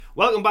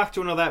Welcome back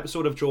to another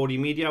episode of Geordie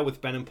Media with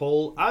Ben and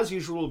Paul. As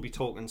usual, we'll be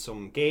talking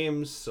some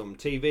games, some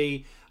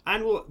TV,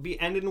 and we'll be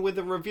ending with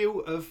a review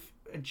of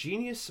a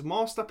genius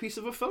masterpiece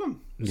of a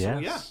film. Yes, so,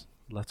 yeah.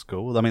 Let's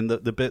go. I mean,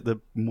 the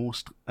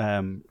most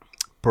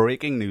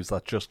breaking news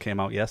that just came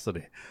out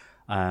yesterday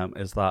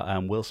is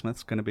that Will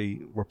Smith's going to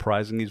be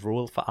reprising his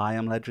role for I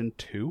Am Legend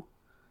 2,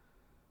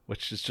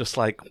 which is just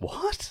like,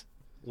 what?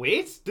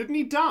 Wait, didn't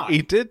he die?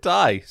 He did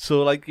die.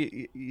 So, like,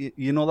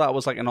 you know that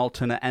was like an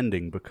alternate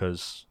ending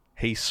because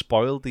he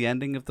spoiled the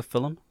ending of the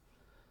film.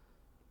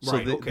 So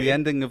right, the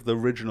ending of the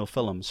original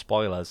film,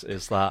 spoilers,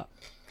 is that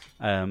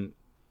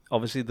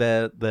obviously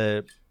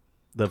the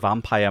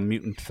vampire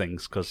mutant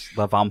things, because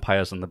they're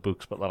vampires in the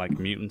books, but they're like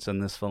mutants in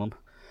this film.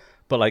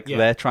 But like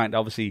they're trying to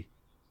obviously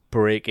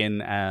break in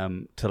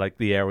to like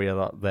the area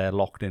that they're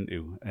locked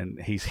into,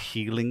 and he's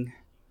healing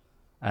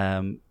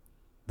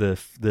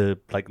the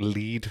like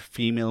lead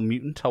female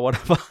mutant or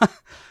whatever,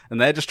 and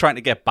they're just trying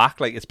to get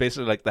back. Like it's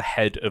basically like the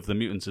head of the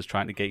mutants is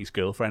trying to get his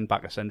girlfriend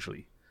back,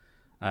 essentially.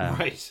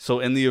 Right. So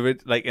in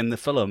the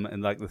film,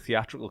 in like the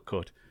theatrical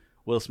cut,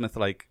 Will Smith,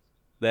 like,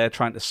 they're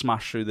trying to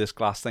smash through this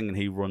glass thing, and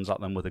he runs at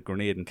them with a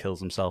grenade and kills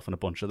himself and a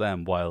bunch of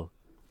them, while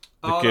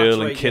the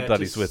girl and kid that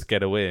he's with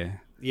get away.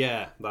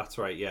 Yeah, that's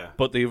right. Yeah.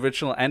 But the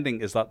original ending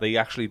is that they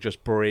actually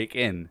just break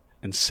in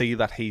and see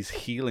that he's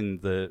healing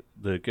the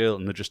girl,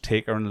 and they just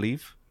take her and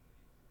leave.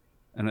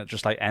 And it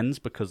just like ends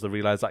because they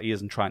realize that he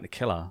isn't trying to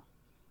kill her.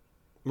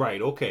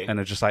 Right, okay. And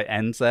it just like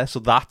ends there. So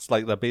that's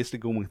like, they're basically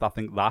going with, I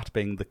think, that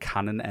being the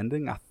canon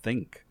ending, I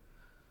think.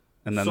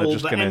 And then so they're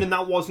just the ending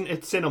that wasn't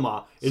at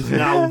cinema is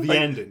now the like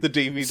ending. The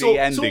DVD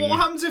ending. So what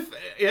happens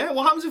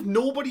if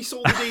nobody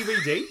saw the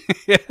DVD?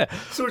 Yeah.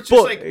 So it's just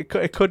but like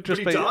it could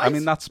just be. dies? I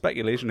mean, that's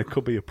speculation. It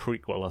could be a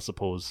prequel, I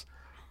suppose.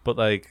 But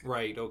like,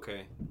 right,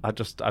 okay. I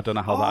don't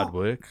know how that'd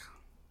work.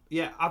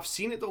 Yeah, I've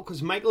seen it though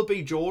because Michael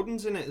B.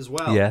 Jordan's in it as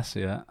well. Yes,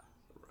 yeah.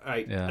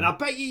 Right, yeah. And I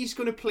bet you he's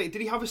going to play.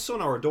 Did he have a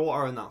son or a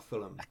daughter in that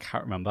film? I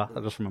can't remember. I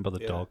just remember the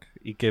dog.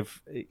 He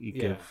give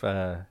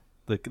the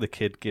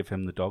kid give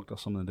him the dog or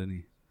something, didn't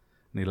he?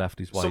 And he left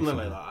his wife. Something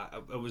like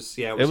that. It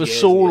was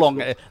so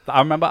long. I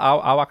remember.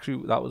 I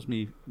actually, that was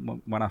me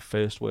when I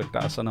first worked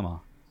at a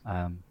cinema.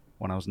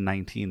 When I was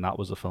 19, that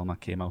was a film that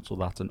came out. So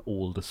that's an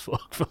old as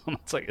fuck film.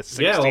 It's like a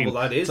 16.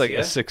 That is. It's like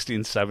a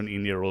 16,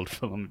 17-year-old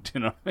film. Do you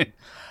know what I mean?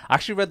 I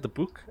actually read the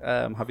book.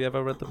 Have you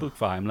ever read the book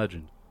for I Am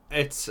Legend?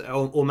 It's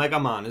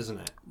Omega Man, isn't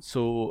it?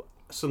 So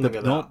something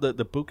like that.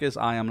 The book is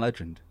I Am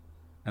Legend,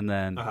 and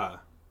then I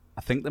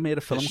think they made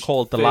a film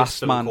called The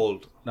Last Man.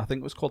 I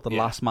think it was called The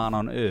Last Man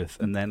on Earth,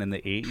 and then in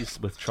the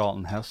 80s with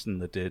Charlton Heston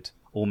they did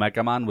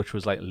Omega Man, which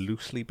was like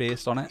loosely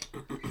based on it.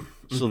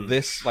 So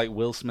this like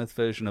Will Smith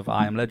version of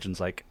I Am Legend's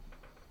like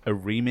a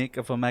remake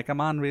of Omega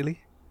Man,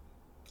 really.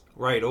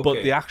 Right. Okay.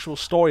 But the actual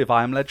story of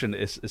I Am Legend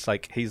is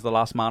like he's the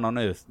last man on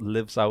Earth,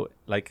 lives out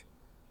like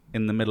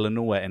in the middle of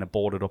nowhere in a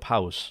boarded up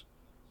house.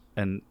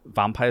 And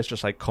vampires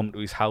just like come to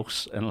his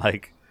house and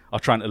like are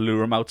trying to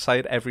lure him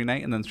outside every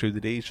night, and then through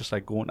the day he's just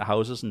like going to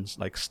houses and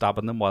like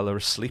stabbing them while they're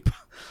asleep.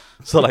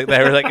 So like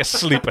they're like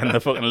asleep in the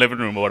fucking living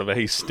room or whatever,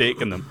 he's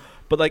staking them.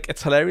 But like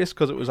it's hilarious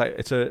because it was like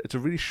it's a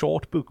really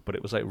short book, but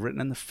it was like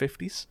written in the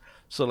 50s.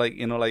 So like,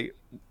 you know, like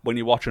when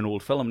you watch an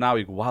old film now,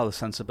 you go, wow, the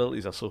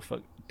sensibilities are so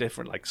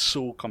different, like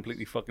so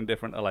completely fucking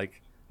different to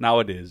like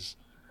nowadays.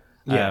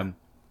 Yeah.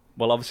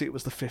 Well, obviously it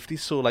was the 50s,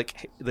 so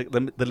like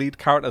the lead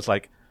character's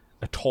like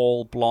a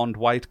tall, blonde,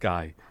 white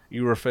guy. He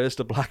refers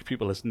to black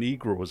people as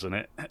Negroes in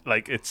it.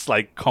 Like, it's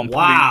like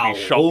completely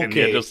shocking.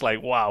 Okay. You're just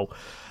like, wow.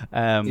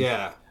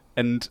 Yeah.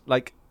 And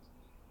like,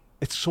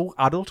 it's so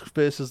adult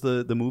versus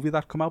the movie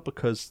that come out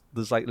because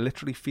there's like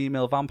literally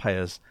female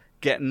vampires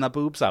getting their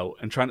boobs out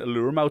and trying to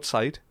lure him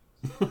outside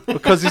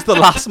because he's the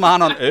last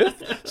man on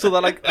Earth. So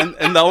they're like, and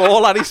they're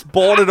all at his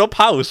boarded up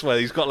house where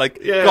he's got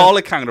like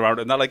garlic hanging around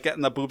it, and they're like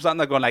getting their boobs out and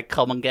they're going like,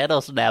 come and get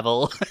us,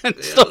 Neville. And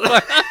stuff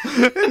like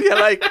that. And you're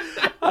like,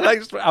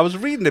 I was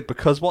reading it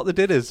because what they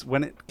did is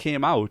when it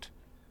came out,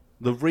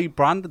 they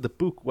rebranded the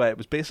book where it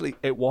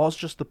was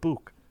just the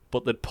book,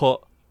 but they'd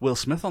put Will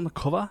Smith on the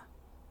cover.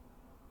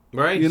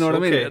 Right. You know what I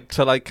mean?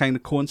 To like kind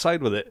of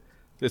coincide with it.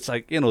 It's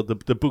like, you know,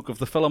 the book of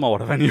the film or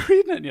whatever, and you're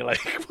reading it and you're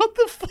like, what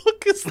the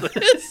fuck is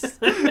this?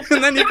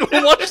 And then you go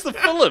and watch the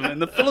film,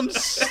 and the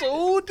film's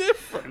so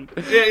different.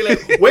 Yeah, you're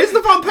like, where's the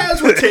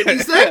vampires with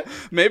titties then?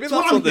 Maybe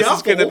that's what this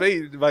is going to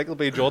be. Michael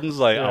B. Jordan's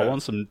like, I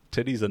want some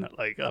titties in it.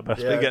 Like, I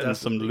best be getting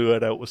some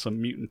lured out with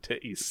some mutant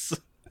titties.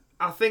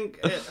 I think,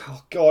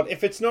 oh god,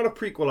 if it's not a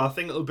prequel, I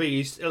think it'll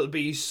be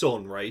his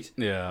son, right?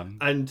 Yeah.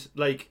 And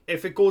like,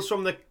 if it goes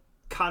from the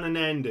canon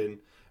ending,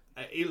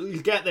 he'll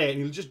get there and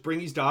he'll just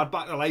bring his dad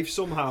back to life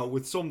somehow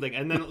with something,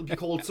 and then it'll be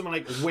called something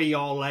like We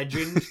Are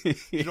Legend.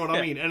 You know what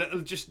I mean? And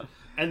it'll just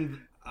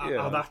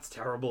oh, that's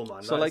terrible,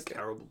 man. So that's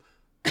terrible.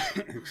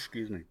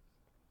 Excuse me.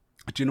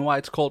 Do you know why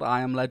it's called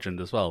I Am Legend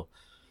as well?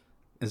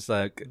 Is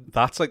like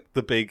that's like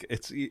the big.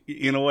 It's,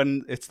 you know,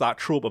 when it's that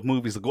trope of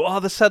movies that go,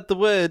 oh, they said the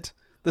word,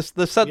 they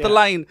said the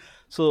line.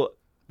 So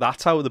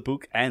that's how the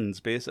book ends.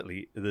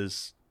 Basically,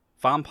 there's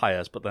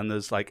vampires, but then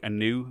there's like a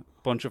new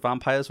bunch of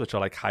vampires which are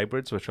like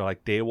hybrids, which are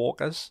like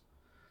daywalkers.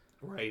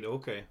 Right.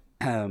 Okay.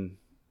 And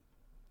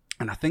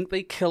I think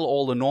they kill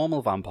all the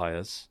normal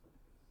vampires,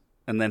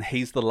 and then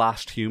he's the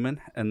last human,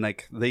 and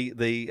like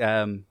they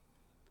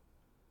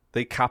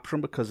capture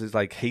him because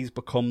he's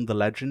become the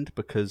legend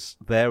because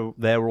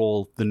they're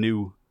all the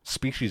new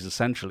species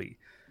essentially,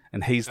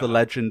 and he's the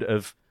legend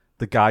of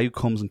the guy who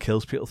comes and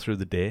kills people through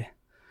the day.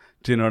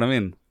 Do you know what I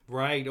mean?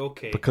 Right,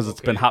 okay. Because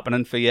it's been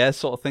happening for years,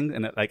 sort of thing,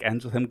 and it like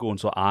ends with him going,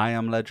 "So I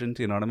am legend."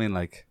 You know what I mean?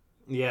 Like,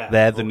 yeah,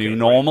 they're the new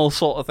normal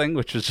sort of thing,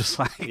 which is just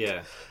like,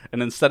 yeah.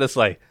 And instead it's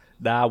like,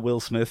 nah, Will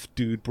Smith,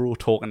 dude, bro,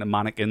 talking to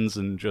mannequins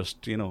and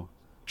just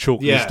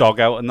choking his dog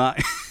out and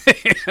that.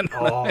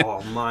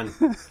 Oh man,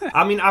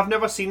 I mean, I've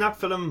never seen that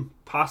film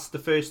past the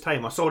first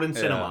time. I saw it in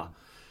cinema,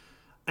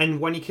 and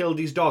when he killed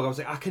his dog, I was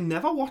like, I can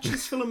never watch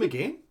this film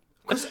again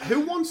because who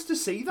wants to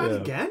see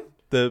that again?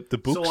 The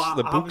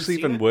book's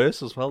even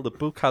worse as well. The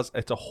book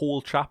it's a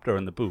whole chapter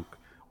in the book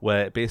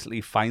where it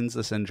basically finds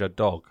this injured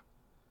dog.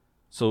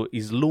 So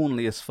he's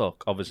lonely as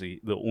fuck.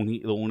 Obviously, the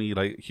only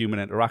like human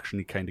interaction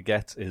he kind of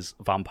gets is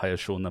vampires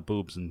showing their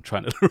boobs and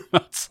trying to lure him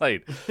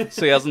outside.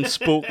 So he hasn't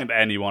spoken to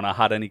anyone or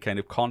had any kind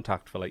of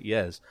contact for like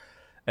years.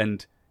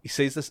 And he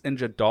sees this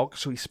injured dog,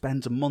 so he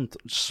spends a month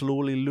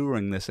slowly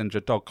luring this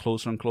injured dog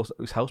closer and closer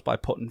to his house by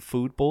putting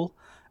food bowl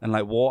and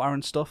like water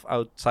and stuff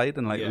outside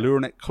and like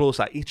luring it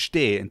closer each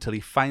day until he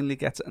finally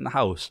gets it in the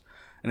house.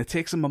 And it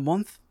takes him a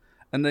month,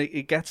 and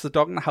he gets the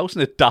dog in the house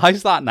and it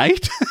dies that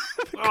night.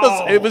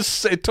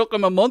 Because it took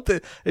him a month.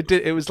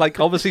 It was like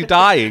obviously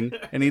dying,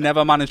 and he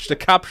never managed to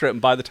capture it. And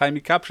by the time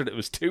he captured it, it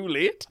was too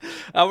late.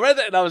 I read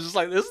it and I was just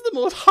like, "This is the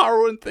most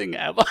harrowing thing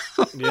ever."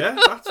 Yeah,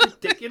 that's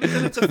ridiculous,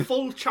 and it's a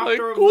full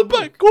chapter like, of the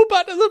book. Go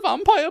back to the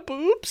vampire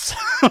boobs.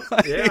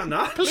 Yeah,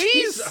 nah,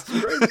 please.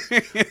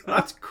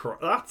 That's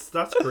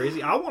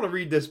crazy. I want to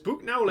read this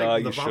book now,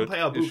 like the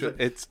vampire book.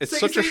 It's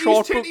such a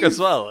short book as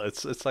well.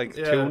 It's like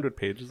 200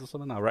 pages or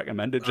something. I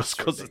recommend it just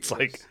because it's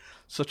like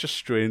such a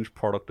strange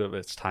product of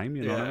its time,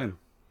 you know what I mean?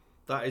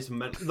 That is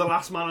the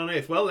last man on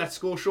earth. Well, let's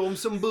go show him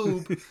some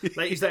boob.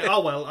 Like he's like,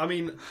 oh well, I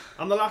mean,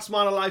 I'm the last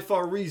man alive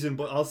for a reason,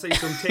 but I'll see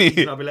some titties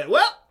and I'll be like,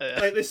 well,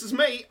 like, this is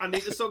me. I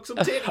need to suck some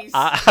titties.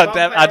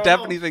 I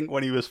definitely think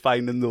when he was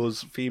finding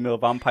those female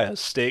vampires,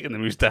 staking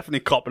them, he was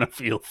definitely copping a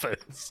feel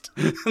first.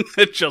 And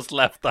they just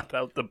left that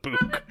out the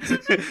book.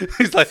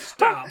 He's like,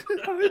 stop.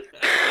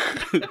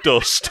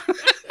 Dust.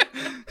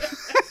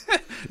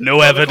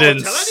 No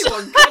evidence. Can't tell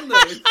anyone, can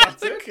they?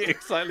 That's it.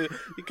 Exactly.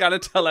 You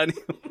can't tell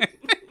anyone.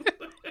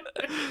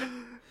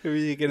 Who are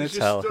you going to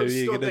tell? Who are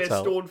you going to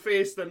tell? Stone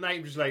faced at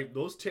night, just like,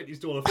 those titties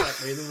don't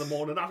affect me. And in the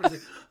morning after, he's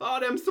like, oh,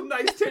 them some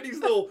nice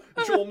titties though.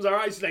 And show him her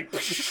eyes, he's like,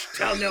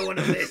 tell no one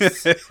of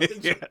this.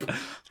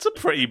 It's a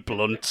pretty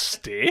blunt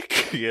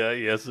steak. Yeah,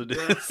 yes it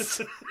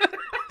is.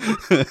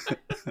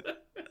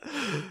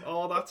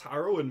 Oh, that's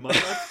harrowing, man.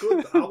 That's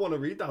good. I want to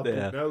read that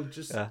book now.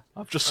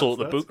 I've just sold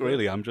the book,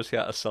 really. I'm just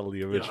here to sell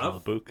the original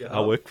book.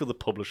 I work for the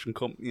publishing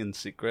company in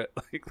secret.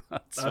 Like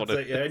that's what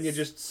it is. And you're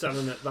just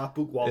selling that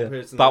book one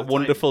person. That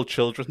wonderful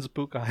children's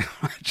book I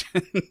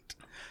imagined.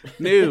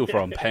 New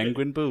from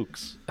Penguin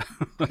Books.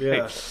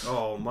 Yeah.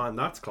 Oh man,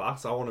 that's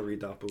class. I want to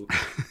read that book.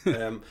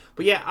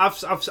 But yeah,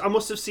 I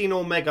must have seen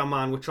Omega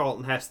Man with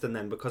Charlton Heston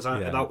then because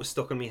that was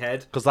stuck in my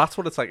head. Because that's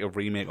what it's like a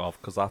remake of.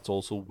 Because that's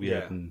also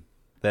weird and.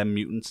 They're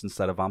mutants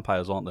instead of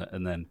vampires, aren't they?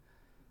 And then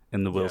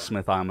in the Will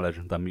Smith I Am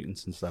Legend, they're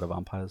mutants instead of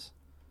vampires.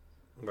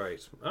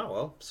 Right. Oh,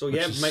 well. So,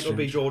 Michael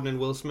B. Jordan and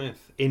Will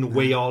Smith in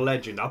We Are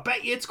Legend. I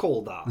bet you it's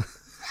called that.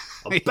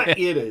 I bet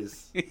you it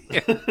is.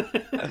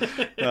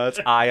 No, it's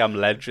I Am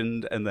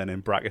Legend, and then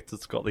in brackets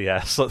it's got the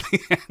S at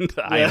the end.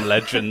 I Am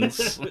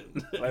Legends.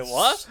 Like,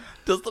 what?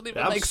 Doesn't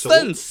even make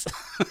sense.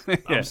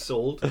 I'm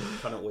sold.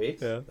 Cannot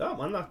wait. Yeah. Oh,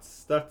 man,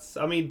 that's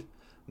I mean...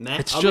 Nah.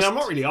 I'm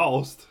not really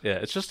asked. Yeah,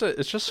 it's just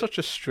such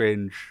a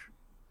strange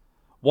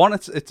one.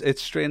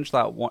 It's strange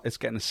that it's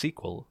getting a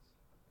sequel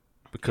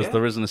because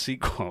there isn't a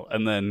sequel,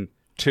 and then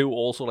two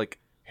also like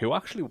who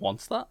actually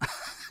wants that?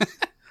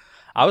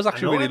 I was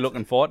actually really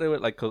looking forward to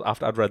it, like cause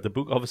after I'd read the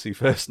book obviously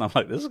first, and I'm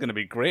like, this is going to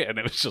be great, and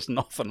it was just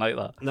nothing like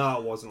that. No,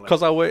 it wasn't.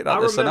 Because I worked at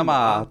the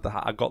cinema,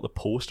 I got the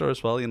poster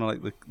as well. You know,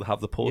 like they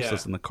have the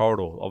posters in the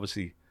corridor,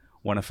 obviously.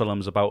 When a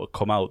film's about to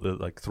come out, they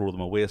like throw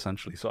them away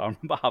essentially. So I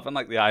remember having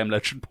like the I Am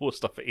Legend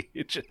poster for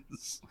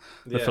ages.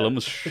 The film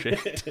was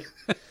shit.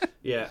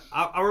 Yeah,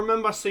 I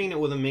remember seeing it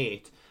with a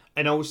mate,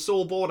 and I was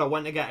so bored. I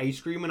went to get ice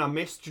cream, and I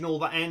missed,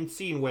 that end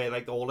scene where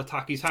like they all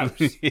attack his house.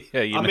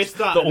 I missed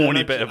that. The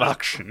only bit of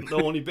action. The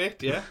only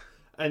bit, yeah.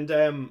 And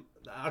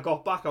I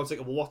got back. I was like,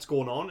 well, what's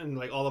going on? And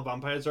like all the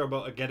vampires are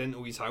about to get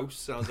into his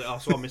house. And I was like, oh,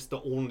 so I missed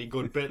the only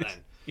good bit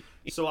then.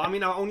 So, I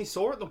mean, I only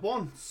saw it the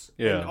once.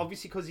 Yeah. And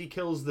obviously, because he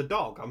kills the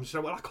dog, I'm just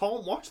like, well, I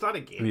can't watch that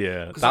again.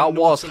 Yeah, that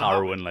was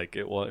harrowing. Like,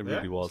 it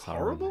really was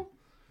harrowing. Horrible.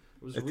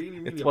 It was really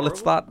horrible.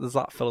 Well, there's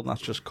that film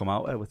that's just come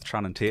out with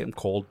Channing Tatum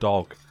called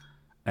Dog.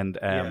 And,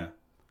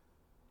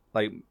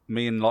 like,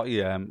 me and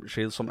Lottie,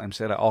 she'll sometimes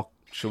say, like, oh,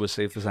 should we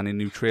see if there's any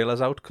new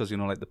trailers out? Because,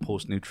 like, they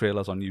post new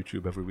trailers on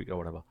YouTube every week or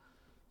whatever.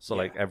 So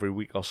like every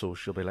week or so,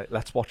 she'll be like,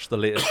 "Let's watch the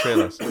latest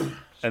trailers."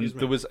 And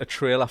there was a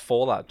trailer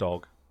for that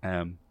dog,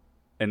 and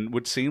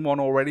we'd seen one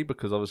already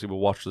because obviously we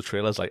watch the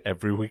trailers like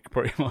every week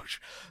pretty much.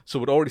 So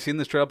we'd already seen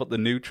this trailer, but the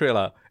new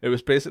trailer, it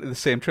was basically the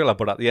same trailer,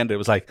 but at the end it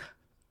was like,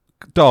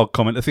 "Dog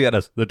coming to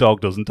theaters. The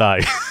dog doesn't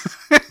die."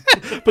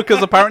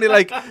 Because apparently,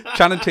 like,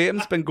 Channing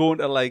Tatum's been going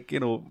to like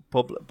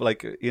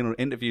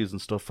interviews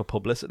and stuff for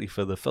publicity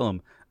for the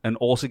film, and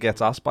also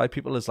gets asked by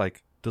people is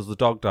like, "Does the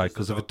dog die?"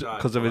 Because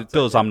if it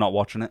does, I'm not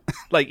watching it.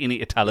 Like, you need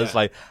to tell us,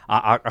 like,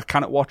 I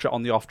cannot watch it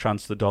on the off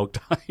chance the dog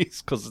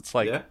dies, because it's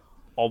like,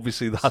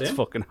 obviously that's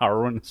fucking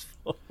harrowing as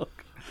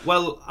fuck.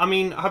 Well, I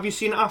mean, have you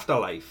seen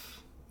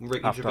Afterlife?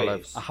 Ricky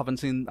Gervais? I haven't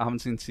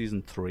seen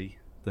season 3,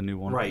 the new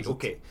one. Right.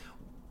 Okay.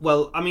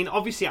 Well, I mean,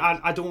 obviously,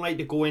 I don't like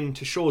to go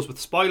into shows with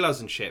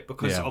spoilers and shit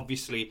because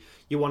obviously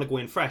you want to go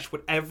in fresh.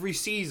 But every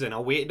season, I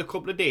waited a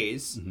couple of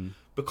days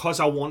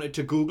because I wanted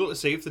to Google to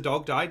see if the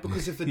dog died.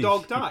 Because if the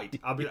dog died,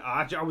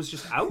 I was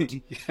just out.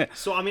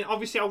 So, I mean,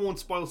 obviously, I won't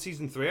spoil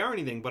season 3 or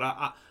anything. But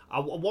I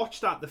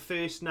watched that the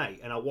first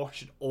night, and I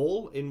watched it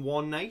all in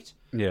one night.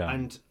 Yeah.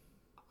 And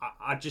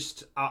I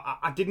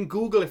didn't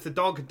Google if the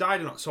dog had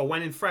died or not, so I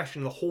went in fresh,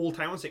 and the whole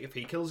time I was like, if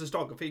he kills his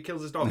dog.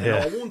 And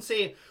I won't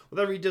say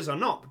whether he does or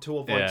not to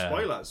avoid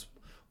spoilers,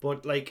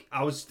 but like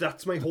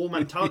that's my whole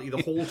mentality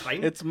the whole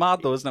time. It's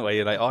mad though, isn't it? Where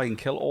you're like, oh, you can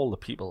kill all the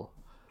people,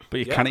 but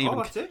you can't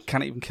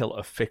even kill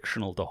a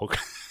fictional dog.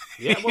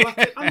 Yeah, well,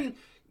 that's it. I mean,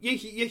 you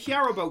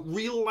hear about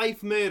real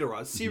life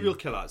murderers, serial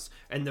killers,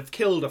 and they've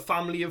killed a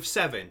family of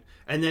 7.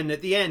 And then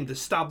at the end, they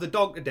stab the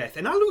dog to death.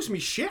 And I lose me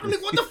shit. I'm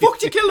like, what the fuck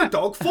do you kill a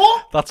dog for?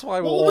 That's why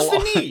what was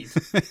the need?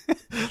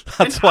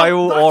 That's why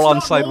we're all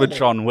on side with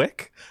John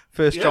Wick.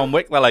 John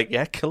Wick, they're like,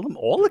 yeah, kill them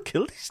all. They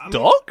killed his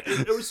dog.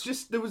 It was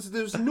just, there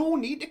was no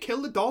need to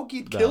kill the dog.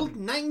 You'd killed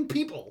 9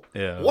 people.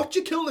 Yeah. What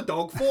you kill the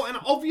dog for? And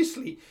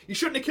obviously, you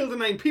shouldn't have killed the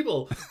 9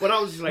 people. But I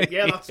was just like,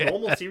 yeah, that's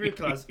normal serial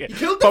killers. You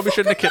killed the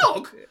fucking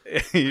dog.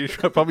 You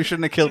probably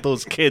shouldn't have killed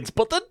those kids,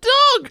 but the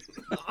dog.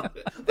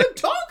 The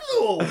dog,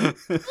 though.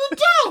 The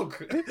dog.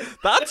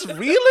 That's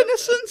real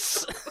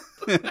innocence.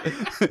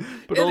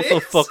 But also,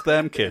 fuck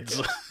them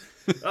kids.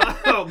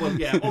 Well,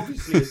 yeah,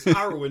 obviously it's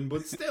harrowing,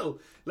 but still,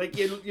 like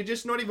you're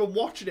just not even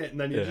watching it, and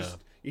then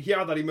you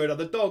hear that he murdered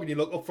the dog, and you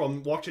look up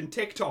from watching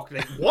TikTok, and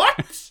like,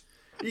 what?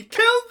 He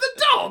killed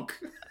the dog.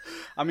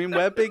 I mean,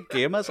 we're big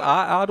gamers.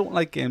 I don't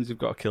like games you've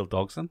got to kill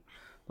dogs in.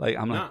 Like,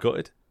 I'm like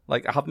gutted.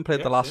 Like, I haven't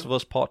played The Last of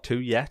Us Part 2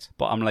 yet,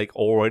 but I'm like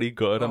already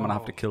gutted. I'm gonna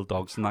have to kill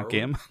dogs in that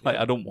game. Like,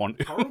 I don't want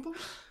to. Horrible.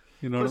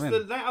 You know what I mean?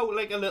 Because they let out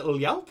like a little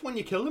yelp when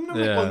you kill them. And I'm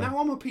like, well, now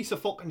I'm a piece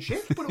of fucking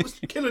shit, but it was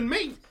killing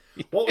me.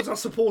 What was I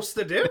supposed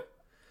to do?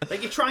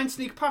 Like, you try and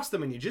sneak past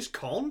them and you just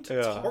can't.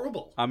 It's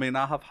horrible. I mean,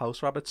 I have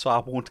house rabbits, so I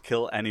won't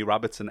kill any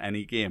rabbits in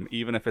any game.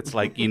 Even if it's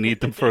like you need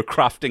them for a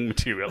crafting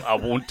material, I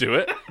won't do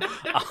it.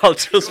 I'll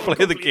just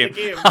play the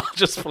game. I'll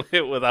just play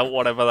it without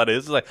whatever that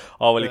is. Like,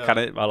 oh, well, you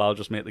can't. Well, I'll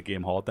just make the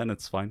game hard then.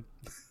 It's fine.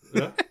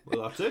 Yeah,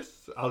 well, that's it.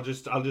 I'll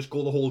just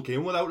go the whole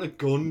game without a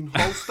gun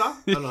holster,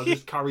 and I'll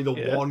just carry the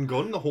one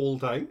gun the whole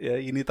time. Yeah,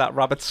 you need that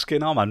rabbit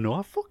skin armor. No,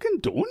 I fucking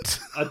don't.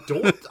 I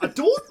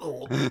don't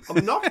though.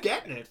 I'm not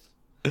getting it.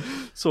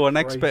 So our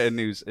next bit of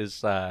news is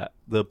the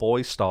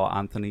boys star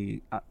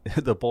Antony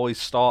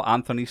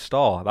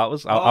Starr. That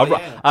was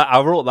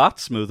I wrote that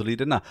smoothly,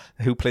 didn't I?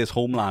 Who plays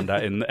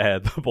Homelander in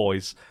The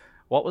Boys?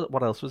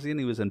 What else was he in?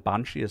 He was in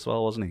Banshee as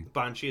well, wasn't he?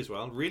 Banshee as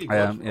well. Really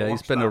good. Yeah,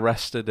 he's been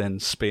arrested in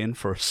Spain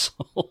for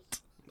assault.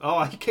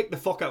 Oh, he kicked the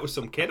fuck out of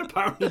some kid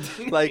apparently.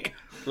 Didn't like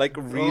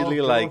really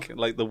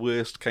like the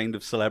worst kind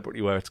of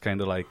celebrity where it's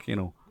kind of like, you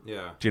know,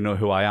 do you know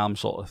who I am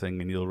sort of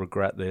thing, and you'll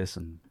regret this.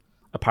 And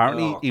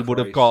apparently he would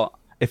have got,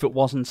 if it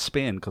wasn't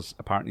Spain, because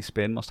apparently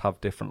Spain must have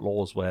different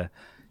laws where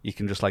you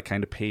can just like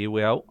kind of pay your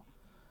way out.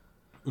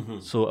 Mm-hmm.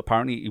 So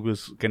apparently he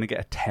was going to get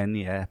a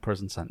 10-year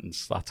prison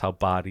sentence. That's how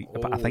bad he...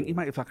 But I think he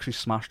might have actually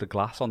smashed a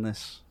glass on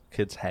this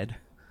kid's head.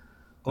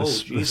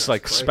 There's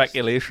like Christ.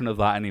 Speculation of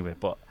that anyway.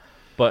 But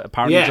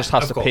apparently he just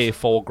has to pay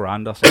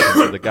 $4,000 or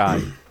something to the guy.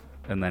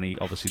 And then he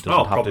obviously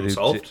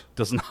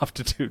doesn't have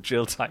to do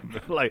jail time.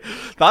 But like,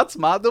 that's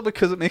mad though,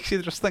 because it makes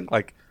you just think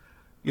like,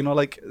 you know,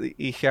 like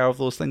you hear of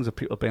those things of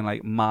people being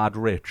like mad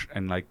rich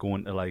and like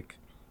going to like,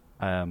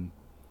 I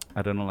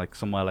don't know, like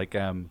somewhere like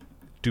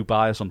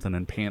Dubai or something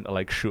and paying to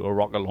like shoot a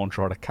rocket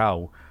launcher at a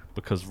cow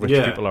because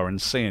rich people are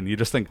insane. You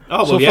just think, for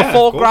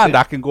 $4,000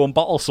 I can go and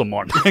bottle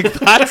someone. Like,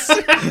 that's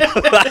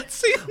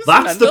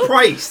the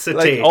price it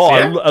takes.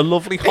 A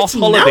lovely hot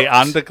holiday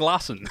and a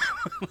glassing.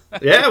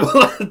 Yeah,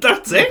 well,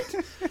 that's it.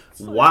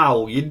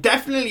 Wow, you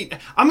definitely...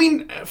 I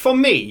mean, for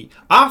me,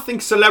 I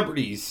think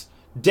celebrities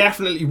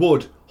definitely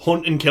would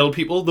hunt and kill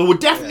people. They would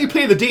definitely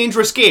play the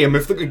dangerous game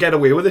if they could get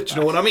away with it. Do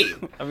you know what I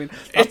mean? I mean,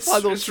 that's why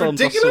those films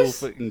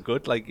ridiculous. Are so freaking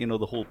good. Like, you know,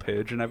 the whole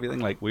Purge and everything.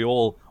 Like, we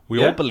all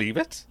believe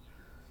it.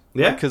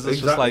 Yeah, because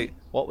it's just like,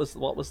 what was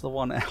the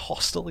one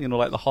Hostel? You know,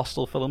 like the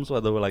Hostel films where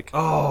they were like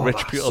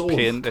rich people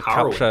paying to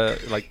capture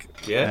like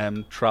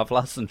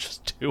travelers and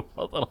just do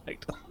what they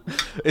liked.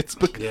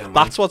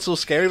 That's what's so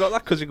scary about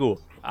that, because you go,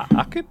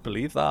 I could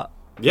believe that.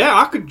 Yeah,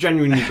 I could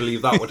genuinely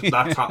believe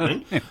that's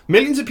happening.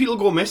 Millions of people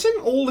go missing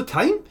all the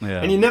time,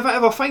 and you never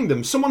ever find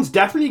them. Someone's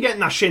definitely getting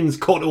their shins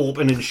cut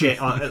open and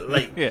shit,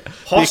 like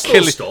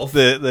hostile stuff.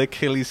 The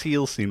Achilles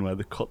heel scene where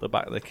they cut the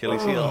back of the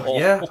Achilles heel.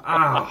 Yeah,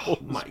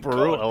 my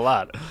brutal, God.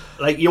 lad.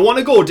 Like, you want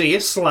to go, do you?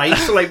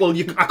 Slice? Like, well,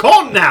 I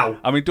can't now.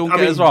 I mean, don't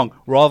get us wrong.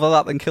 Rather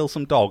that than kill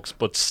some dogs,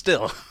 but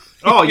still.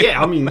 Oh,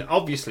 yeah, I mean,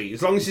 obviously,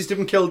 as long as he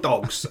didn't kill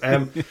dogs.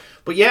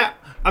 But yeah,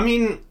 I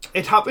mean,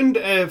 it happened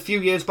a few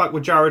years back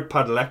with Jared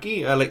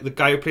Padalecki, like the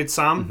guy who played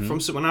Sam from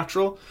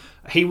Supernatural.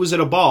 He was at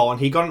a bar and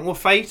he got into a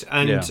fight,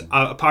 and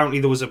apparently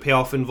there was a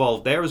payoff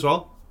involved there as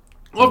well.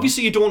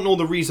 Obviously, you don't know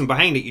the reason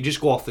behind it. You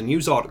just go off the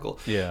news article.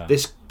 Yeah.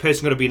 This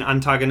person could have been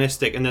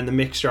antagonistic, and then the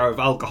mixture of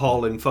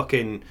alcohol and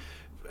fucking,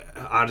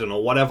 I don't know,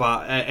 whatever,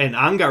 and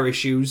anger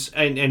issues,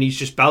 and he's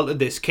just belted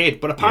this kid.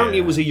 But apparently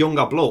it was a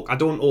younger bloke. I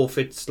don't know if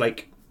it's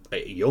like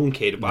a young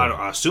kid, but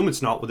I assume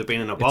it's not, with it being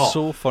in a bar. It's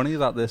so funny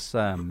that this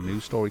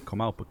news story come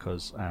out,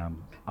 because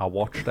I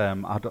watched,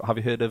 have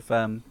you heard of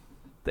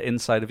the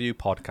Inside of You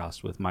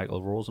podcast with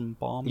Michael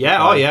Rosenbaum?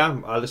 Yeah,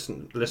 I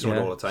listen to it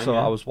all the time. So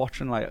I was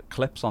watching like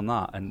clips on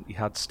that, and he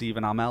had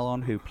Stephen Amell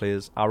on, who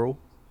plays Arrow.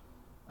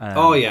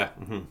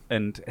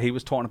 And he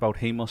was talking about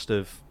he must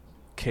have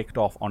kicked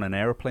off on an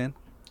airplane.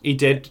 He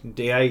did,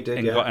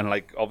 and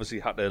like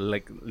obviously had to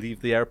like leave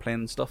the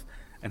airplane and stuff.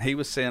 And he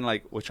was saying,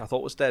 like, which I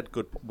thought was dead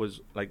good,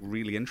 was like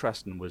really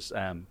interesting, was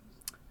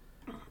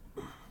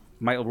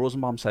Michael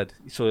Rosenbaum said,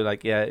 so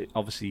like, yeah,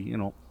 obviously, you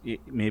know,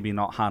 maybe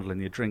not handling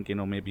your drink, you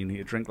know, maybe you need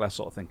to drink less,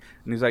 sort of thing.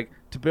 And he's like,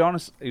 to be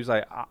honest, he was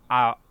like,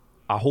 I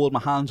hold my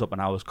hands up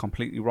and I was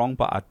completely wrong,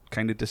 but I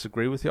kind of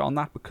disagree with you on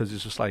that, because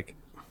it's just like,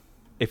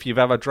 if you've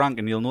ever drank,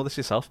 and you'll know this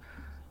yourself,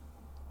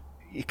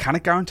 you kind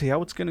of guarantee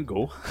how it's going to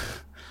go.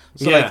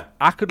 So like,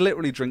 I could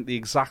literally drink the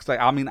exact, like,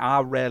 I mean,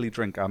 I rarely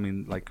drink. I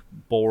mean, like,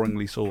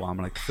 boringly so. I'm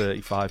like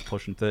 35,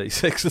 pushing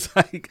 36. It's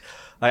like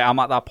I'm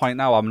at that point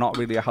now. I'm not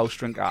really a house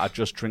drinker. I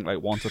just drink like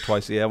once or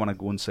twice a year when I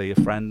go and see a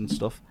friend and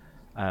stuff.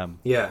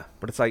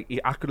 But it's like,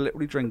 I could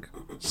literally drink,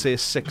 say,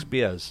 6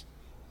 beers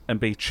and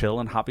be chill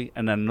and happy,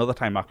 and then another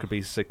time I could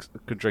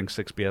drink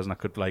 6 beers and I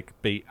could like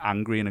be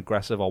angry and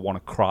aggressive or want to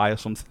cry or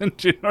something.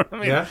 Do you know what I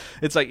mean? Yeah.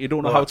 It's like, you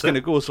don't know how it's going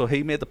to go. So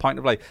he made the point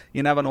of like,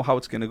 you never know how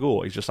it's going to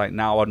go. He's just like,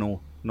 now I know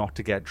not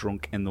to get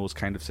drunk in those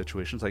kind of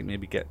situations. Like,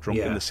 maybe get drunk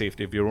in the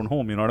safety of your own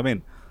home. You know what I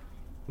mean?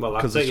 Well,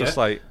 because it's just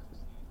like,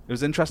 it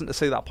was interesting to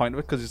see that point of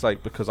it, because he's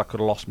like, because I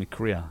could have lost my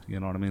career. You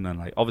know what I mean? And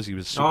like, obviously he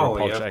was super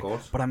apologetic.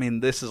 But I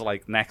mean, this is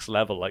like next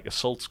level. Like,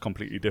 assault's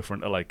completely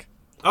different to like,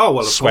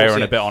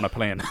 swearing a bit on a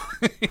plane.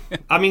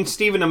 I mean,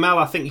 Stephen Amell,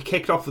 I think he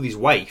kicked off with his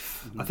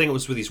wife. I think it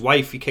was with his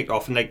wife he kicked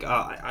off, and like,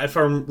 if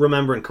I'm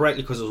remembering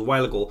correctly, because it was a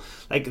while ago,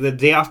 like the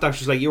day after,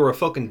 she was like, "You were a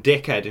fucking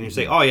dickhead," and he was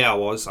like, "Oh yeah, I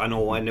was. I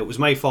know, and it was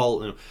my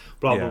fault," and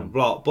blah blah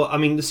blah. But I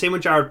mean, the same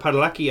with Jared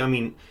Padalecki. I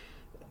mean,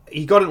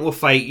 he got into a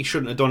fight. He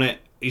shouldn't have done it.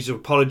 He's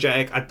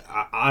apologetic.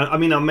 I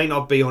mean, I might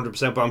not be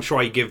 100%, but I'm sure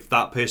I give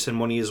that person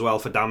money as well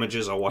for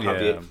damages or what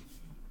have you.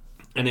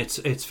 And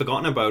it's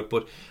forgotten about.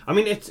 But I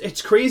mean,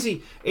 it's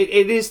crazy.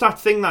 It is that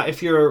thing that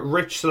if you're a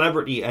rich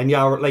celebrity and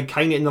you're like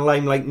kind of in the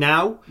limelight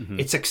now,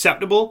 it's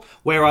acceptable.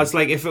 Whereas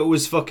like if it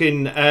was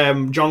fucking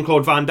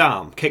Jean-Claude Van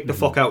Damme kicked the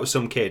fuck out of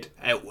some kid,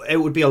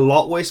 it would be a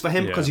lot worse for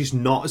him, because he's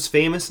not as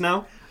famous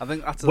now. I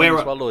think that's the thing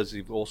as well, though, is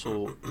you've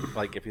also,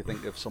 like, if you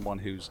think of someone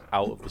who's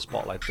out of the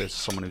spotlight versus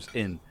someone who's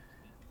in,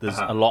 there's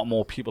a lot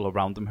more people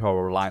around them who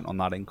are reliant on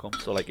that income.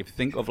 So like, if you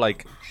think of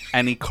like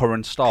any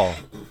current star,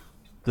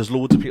 there's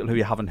loads of people who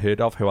you haven't heard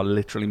of who are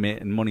literally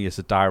making money as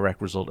a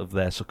direct result of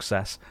their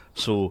success.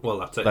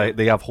 So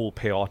they have whole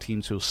PR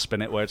teams who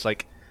spin it, where it's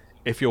like,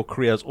 if your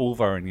career's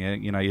over and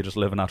you're just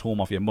living at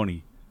home off your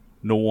money,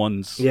 no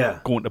one's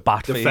going to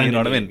bat for you. You know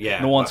what I mean?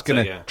 Yeah, no one's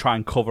going to try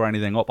and cover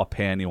anything up or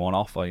pay anyone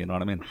off. Or, you know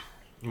what I mean?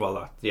 Well,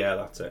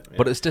 that's it. Yeah.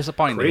 But it's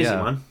disappointing. Crazy,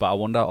 man. But I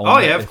wonder.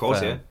 Of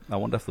course. I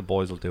wonder if the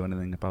boys will do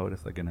anything about it.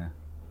 If they're gonna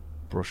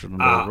brush it under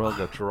the rug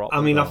or drop it.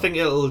 I mean, I think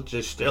it'll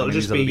just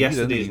be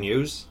yesterday's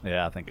news.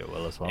 Yeah, I think it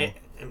will as well.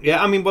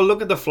 I mean, well,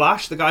 look at the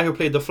Flash. The guy who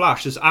played the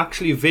Flash. There's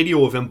actually a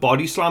video of him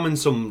body slamming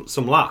some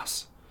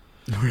lass.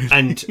 Really?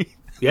 And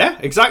yeah,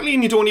 exactly.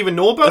 And you don't even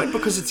know about it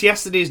because it's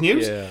yesterday's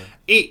news. Yeah.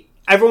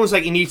 Everyone's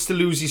like, he needs to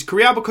lose his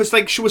career because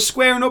like she was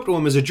squaring up to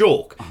him as a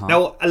joke.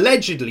 Now,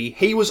 allegedly,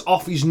 he was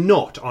off his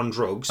nut on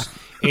drugs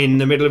in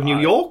the middle of New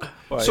York.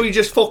 Right. So he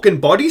just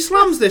fucking body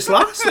slams this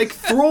lass, like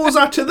throws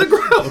her to the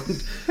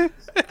ground.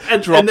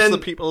 And drops then, the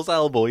people's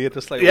elbow. You're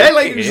just like,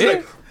 he's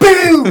like,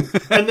 boom!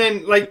 And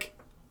then, like,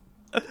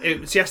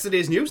 it's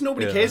yesterday's news.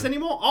 Nobody cares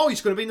anymore. Oh,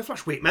 he's going to be in the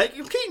Flash. Wait,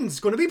 Michael Keaton's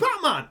going to be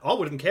Batman. Oh,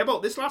 we didn't care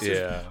about this lass.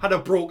 Had a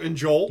broken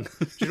jaw.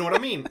 Do you know what I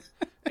mean?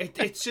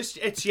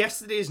 it's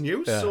yesterday's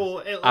news,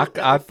 so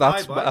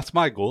that's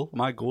my goal.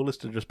 My goal is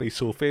to just be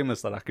so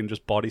famous that I can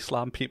just body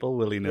slam people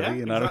willy-nilly, Yeah,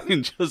 you know what I exactly.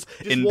 mean? Just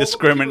Just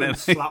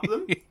indiscriminately walk up to people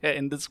and slap them. yeah,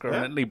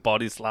 indiscriminately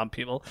body slam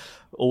people.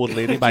 Old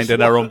lady minding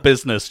her own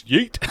business.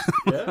 Yeet.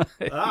 Yeah.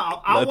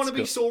 I want to be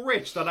go. so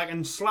rich that I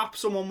can slap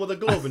someone with a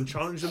glove and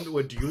challenge them to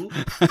a duel.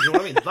 You know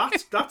what I mean?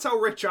 That's how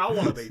rich I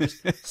want to be.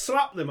 Just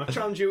slap them, I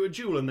challenge you to a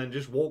duel, and then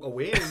just walk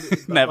away.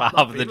 And Never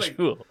have the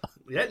duel.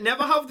 Yeah,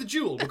 never have the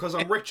duel because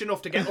I'm rich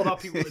enough to get other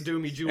people to do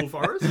me duel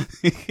for us.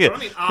 You Yeah. know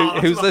what I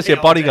mean? Who's that's this? my Your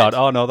payout bodyguard?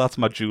 debt. Oh no, that's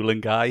my dueling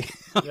guy.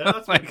 Yeah,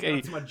 that's, Like,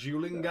 that's my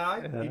dueling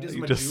guy. He does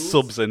he my just duels.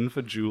 subs in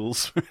for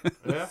jewels.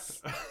 Yeah.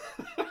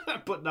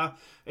 But nah,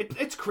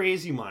 it's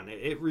crazy, man.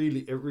 It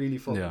really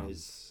fucking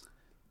is.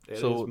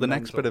 So the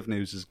next bit of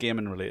news is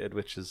gaming related,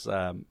 which is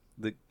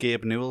the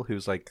Gabe Newell,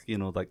 who's like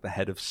the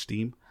head of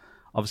Steam.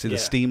 Obviously, the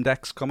Steam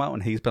Deck's come out,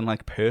 and he's been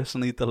like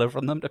personally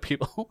delivering them to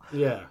people.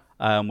 Yeah.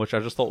 Which I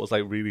just thought was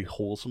like really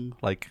wholesome,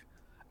 like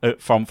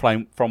from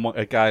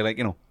a guy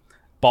like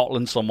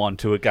bottling someone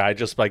to a guy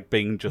just like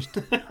being just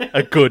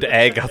a good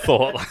egg. I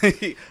thought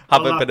like,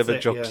 have a bit of a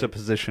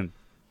juxtaposition.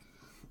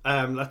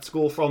 Let's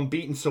go from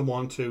beating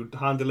someone to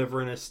hand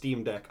delivering a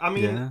Steam Deck. I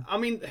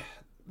mean,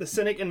 the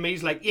cynic in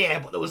me's like, yeah,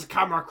 but there was a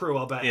camera crew.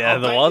 I bet. Yeah,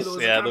 there was. A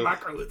camera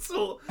crew.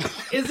 So,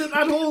 is it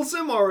that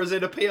wholesome or is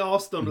it a PR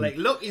stunt? Like,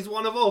 look, he's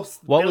one of us.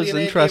 What was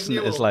interesting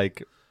is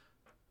like,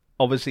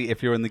 obviously,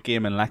 if you're in the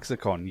gaming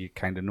lexicon, you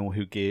kind of know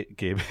who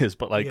Gabe is,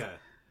 but like,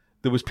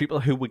 there was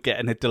people who were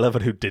getting it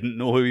delivered who didn't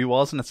know who he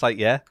was, and it's like,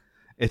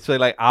 it's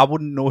like I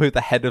wouldn't know who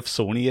the head of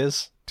Sony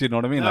is. Do you know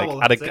what I mean? No,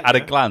 like well, at a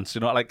glance,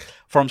 like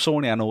from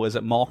Sony, I know is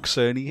it Mark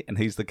Cerny, and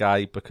he's the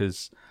guy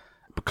because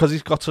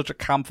he's got such a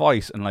camp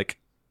voice and like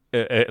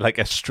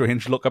a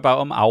strange look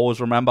about him. I always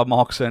remember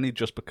Mark Cerny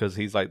just because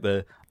he's like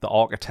the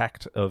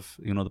architect of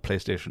the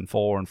PlayStation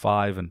 4 and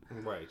 5, and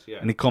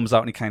and he comes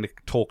out and he kind of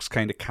talks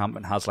kind of camp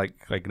and has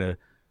like the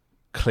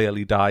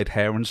clearly dyed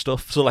hair and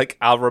stuff. So like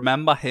I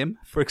remember him,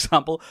 for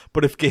example.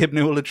 But if Gabe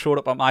Newell had showed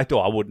up at my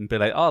door, I wouldn't be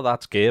like, oh,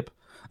 that's Gabe.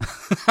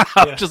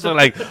 I'd just be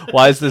like,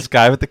 why is this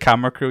guy with the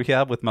camera crew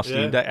here with my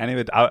Steam Deck?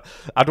 Anyway,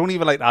 I don't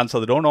even like to answer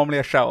the door. Normally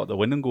I shout out the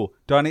window and go,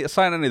 do I need to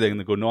sign anything? And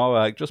they go, no,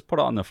 like, just put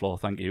it on the floor,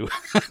 thank you.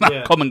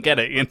 Come and get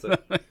it. You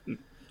know?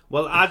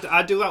 Well,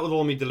 I do that with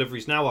all my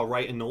deliveries now. I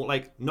write a note,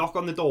 like, knock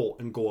on the door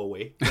and go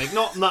away. Like,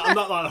 not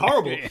that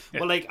horrible,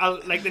 but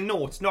like the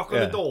notes, knock on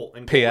the door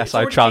and go away. P.S.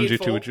 I challenge you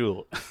to a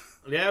duel.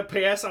 Yeah,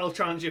 P.S. I'll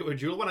challenge you to a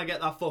duel when I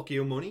get that fuck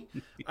you money.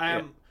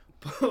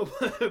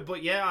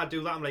 But yeah, I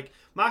do that. I'm like,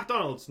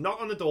 McDonald's, knock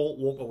on the door,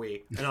 walk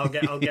away, and I'll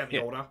get my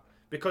order.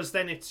 Because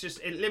then it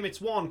limits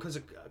one because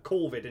of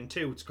COVID, and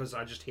two, it's because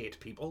I just hate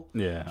people.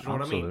 Yeah, do you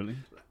know absolutely.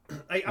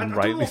 What I mean? I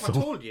don't know if I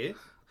told you.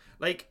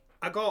 Like,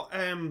 I got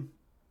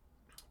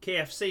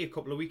KFC a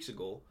couple of weeks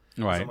ago.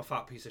 Right. I'm a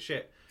fat piece of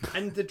shit.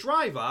 And the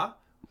driver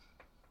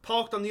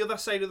parked on the other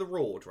side of the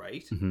road,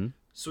 right? Mm-hmm.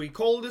 So he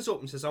called us up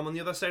and says, I'm on the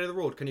other side of the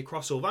road. Can you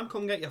cross over and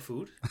come get your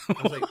food?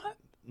 I was like,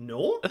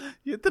 no.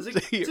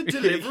 It's a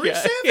delivery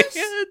service?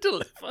 Yeah,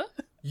 deliver.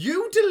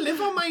 You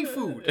deliver my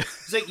food.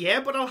 He's like, yeah,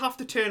 but I'll have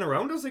to turn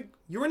around. I was like,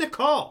 you're in a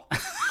car.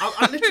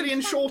 I'm literally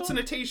in shorts and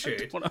a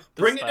t-shirt.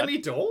 Bring it to me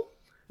door.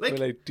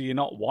 Like, do you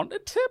not want a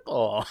tip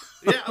or?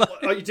 Yeah,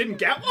 well, you didn't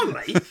get one,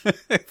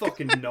 like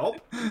fucking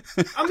knob.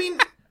 I mean,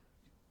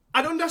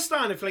 I'd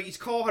understand if like his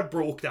car had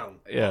broke down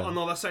on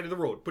the other side of the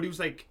road, but he was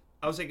like,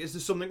 I was like, is there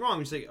something wrong?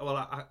 He's like,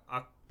 well,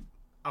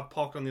 I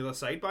parked on the other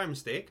side by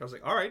mistake. I was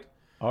like, all right.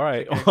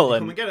 Like, well,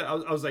 come and get it. I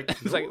was like,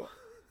 no.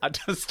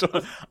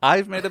 Like,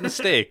 I've made a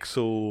mistake,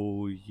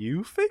 so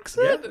you fix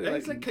it. Yeah,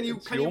 it's like, can you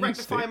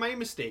rectify my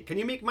mistake? Can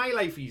you make my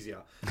life easier?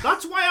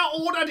 That's why I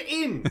ordered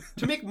in,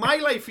 to make my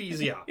life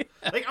easier.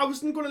 Like, I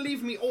wasn't going to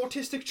leave me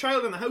autistic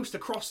child in the house to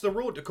cross the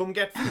road to come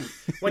get food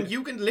when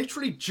you can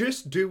literally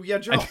just do your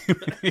job.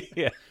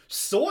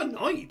 So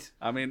annoyed.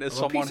 I mean, as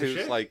someone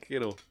who's like,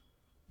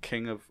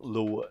 king of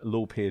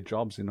low paid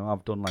jobs,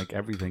 I've done like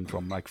everything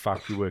from like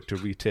factory work to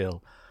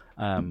retail.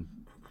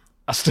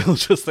 I still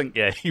just think,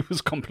 he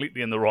was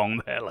completely in the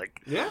wrong there.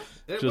 Like,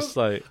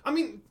 I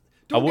mean,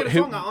 don't get us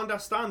wrong, I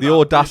understand the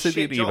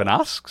audacity to even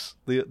ask.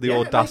 The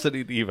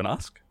audacity to even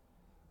ask.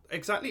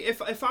 Exactly.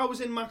 If I was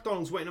in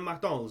McDonald's, waiting at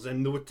McDonald's,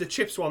 and the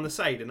chips were on the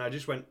side, and I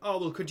just went, oh,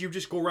 well, could you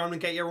just go around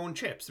and get your own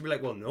chips? They'd be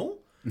like, well, no.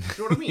 Do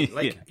you know what I mean?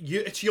 Like,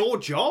 it's your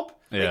job.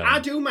 Like, I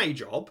do my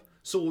job.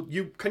 So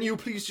can you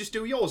please just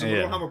do yours and we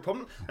don't have a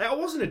problem? Like, I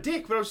wasn't a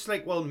dick, but I was just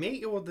like, well,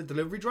 mate, you're the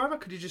delivery driver.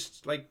 Could you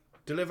just like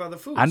deliver the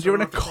food? And you're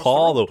in a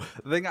car though.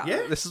 The thing,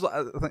 this is what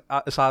I think.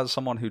 As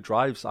someone who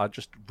drives, I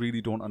just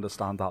really don't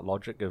understand that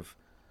logic of,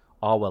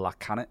 oh well, I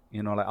can't.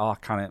 I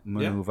can't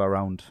move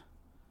around.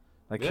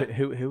 Like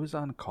who was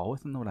I in a car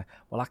with? And they were like,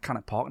 well, I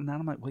can't park. And then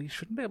I'm like, well, you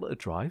shouldn't be able to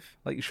drive.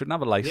 Like you shouldn't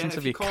have a license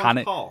if you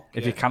can't.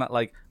 If you cannot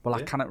like, well,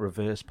 I cannot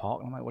reverse park.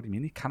 And I'm like, what do you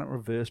mean you cannot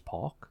reverse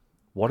park?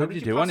 What How did you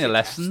did do you on pass your your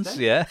test lessons?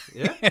 then?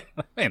 Yeah. Yeah.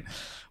 I mean,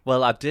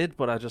 well, I did,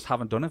 but I just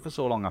haven't done it for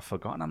so long. I've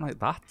forgotten. I'm like,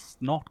 that's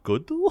not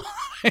good though.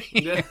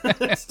 Yeah,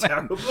 it's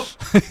terrible.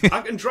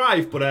 I can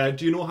drive, but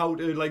do you know how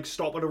to like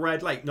stop at a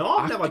red light? No,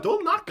 I've never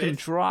done that I can bit.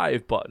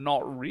 drive, but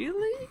not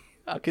really.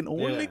 I can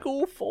only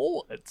go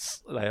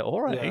forwards. Like,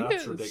 all right, Yeah, that's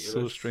it's ridiculous.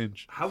 so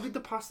strange. How did they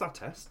pass that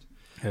test?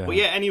 Yeah. But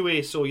yeah,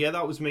 anyway, so yeah,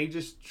 that was me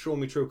just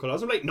showing me true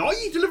colours. I'm like, no,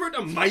 you deliver it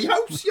to my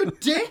house, you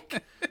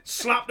dick!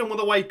 Slapped him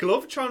with a white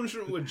glove, challenged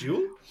him to a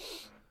duel.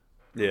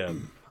 Yeah,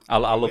 I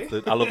love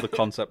the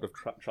concept of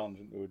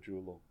challenging to a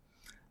duel. Though.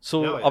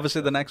 So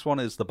obviously the next one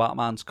is the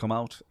Batman's come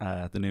out,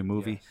 the new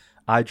movie.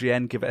 Yes.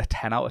 IGN give it a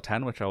 10 out of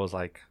 10, which I was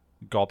like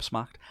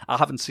gobsmacked. I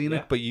haven't seen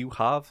it, but you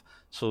have.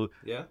 So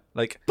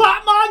like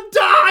Batman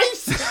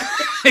dies.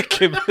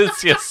 Give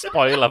us your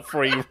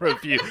spoiler-free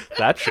review.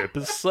 That ship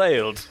has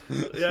sailed.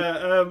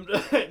 Yeah.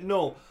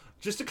 No.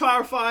 Just to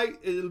clarify,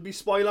 it'll be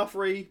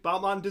spoiler-free.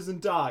 Batman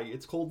doesn't die.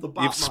 It's called the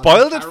Batman. You've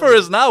spoiled it for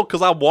us now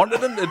because I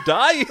wanted him to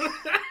die.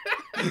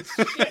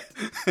 Shit.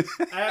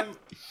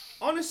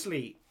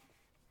 Honestly,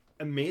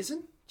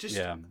 amazing. Just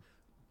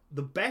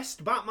the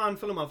best Batman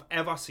film I've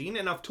ever seen,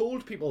 and I've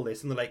told people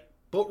this, and they're like,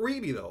 "But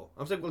really, though?"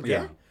 I was like, "Well,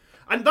 yeah."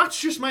 And that's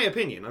just my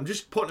opinion. I'm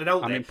just putting it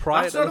out there. I mean,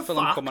 prior to the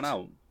film coming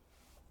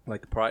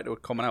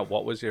out,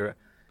 what was your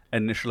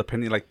initial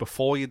opinion? Like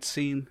before you'd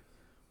seen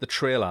the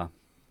trailer,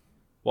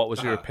 what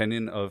was your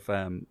opinion of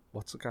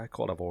what's the guy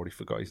called? I've already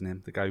forgot his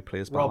name. The guy who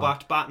plays Batman.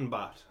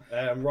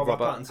 Robert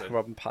Pattinson.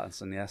 Robert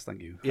Pattinson. Yes,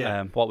 thank you.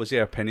 Yeah. What was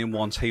your opinion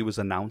once he was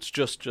announced?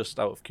 Just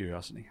out of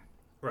curiosity.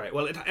 Right.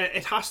 Well,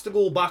 it has to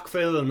go back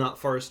further than that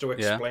for us to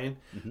explain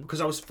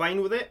because I was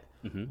fine with it.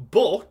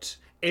 But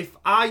if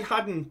I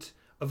hadn't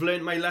have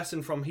learned my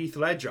lesson from Heath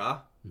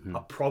Ledger, I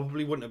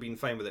probably wouldn't have been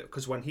fine with it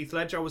because when Heath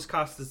Ledger was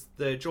cast as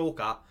the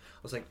Joker, I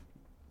was like,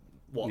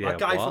 "What? That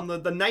guy from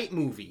the Night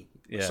movie?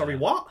 Yeah. Sorry,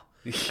 what?"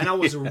 And I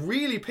was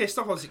really pissed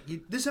off. I was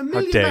like, "There's a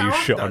million How dare better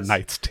you shit on actors."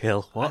 Knight's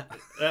Tale? What?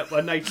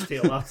 A Knight's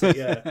Tale. That's it.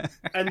 Yeah.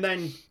 And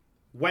then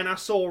when I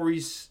saw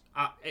his,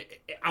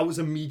 I was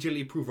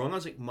immediately proved wrong. I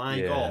was like,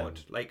 "My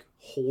God, like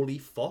holy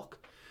fuck."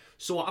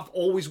 So I've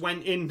always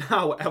went in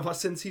now, ever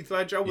since Heath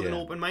Ledger, with an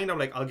open mind. I'm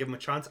like, I'll give him a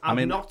chance.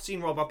 I've not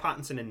seen Robert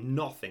Pattinson in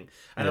nothing.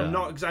 And I'm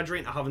not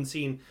exaggerating. I haven't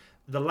seen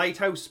The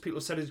Lighthouse.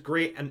 People said is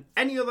great. And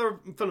any other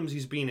films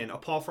he's been in,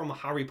 apart from a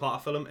Harry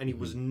Potter film, and he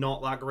was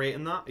not that great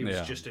in that. He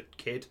was just a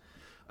kid.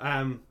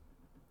 I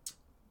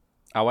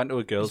went to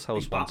a girl's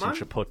house once and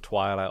she put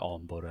Twilight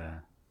on, but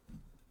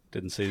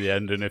didn't see the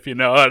ending, if you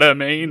know what I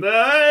mean.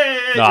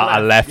 I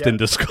left in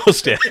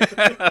disgust. Yeah.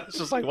 It's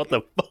just like, what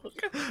the fuck?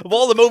 Of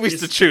all the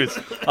movies to choose,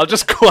 I'll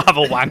just go have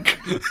a wank.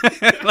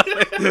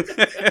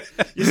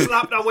 You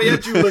slapped that with your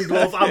dueling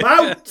glove. I'm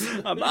out.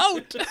 I'm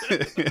out.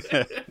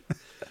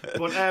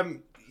 But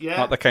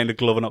not the kind of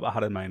gloving up I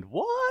had in mind.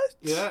 What?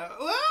 Yeah.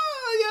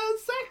 Well,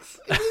 sex.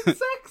 It means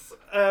sex.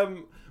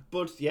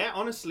 But yeah,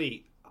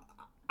 honestly,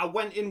 I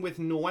went in with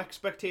no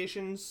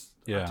expectations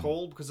at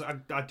all because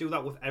I do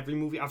that with every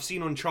movie. I've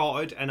seen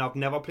Uncharted and I've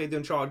never played the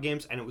Uncharted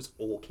games and it was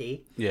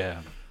okay.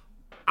 Yeah.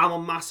 I'm a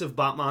massive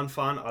Batman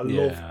fan.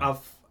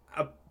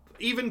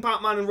 Even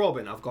Batman and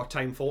Robin I've got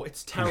time for.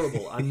 It's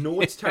terrible. I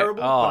know it's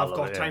terrible, but I've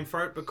got time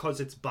for it because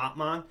it's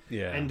Batman.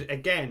 Yeah. And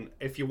again,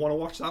 if you want to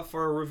watch that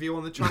for a review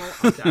on the channel,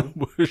 I'm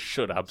down. We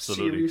should,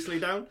 absolutely. Seriously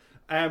down.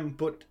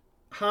 But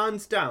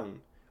hands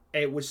down,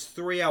 it was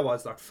 3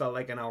 hours that felt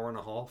like an hour and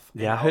a half.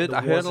 Yeah, I heard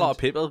a lot of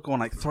people going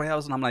like 3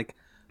 hours, and I'm like,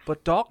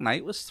 but Dark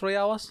Knight was 3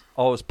 hours?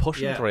 Oh, it was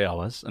pushing 3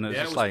 hours, and it was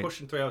just like...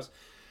 pushing 3 hours.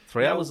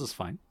 3 hours is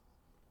fine.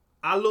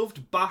 I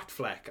loved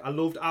Batfleck. I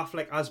loved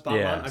Affleck as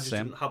Batman. Yeah, I just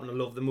didn't happen to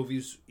love the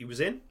movies he was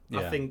in.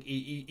 Yeah. I think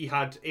he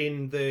had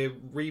in the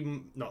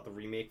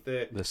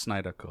the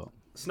Snyder Cut.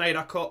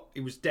 Snyder Cut, he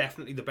was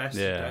definitely the best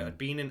I'd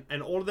been in,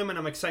 and all of them, and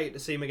I'm excited to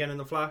see him again in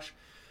The Flash.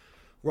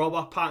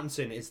 Robert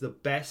Pattinson is the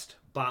best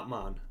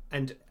Batman,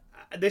 and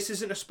this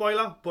isn't a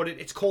spoiler, but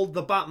it's called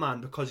The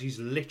Batman because he's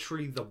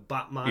literally the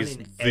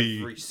Batman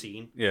every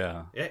scene.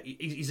 Yeah. Yeah,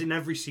 he's in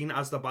every scene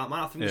as the Batman.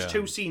 I think there's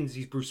 2 scenes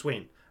he's Bruce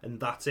Wayne, and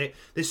that's it.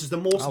 This is the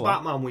most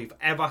Batman we've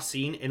ever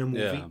seen in a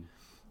movie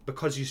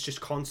because he's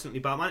just constantly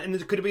Batman. And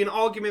there could be an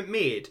argument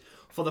made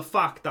for the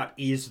fact that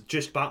he is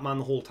just Batman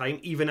the whole time,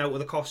 even out of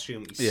the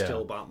costume, he's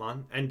still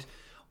Batman. And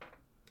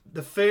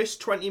the first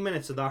 20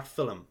 minutes of that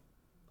film,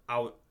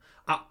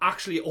 I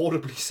actually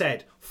audibly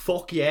said,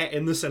 fuck yeah,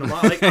 in the cinema.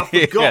 Like, I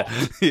forgot.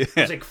 I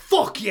was like,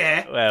 fuck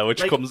yeah.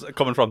 Which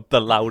coming from the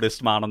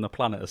loudest man on the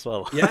planet as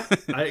well. Yeah,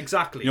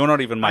 exactly. You're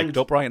not even mic'd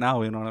up right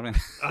now, you know what I mean?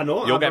 I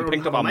know. You're getting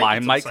picked up on my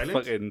mic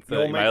fucking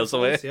 30 miles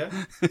away. Yeah.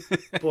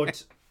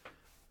 But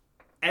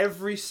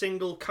every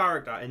single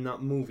character in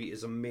that movie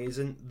is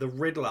amazing. The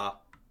Riddler,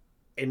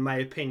 in my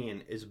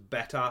opinion, is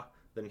better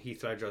than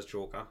Heath Ledger's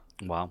Joker.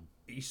 Wow.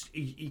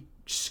 He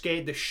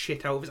scared the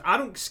shit out of us. I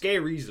don't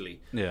scare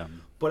easily. Yeah.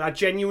 But I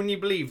genuinely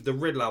believe the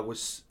Riddler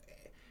was...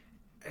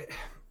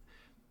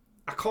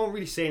 I can't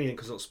really say anything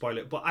because it'll spoil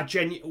it, but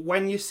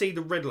when you see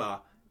the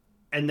Riddler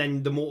and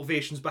then the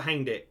motivations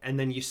behind it and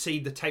then you see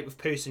the type of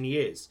person he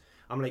is,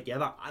 I'm like,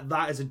 yeah,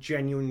 that is a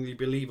genuinely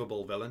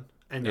believable villain.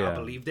 and I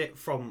believed it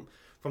from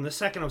the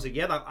second. I was like,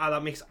 yeah,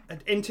 that makes,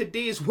 in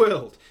today's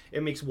world,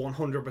 it makes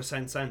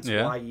 100% sense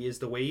why he is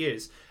the way he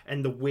is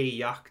and the way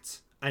he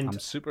acts. And I'm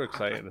super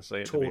excited to see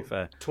it, to be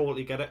fair.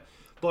 Totally get it.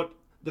 But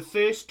the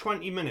first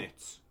 20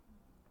 minutes,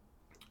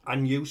 I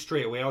knew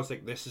straight away, I was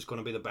like, this is going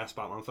to be the best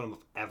Batman film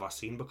I've ever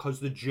seen, because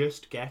they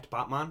just get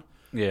Batman.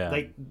 Yeah.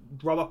 Like,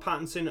 Robert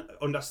Pattinson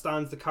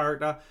understands the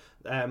character.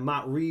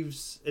 Matt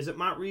Reeves, is it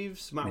Matt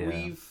Reeves? Matt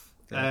Reeve,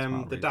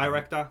 the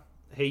director,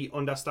 he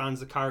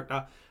understands the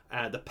character.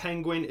 The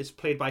Penguin is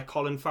played by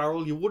Colin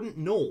Farrell. You wouldn't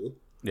know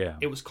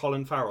it was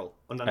Colin Farrell.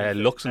 It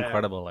looks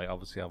incredible. Like,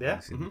 obviously, I've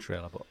only seen the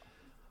trailer,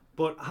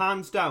 but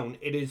hands down,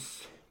 it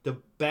is the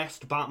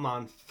best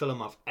Batman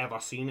film I've ever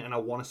seen, and I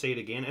want to see it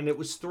again. And it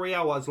was 3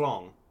 hours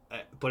long,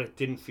 but it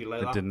didn't feel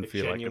like that. It didn't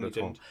feel like it at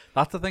all.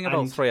 That's the thing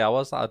about 3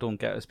 hours that I don't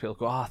get, is people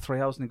go, 3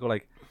 hours, and you go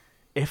like,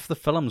 if the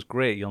film's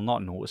great, you'll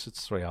not notice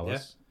it's 3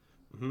 hours.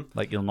 Yeah.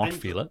 Like, you'll not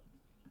feel it.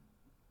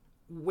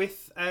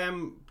 With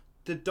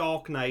the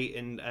Dark Knight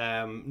and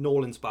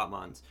Nolan's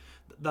Batmans,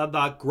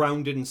 they're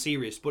grounded and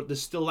serious, but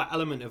there's still that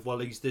element of, well,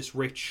 he's this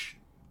rich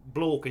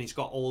bloke and he's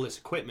got all this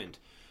equipment.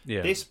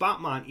 Yeah. This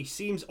Batman, he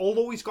seems,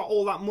 although he's got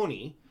all that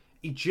money,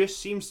 he just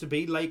seems to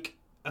be like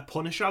a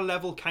Punisher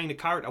level kind of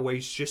character where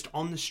he's just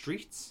on the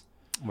streets.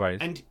 Right.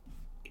 And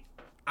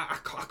I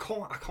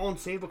can't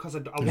say because I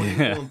want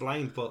to go in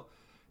blind, but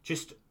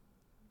just,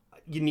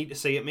 you need to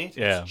see it, mate.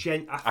 Yeah.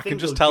 I can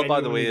just tell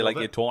by the way like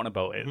you're talking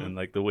about it, and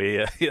like the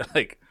way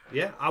like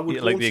I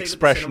would like the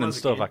expression and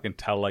stuff. Again. I can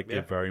tell like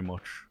you're very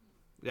much.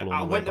 Yeah,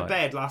 I went to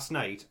bed last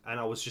night and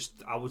I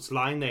was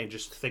lying there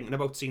just thinking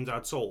about scenes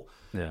I saw.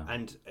 Yeah.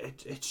 And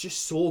it's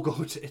just so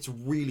good. It's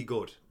really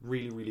good.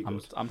 Really, really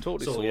good. I'm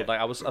totally sold. Yeah. Like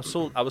I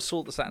was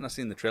sold the second I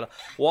seen the trailer.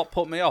 What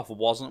put me off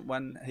wasn't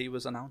when he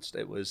was announced.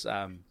 It was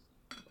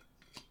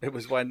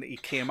when he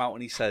came out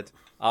and he said,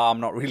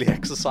 I'm not really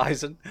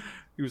exercising.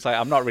 He was like,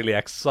 I'm not really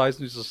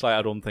exercising. He's just like,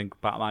 I don't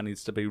think Batman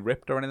needs to be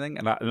ripped or anything.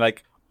 And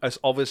like, as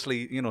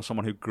obviously,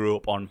 someone who grew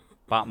up on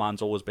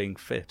Batman's always being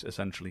fit,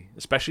 essentially.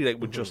 Especially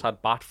like we just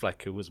had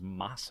Batfleck, who was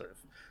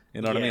massive.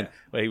 You know what I mean?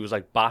 Where he was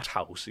like Bat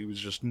House. He was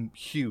just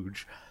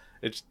huge.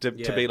 It's to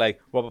be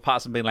like Robert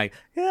Pattinson being like,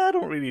 yeah, I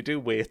don't really do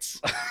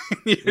weights.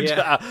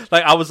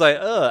 Like I was like,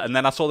 and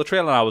then I saw the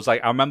trailer and I was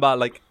like, I remember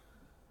like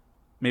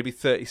maybe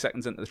 30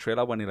 seconds into the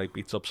trailer when he like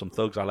beats up some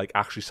thugs, I like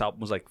actually sat up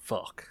and was like,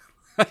 fuck.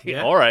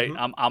 All right,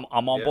 I'm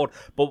on board.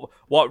 But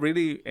what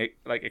really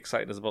like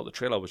excited us about the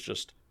trailer was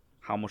just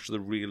how much they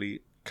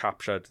really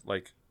captured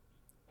like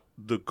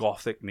the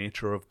gothic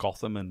nature of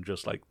Gotham and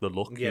just like the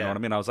look. You know what I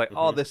mean? I was like,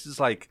 oh, this is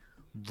like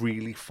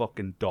really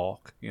fucking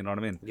dark. You know what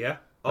I mean? Yeah.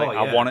 Like,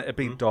 I want it to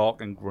be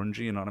dark and grungy.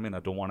 You know what I mean?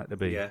 I don't want it to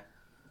be. Yeah.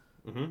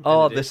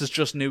 This is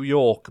just New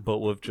York, but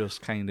we've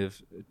just kind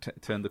of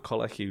turned the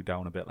color hue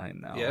down a bit like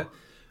now. Yeah.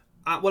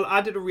 Well,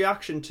 I did a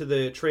reaction to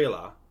the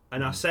trailer.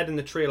 And I said in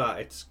the trailer,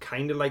 it's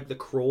kind of like The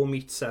Crow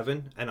meets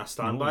Seven, and I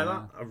stand by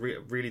that. I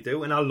really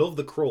do. And I love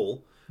The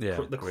Crow. Yeah,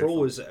 The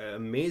Crow is an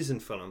amazing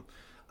film.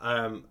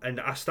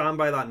 And I stand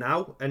by that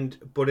now.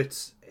 But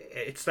it's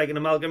like an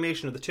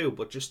amalgamation of the two,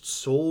 but just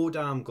so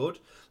damn good.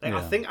 Like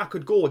I think I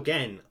could go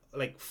again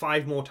like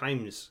 5 more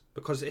times,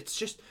 because it's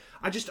just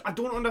I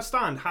don't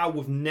understand how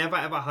we've never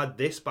ever had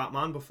this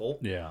Batman before.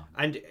 Yeah.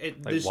 And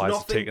there's why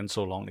nothing. Is it taking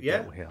so long to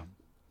get here?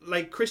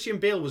 Like Christian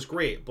Bale was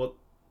great, but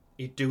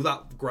he'd do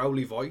that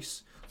growly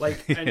voice.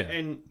 Like,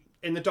 and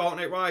in The Dark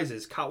Knight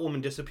Rises,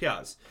 Catwoman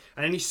disappears.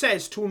 And then he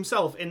says to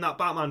himself in that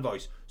Batman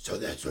voice, so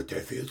that's what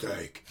that feels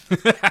like.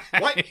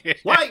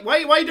 Why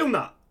are you doing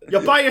that?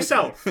 You're by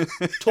yourself,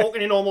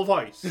 talking in normal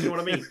voice. You know what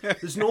I mean?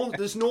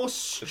 There's no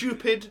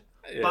stupid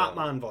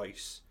Batman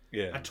voice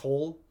at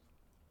all.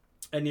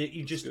 And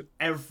you just,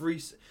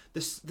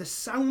 the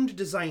sound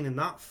design in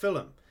that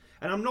film,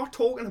 and I'm not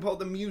talking about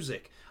the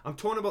music, I'm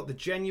talking about the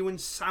genuine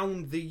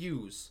sound they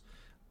use.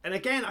 And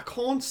again, I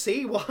can't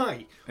say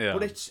why,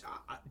 but it's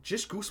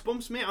just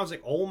goosebumps, mate. I was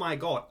like, oh my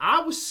God.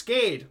 I was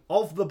scared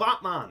of the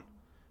Batman.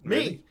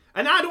 Really? Me.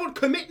 And I don't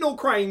commit no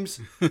crimes.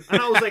 And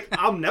I was like,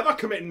 I'm never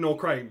committing no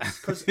crimes.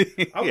 Because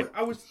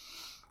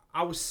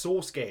I was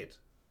so scared.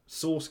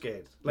 So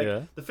scared.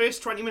 Like, the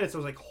first 20 minutes, I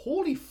was like,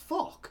 holy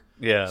fuck.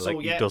 Yeah, so,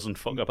 like, he doesn't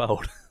fuck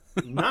about.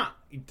 Nah,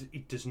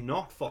 he does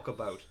not fuck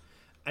about.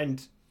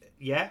 And,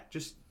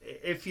 just...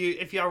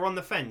 If you're on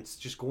the fence,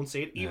 just go and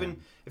see it.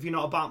 Even if you're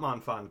not a Batman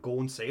fan, go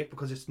and see it,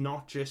 because it's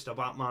not just a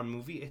Batman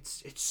movie.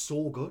 It's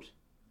so good.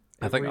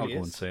 I think I'll go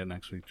and see it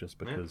next week just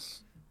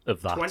because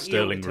of that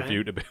sterling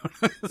review, to be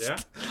honest. Yeah,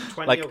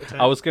 20 like, out of 10.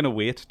 I was going to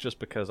wait just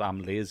because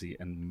I'm lazy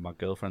and my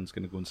girlfriend's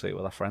going to go and see it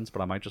with her friends,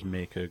 but I might just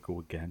make her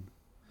go again.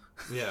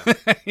 Yeah.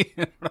 You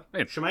know what I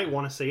mean? She might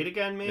want to see it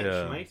again, mate.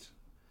 Yeah. She might.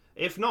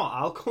 If not,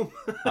 I'll come.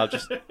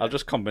 I'll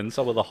just convince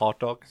her with a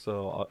hot dog,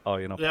 or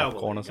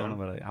popcorn or something.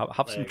 Like,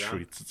 have some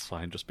treats. It's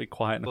fine. Just be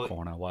quiet in the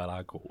corner while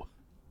I go.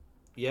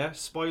 Yeah,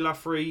 spoiler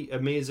free,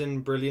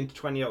 amazing, brilliant,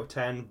 20 out of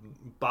 10.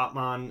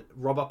 Batman.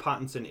 Robert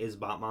Pattinson is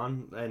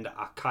Batman, and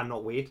I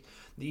cannot wait.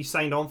 He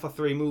signed on for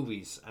 3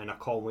 movies, and I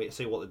can't wait to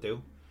see what they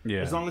do.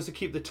 Yeah. As long as they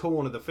keep the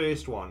tone of the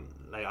first one,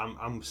 like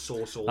I'm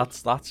so sold.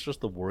 That's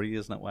just the worry,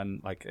 isn't it?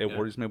 When like it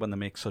worries me when they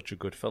make such a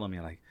good film.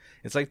 You're like,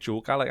 it's like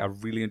Joker. Like I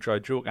really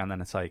enjoyed Joker, and then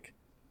it's like,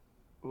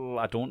 oh,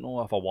 I don't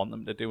know if I want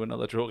them to do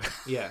another Joker.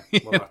 Yeah,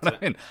 well, You know that's what it.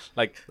 I mean?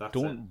 Like, That's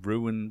don't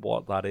ruin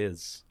what that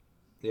is.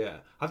 Yeah.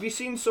 Have you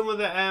seen some of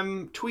the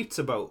tweets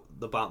about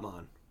the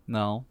Batman?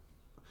 No.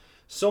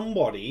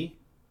 Somebody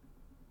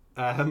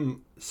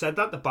said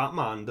that the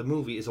Batman, the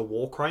movie, is a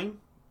war crime.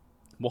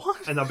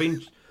 What? And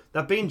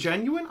they're being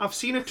genuine. I've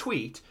seen a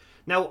tweet.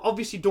 Now,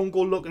 obviously, don't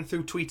go looking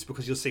through tweets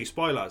because you'll see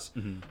spoilers.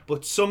 Mm-hmm.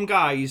 But some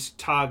guys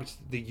tagged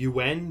the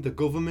UN, the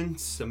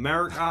governments,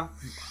 America.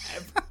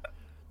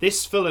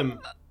 This film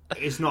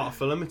is not a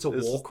film; it's a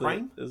war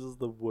crime. This is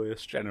the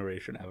worst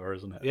generation ever,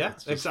 isn't it? Yeah,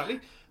 exactly.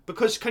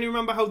 Because can you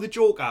remember how the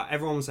Joker?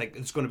 Everyone was like,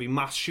 "There's going to be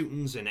mass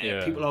shootings and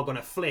people are going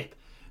to flip."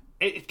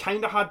 It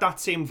kind of had that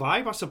same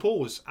vibe, I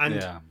suppose.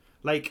 And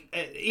like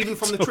even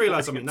from the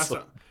trailers, I mean, that's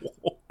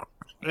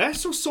yeah,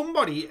 so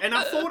somebody, and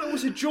I thought it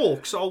was a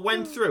joke, so I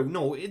went through.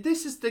 No,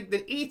 this is the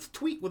 8th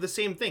tweet with the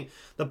same thing.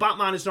 The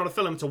Batman is not a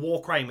film, it's a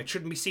war crime. It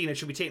shouldn't be seen, it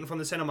should be taken from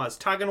the cinemas.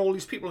 Tagging all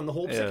these people in the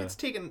hopes it gets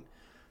taken.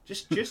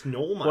 Just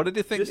no, man. What did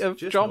you think of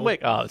John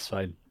Wick? Oh, it's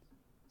fine.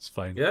 It's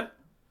fine. Yeah.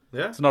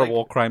 Yeah. It's not a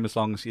war crime as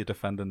long as you're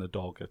defending the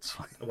dog, it's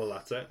fine. Well,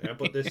 that's it. Yeah,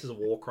 but this is a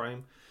war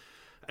crime.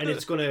 And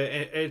it's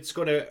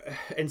gonna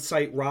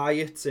incite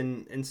riots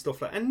and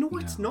stuff like that. And no,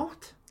 it's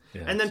not.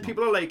 Yeah, and then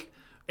people are like,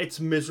 it's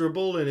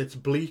miserable and it's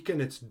bleak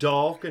and it's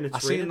dark and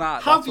it's raining.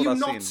 Have you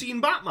not seen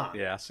Batman?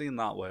 Yeah, I've seen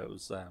that where it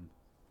was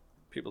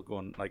people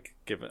going like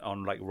give it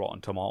on like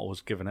Rotten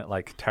Tomatoes, giving it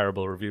like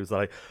terrible reviews. They're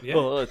like,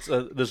 well, it's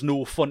there's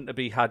no fun to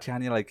be had here.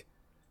 And you're like,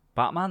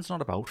 Batman's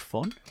not about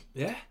fun.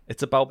 Yeah,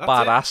 it's about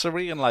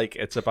badassery and like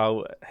it's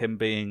about him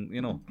being,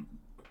 you know,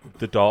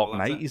 the Dark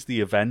Knight. He's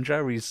the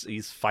Avenger.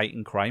 He's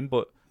fighting crime,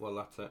 but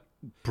that's it.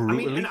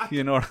 Brutally,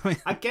 you know what I mean?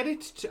 I get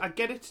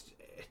it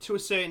to a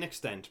certain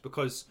extent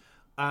because.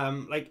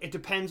 Like it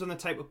depends on the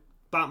type of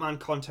Batman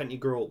content you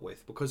grow up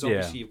with, because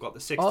obviously you've got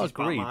the 60s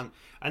Batman,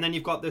 and then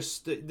you've got this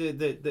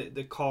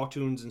the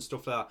cartoons and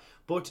stuff like that.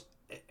 But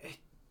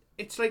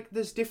it's like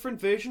there's different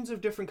versions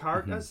of different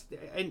characters,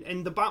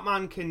 and the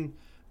Batman can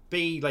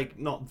be like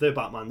not the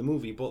Batman the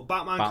movie, but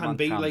Batman can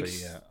be like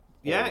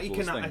he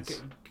can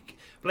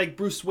like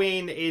Bruce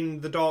Wayne in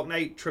the Dark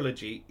Knight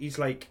trilogy. He's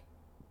like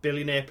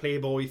billionaire,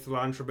 playboy,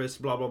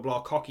 philanthropist, blah blah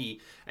blah,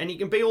 cocky, and he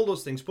can be all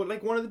those things. But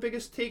like one of the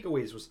biggest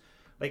takeaways was.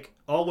 Like,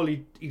 oh, well,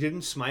 he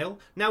didn't smile.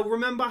 Now,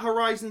 remember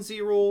Horizon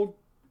Zero,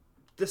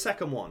 the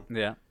second one?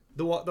 Yeah.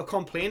 The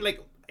complaint, like,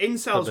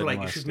 incels were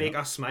like, you should make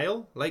us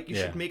smile. Like, you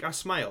should make us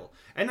smile.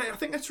 And I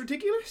think that's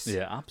ridiculous.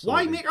 Yeah,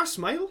 absolutely. Why make us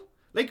smile?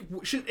 Like,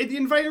 the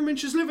environment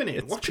she's living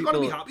in. What you got to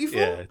be happy for?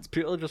 Yeah, it's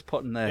people just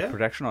putting their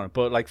protection on it.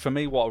 But, like, for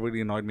me, what really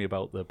annoyed me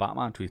about the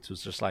Batman tweets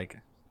was just like...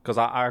 Because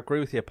I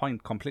agree with your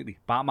point completely.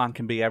 Batman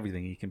can be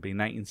everything. He can be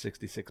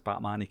 1966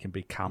 Batman. He can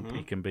be camp.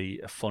 He can be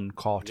a fun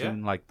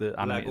cartoon like the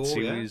animated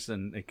series.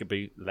 And it could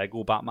be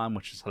Lego Batman,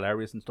 which is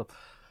hilarious and stuff.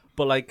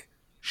 But, like,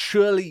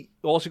 surely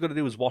all you got to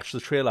do is watch the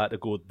trailer to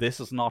go,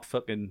 this is not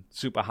fucking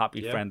super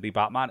happy, friendly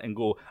Batman, and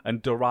go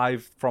and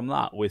derive from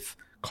that with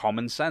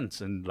common sense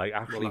and, like,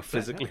 actually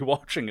physically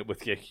watching it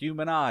with your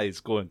human eyes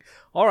going,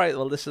 all right,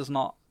 well, this is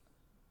not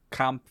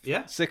camp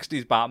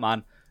 60s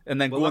Batman. And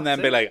then go in there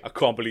and be like, I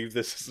can't believe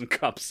this isn't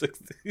Camp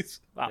 60s.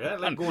 Yeah,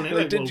 like going in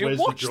like, did you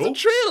watch the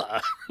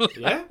trailer?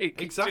 Yeah,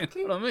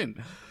 exactly. You know what I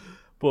mean?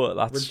 But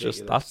that's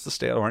the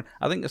state of it.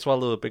 I think as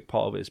well, though, a big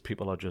part of it is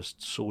people are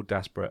just so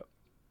desperate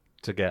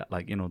to get,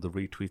 like, you know, the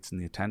retweets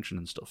and the attention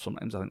and stuff.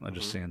 Sometimes I think they're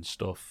just saying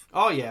stuff.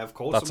 Oh, yeah, of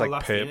course. That's well,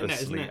 like that's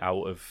purposely internet,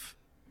 out of...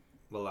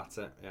 Well, that's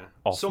it,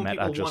 yeah. Some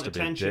people want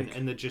attention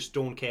and they just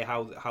don't care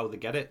how they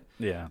get it.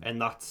 Yeah. And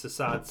that's a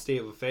sad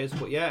state of affairs.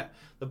 But yeah,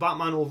 the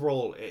Batman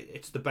overall,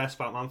 it's the best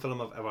Batman film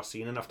I've ever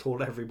seen, and I've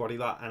told everybody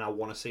that, and I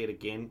want to say it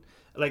again.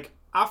 Like,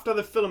 after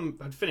the film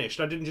had finished,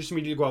 I didn't just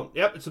immediately go,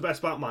 yep, it's the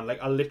best Batman.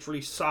 Like, I literally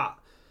sat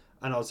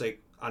and I was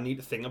like, I need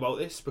to think about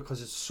this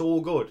because it's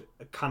so good.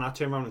 Can I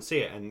turn around and say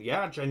it? And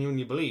yeah, I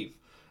genuinely believe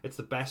it's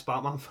the best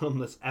Batman film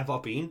that's ever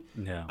been.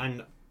 Yeah.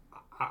 And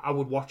I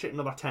would watch it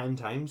another 10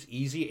 times,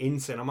 easy, in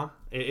cinema,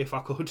 if I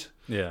could.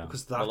 Yeah.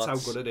 Because that's how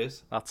good it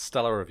is. That's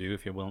stellar review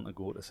if you're willing to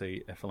go to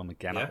see a film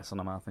again at the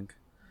cinema, I think.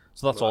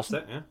 So that's awesome.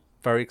 That's it,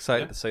 Very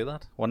excited to see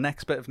that. Well,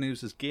 next bit of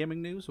news is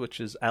gaming news, which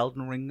is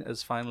Elden Ring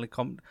has finally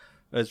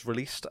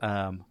released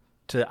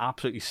to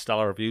absolutely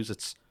stellar reviews.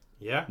 It's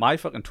my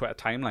fucking Twitter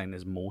timeline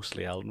is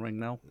mostly Elden Ring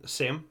now.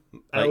 Same.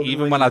 Like,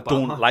 even when I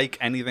don't like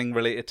anything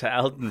related to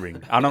Elden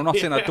Ring, and I'm not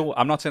saying I don't.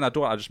 I'm not saying I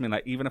don't. I just mean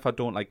like even if I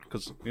don't like,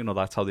 because you know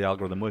that's how the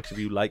algorithm works. If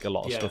you like a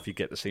lot of stuff, you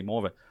get to see more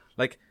of it.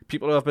 Like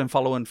people who have been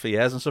following for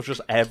years and stuff,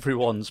 just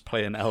everyone's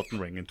playing Elden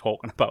Ring and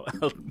talking about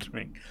Elden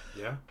Ring.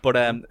 Yeah. But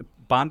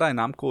Bandai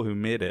Namco, who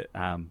made it,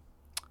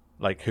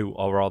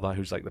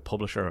 who's like the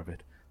publisher of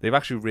it, they've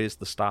actually raised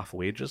the staff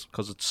wages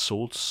because it's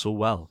sold so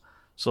well.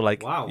 So,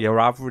 like, your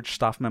average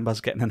staff member's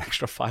getting an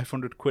extra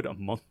 £500 a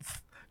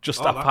month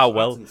just off how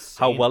well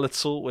it's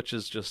sold, which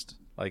is just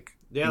like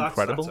Yeah,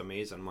 incredible. that's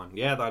amazing, man.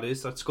 Yeah,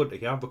 that's good to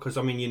hear, because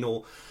I mean, you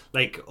know,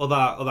 like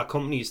other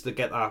companies that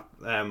get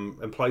their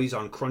employees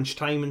on crunch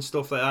time and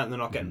stuff like that, and they're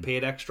not getting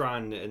paid extra,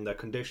 and their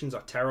conditions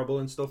are terrible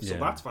and stuff. So Yeah,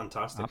 that's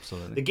fantastic.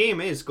 absolutely. The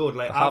game is good.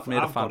 Like I've made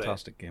a got it.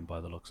 fantastic game by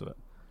the looks of it.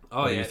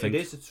 Oh What do yeah, you think?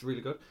 it is. It's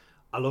really good.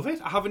 I love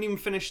it. I haven't even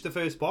finished the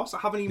first boss. I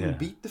haven't even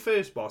beat the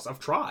first boss. I've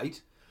tried.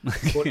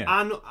 But Yeah.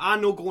 I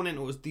know going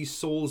into these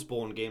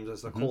Soulsborne games,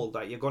 as they're called,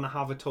 that you're going to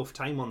have a tough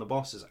time on the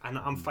bosses, and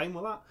I'm fine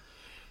with that.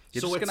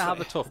 You're So just it's going to have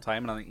a tough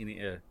time, and I think you need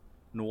to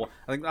know.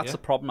 I think that's the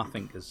problem, I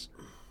think, is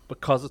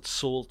because it's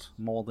sold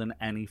more than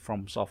any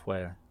From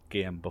Software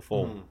game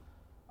before,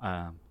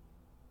 and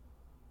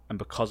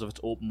because of its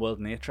open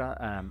world nature,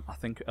 I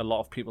think a lot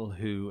of people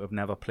who have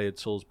never played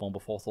Soulsborne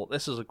before thought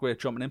this is a great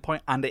jumping in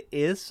point, and it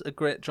is a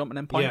great jumping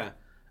in point. Yeah.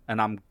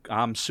 And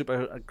I'm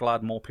super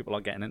glad more people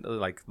are getting into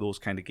like those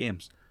kind of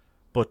games.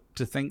 But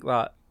to think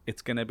that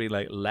it's going to be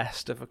like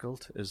less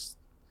difficult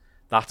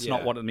that's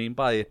not what I mean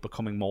by it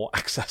becoming more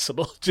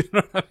accessible. Do you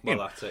know what I mean?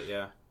 Well, that's it.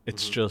 Yeah.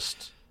 It's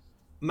just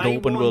My the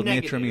open one world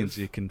negative- nature means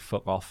you can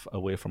fuck off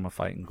away from a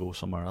fight and go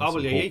somewhere else. Oh,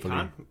 well, and yeah,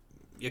 hopefully-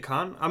 you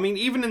can. I mean,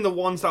 even in the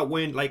ones that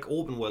weren't like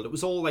open world, it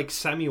was all like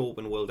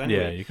semi-open world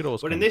anyway. Yeah, you could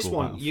always But in kind of this go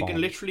one, back and you can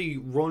farm. literally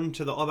run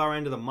to the other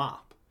end of the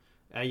map.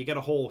 You get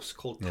a horse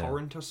called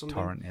Torrent or something.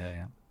 Torrent,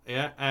 yeah.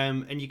 Yeah,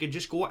 and you can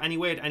just go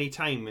anywhere at any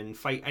time and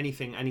fight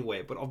anything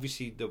anywhere. But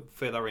obviously, the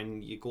further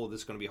in you go,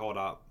 there's going to be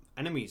harder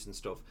enemies and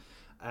stuff.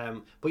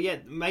 But yeah,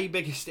 my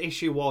biggest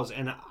issue was,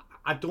 and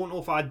I don't know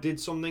if I did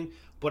something,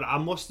 but I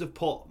must have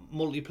put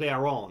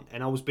multiplayer on,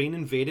 and I was being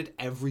invaded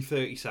every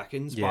 30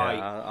 seconds by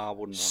I wouldn't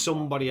want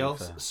somebody that, to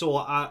be else. fair. So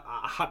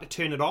I had to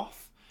turn it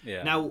off.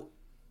 Yeah. Now,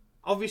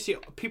 obviously,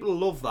 people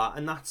love that,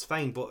 and that's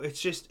fine, but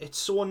it's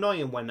so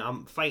annoying when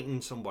I'm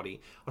fighting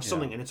somebody or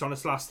something, and it's on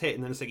its last hit,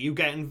 and then it's like, you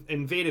get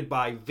invaded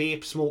by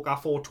Vape Smoker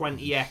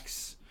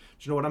 420X.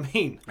 Do you know what I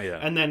mean? Yeah.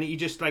 And then he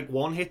just, like,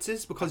 one hits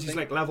us because he's,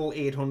 like, level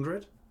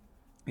 800.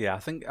 Yeah, I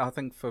think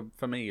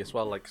for me as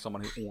well, like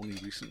someone who only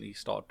recently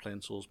started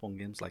playing Soulsborne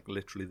games, like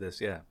literally this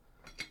year,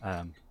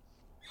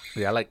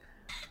 like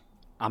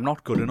I'm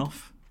not good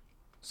enough.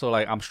 So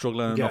like I'm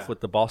struggling enough with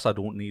the boss. I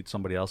don't need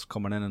somebody else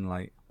coming in and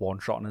like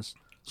one-shotting us.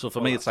 So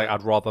for me, it's like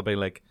I'd rather be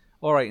like,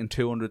 all right, in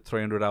 200,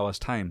 300 hours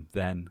time,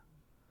 then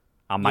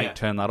I might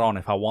turn that on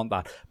if I want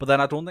that. But then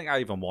I don't think I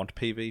even want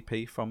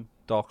PvP from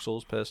Dark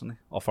Souls personally,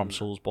 or from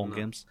Soulsborne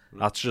games.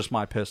 That's just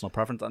my personal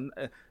preference, and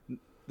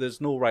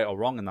there's no right or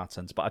wrong in that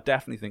sense. But I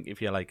definitely think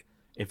if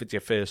it's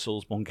your first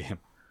Soulsborne game,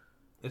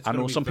 I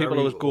know some people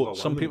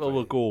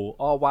will go,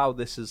 oh wow,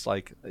 this is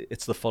like,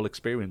 it's the full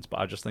experience. But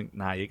I just think,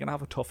 nah, you're gonna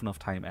have a tough enough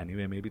time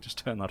anyway. Maybe just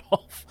turn that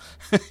off.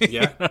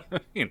 You know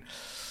what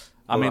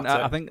I mean?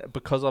 I think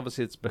because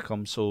obviously it's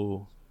become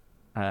so,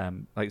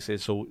 like I say,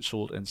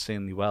 sold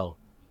insanely well.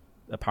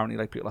 Apparently,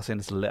 like people are saying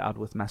it's littered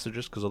with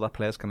messages because other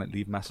players can like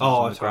leave messages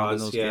on the ground in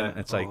those games.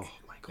 It's like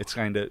it's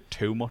kind of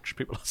too much.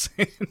 People are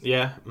saying.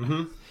 Yeah.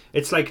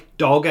 It's like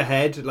dog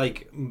ahead,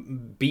 like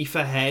beef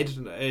ahead,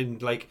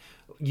 and like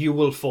you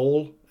will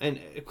fall, and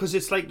because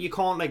it's like you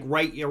can't like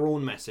write your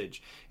own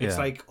message. It's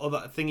like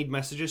other thingy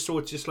messages, so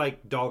it's just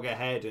like dog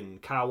ahead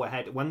and cow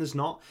ahead when there's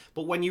not.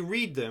 But when you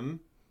read them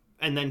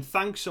and then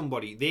thank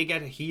somebody, they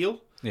get a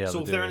heal. Yeah,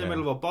 so if they're in the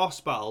middle of a boss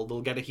battle,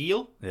 they'll get a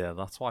heal. Yeah,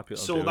 that's why people.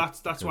 So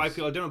that's why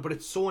people are doing it. But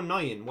it's so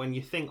annoying when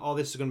you think, oh,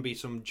 this is going to be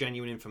some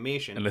genuine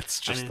information, and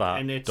it's just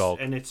dog,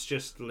 and it's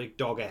just like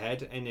dog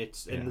ahead, and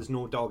there's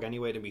no dog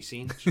anywhere to be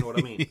seen. Do you know what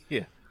I mean?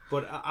 Yeah.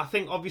 But I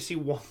think obviously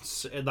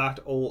once that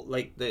all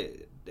like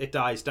it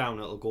dies down,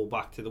 it'll go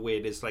back to the way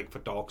it is like for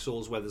Dark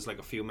Souls, where there's like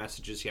a few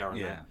messages here and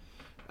there.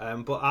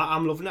 But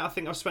I'm loving it. I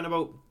think I've spent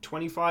about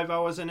 25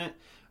 hours in it,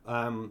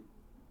 and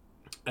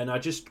I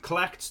just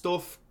collect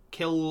stuff,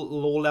 kill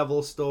low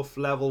level stuff,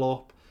 level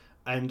up,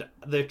 and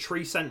the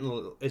Tree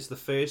Sentinel is the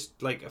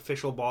first like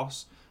official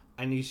boss,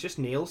 and he's just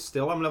nails.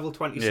 Still, I'm level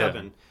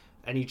 27,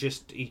 and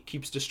he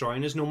keeps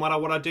destroying us no matter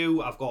what I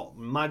do. I've got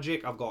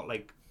magic, I've got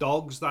like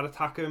dogs that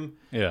attack him.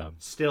 Yeah.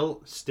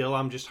 Still,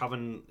 I'm just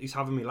he's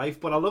having me life,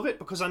 but I love it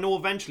because I know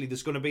eventually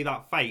there's going to be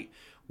that fight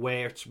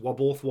where we're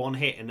both one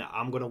hit and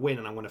I'm going to win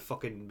and I'm going to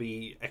fucking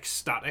be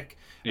ecstatic.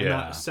 And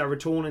that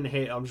serotonin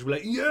hit, I'm just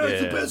like,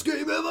 it's the best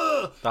game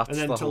ever! And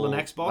then until the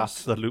next boss.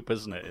 That's the loop,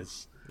 isn't it?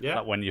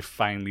 That when you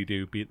finally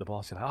do beat the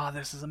boss, you're like, oh,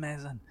 this is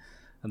amazing.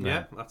 And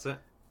then, that's it.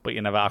 But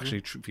you never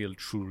actually feel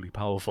truly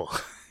powerful.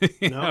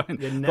 No, you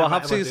never. But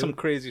I've seen some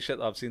crazy shit.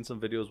 I've seen some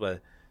videos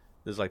where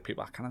there's like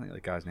people, I can't think of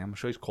the guy's name. I'm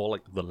sure he's called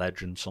like The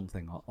Legend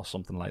something or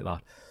something like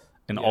that.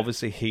 And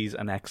obviously he's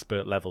an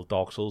expert level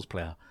Dark Souls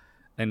player.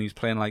 And he's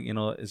playing like,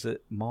 is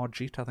it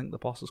Margit, I think the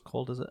boss is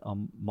called, is it? Or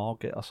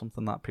Margit or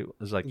something that people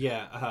is like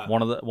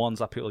one of the ones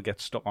that people get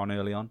stuck on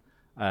early on.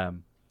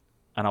 And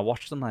I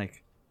watched them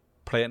like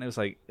play it, and it was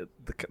like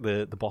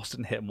the boss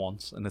didn't hit him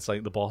once, and it's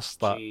like the boss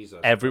that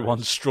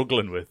everyone's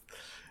struggling with.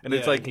 And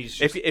it's like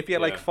if you're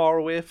like far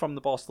away from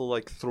the boss, they'll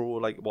like throw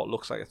like what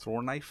looks like a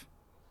throwing knife.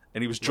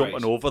 And he was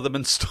jumping over them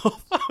and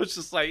stuff. I was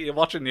just like, you're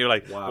watching, you're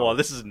like, wow,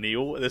 this is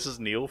Neo. This is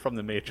Neo from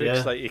the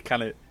Matrix. Like you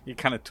kind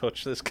of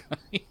touch this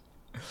guy.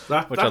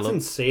 That's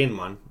insane,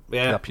 man.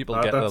 Yeah, people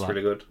get that's that.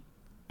 really good.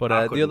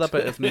 But the other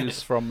bit of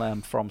news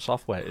from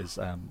Software is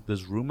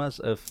there's rumours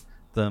of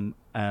them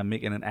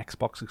making an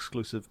Xbox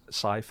exclusive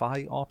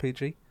sci-fi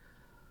RPG.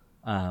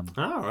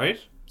 Right.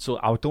 So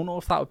I don't know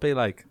if that would be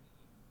like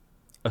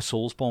a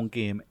Soulsborne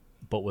game,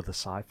 but with a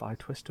sci-fi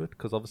twist to it,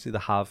 because obviously they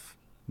have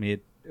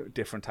made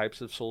different types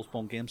of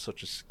Soulsborne games,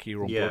 such as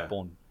Sekiro and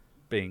Bloodborne,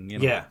 being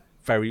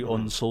very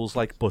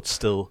un-Souls-like, but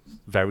still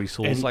very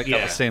Souls-like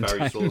at the same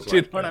time. Do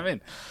you know what I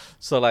mean?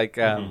 So like,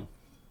 I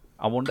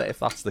wonder if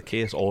that's the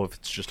case, or if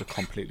it's just a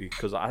completely,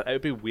 because it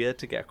would be weird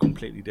to get a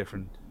completely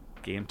different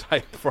game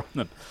type from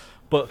them.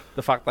 But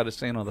the fact that it's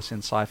saying, they're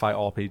saying sci-fi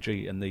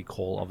RPG, and they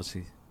call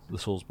obviously the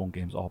Soulsborne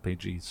games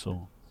RPGs,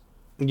 so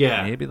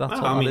maybe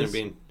that's what it is.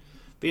 It'd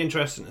be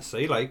interesting to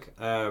see. Like,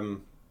 I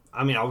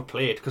would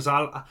play it because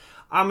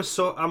I'm a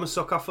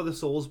sucker for the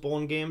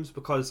Soulsborne games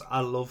because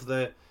I love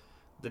the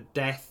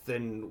death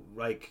and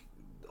like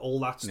all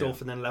that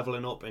stuff, and then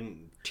leveling up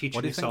and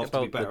teaching yourself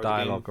to be better. What do you think about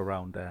the dialogue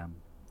around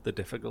the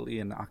difficulty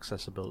and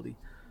accessibility?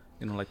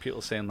 You know, like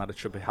people saying that it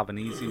should have an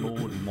easy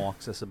mode and more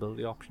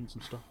accessibility options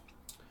and stuff.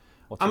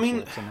 What's your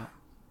thoughts on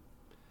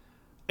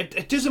that?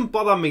 It doesn't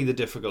bother me, the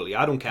difficulty.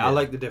 I don't care. I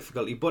like the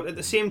difficulty, but at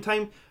the same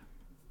time,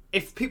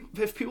 if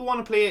people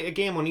want to play a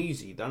game on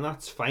easy, then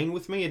that's fine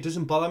with me. It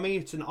doesn't bother me.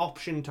 It's an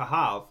option to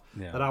have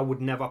that I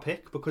would never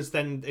pick, because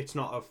then it's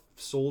not a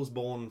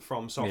Soulsborne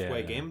from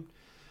Software game.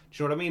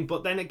 Do you know what I mean?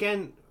 But then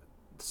again,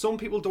 some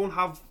people don't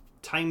have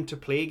time to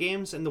play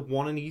games and they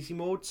want an easy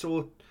mode.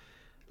 So,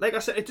 like I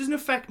said, it doesn't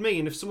affect me.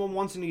 And if someone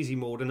wants an easy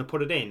mode and they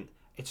put it in,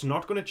 it's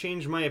not going to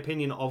change my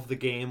opinion of the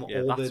game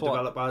or the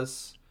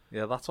developers.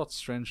 Yeah, that's what's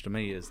strange to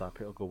me, is that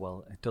people go,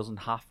 well, it doesn't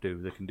have to.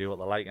 They can do what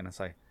they like. And it's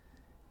like,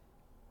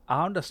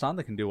 I understand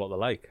they can do what they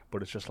like,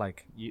 but it's just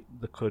like, they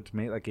could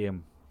make the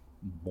game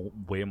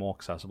way more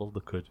accessible.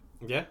 They could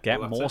get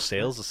more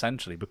sales,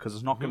 essentially, because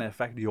it's not going to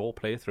affect your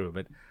playthrough of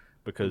it,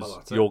 because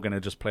you're going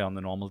to just play on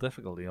the normal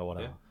difficulty or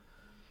whatever. Yeah.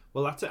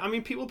 Well, that's it. I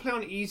mean, people play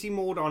on easy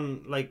mode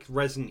on like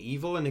Resident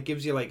Evil, and it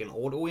gives you like an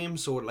auto aim,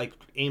 so it like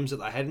aims at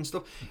the head and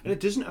stuff, and it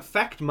doesn't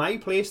affect my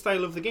play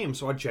style of the game.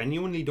 So I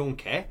genuinely don't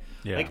care.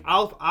 Yeah. Like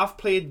I've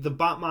played the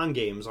Batman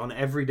games on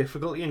every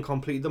difficulty and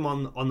completed them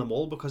on them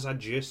all, because I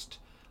just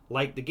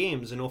like the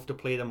games enough to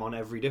play them on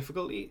every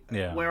difficulty.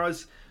 Yeah.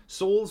 Whereas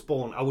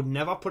Soulsborne, I would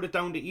never put it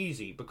down to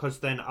easy, because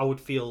then I would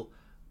feel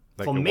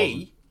like it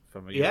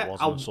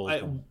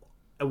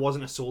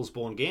wasn't a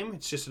Soulsborne game.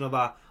 It's just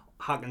another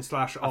hack and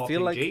slash RPG. I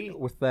feel like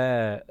with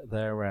their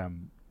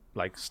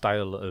like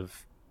style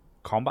of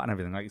combat and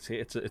everything, like you say,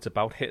 it's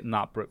about hitting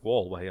that brick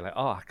wall where you're like,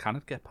 oh, I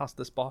cannot get past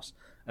this boss,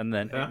 and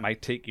then it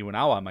might take you an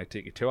hour, it might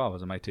take you 2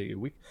 hours, it might take you a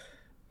week,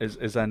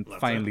 is then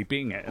finally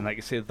beating it. And like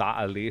you say,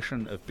 that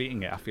elation of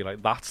beating it, I feel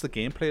like that's the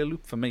gameplay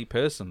loop for me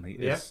personally,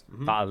 is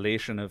that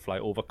elation of like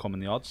overcoming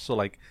the odds. So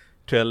like,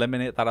 to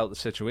eliminate that out of the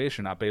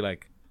situation, I'd be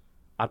like,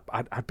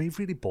 I'd be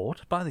really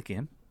bored by the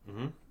game.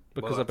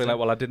 Because I'd be like,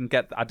 well, I didn't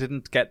get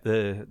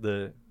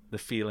the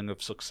feeling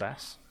of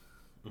success.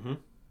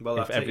 Well,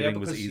 if everything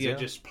was because easier. You're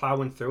just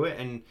ploughing through it,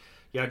 and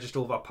you're just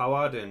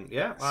overpowered, and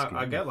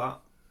I get that.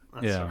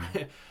 That's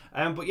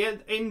but yeah,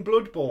 in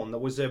Bloodborne there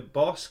was a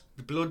boss,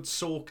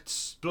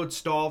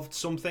 blood-starved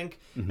something,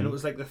 and it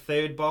was like the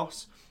third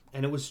boss,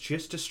 and it was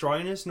just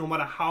destroying us no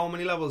matter how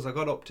many levels I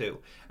got up to.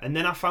 And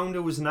then I found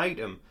there was an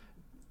item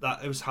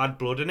that had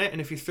blood in it,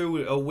 and if you threw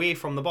it away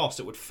from the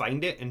boss, it would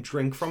find it and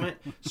drink from it.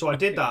 So I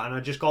did that, and I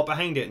just got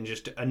behind it and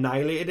just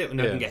annihilated it,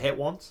 and I didn't get hit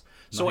once.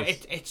 So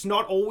it's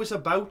not always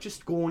about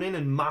just going in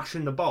and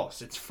mashing the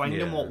boss. It's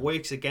finding what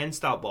works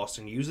against that boss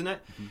and using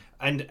it.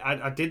 And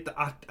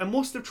I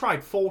must have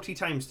tried 40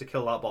 times to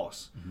kill that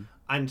boss.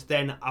 And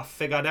then I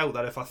figured out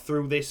that if I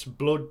threw this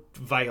blood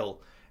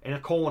vial in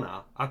a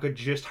corner, I could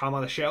just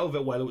hammer the shit out of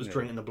it while it was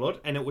drinking the blood,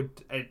 and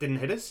it didn't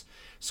hit us.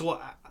 So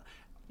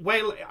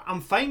well,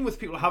 I'm fine with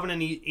people having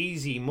an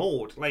easy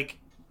mode. Like,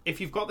 if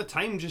you've got the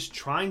time, just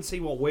try and see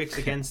what works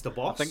against the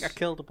boss. I think I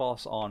killed a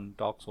boss on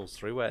Dark Souls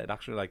 3 where it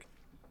actually like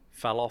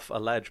fell off a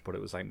ledge, but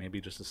it was like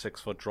maybe just a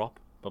 6-foot drop,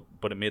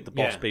 but it made the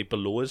boss be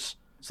below us.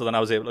 So then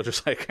I was able to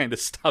just like kind of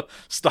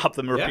stab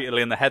them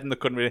repeatedly in the head, and they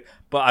couldn't really.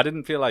 But I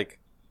didn't feel like,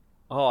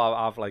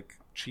 I've like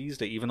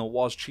cheesed it, even though it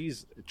was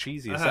cheesy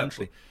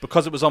essentially,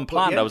 because it was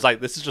unplanned. I was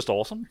like, this is just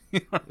awesome.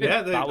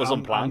 That was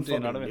unplanned. You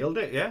know what I mean? Nailed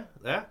it.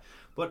 Yeah.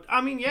 But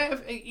I mean,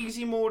 if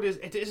easy mode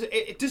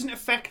it doesn't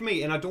affect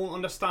me, and I don't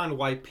understand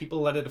why people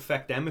let it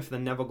affect them if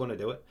they're never going to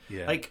do it.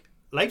 Yeah. Like,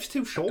 life's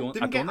too short.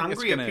 Didn't get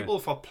angry at people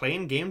for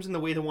playing games in the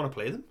way they want to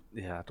play them.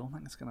 Yeah, I don't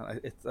think it's gonna.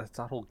 It's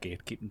that whole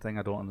gatekeeping thing.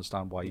 I don't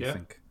understand why you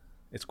think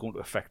it's going to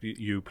affect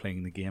you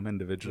playing the game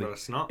individually. Well,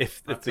 it's not.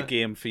 If the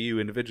game for you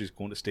individually is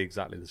going to stay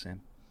exactly the same.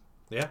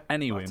 Yeah.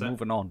 Anyway,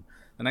 moving on.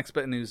 The next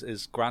bit of news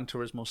is Gran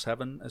Turismo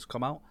 7 has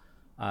come out.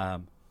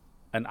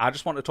 And I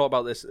just want to talk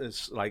about this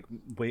as like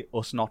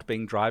us not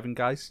being driving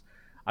guys.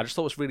 I just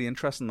thought it was really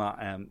interesting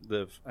that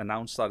they've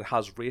announced that it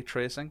has ray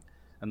tracing,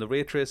 and the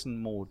ray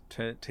tracing mode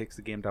takes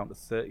the game down to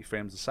 30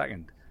 frames a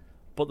second.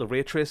 But the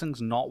ray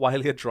tracing's not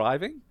while you're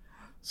driving,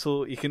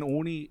 so you can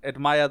only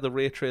admire the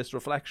ray traced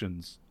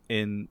reflections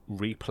in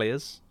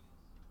replays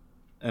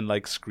and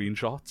like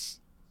screenshots,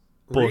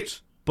 Re-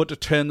 but to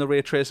turn the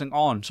ray tracing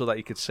on so that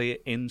you could see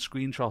it in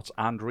screenshots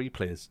and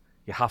replays,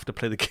 you have to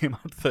play the game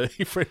at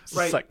 30 frames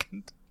a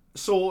second.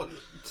 So,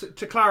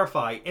 to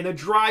clarify, in a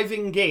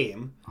driving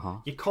game,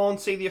 you can't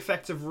see the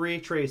effects of ray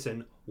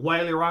tracing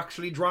while you're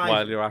actually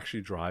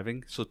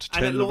driving. So to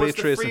turn the ray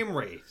tracing, frame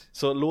rate.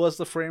 So it lowers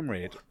the frame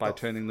rate by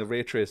turning the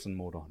ray tracing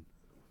mode on.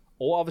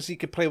 Or obviously you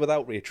could play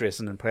without ray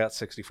tracing and play at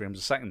 60 frames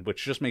a second,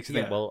 which just makes you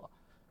think, well,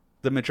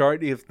 the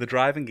majority of the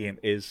driving game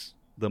is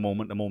the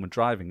moment-to-moment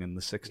driving, and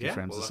the 60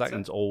 frames a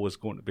second is always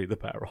going to be the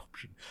better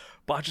option.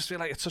 But I just feel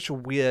like it's such a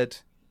weird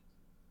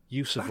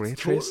use of ray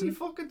tracing. That's totally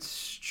fucking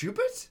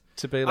stupid.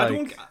 To be like, I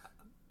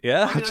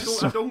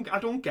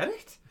don't get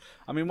it.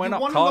 I mean, we're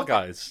not car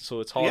guys,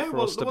 so it's hard for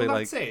us to be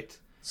like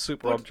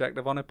super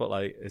objective on it. But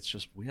like, it's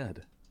just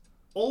weird.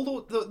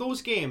 Although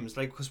those games,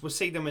 like, because we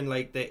see them in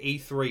like the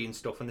E3 and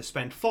stuff, and they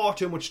spend far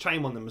too much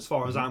time on them, as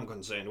far as I'm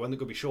concerned, when they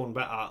could be shown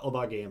better at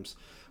other games.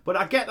 But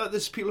I get that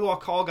there's people who are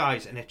car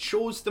guys, and it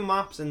shows the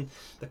maps and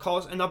the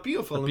cars, and they're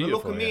beautiful and they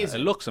look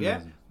amazing. It looks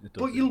amazing. Yeah?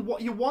 But you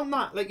want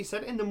that, like you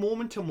said, in the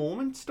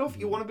moment-to-moment stuff.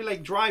 You want to be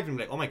like driving,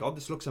 like, oh my god,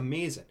 this looks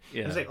amazing.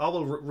 Yeah. It's like, oh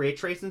well, ray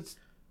tracing's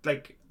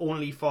like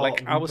only for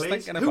like replays. I was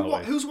thinking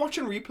about who's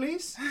watching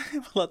replays?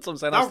 Well, that's what I'm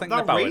saying. I was thinking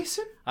about it,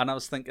 and I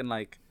was thinking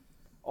like,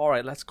 all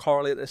right, let's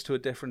correlate this to a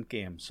different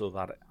game so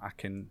that I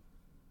can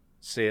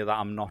say that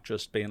I'm not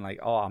just being like,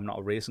 oh, I'm not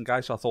a racing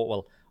guy. So I thought,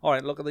 well, all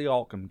right, look at the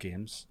Arkham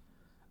games.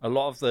 A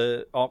lot of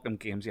the Arkham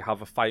games, you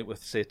have a fight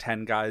with, say,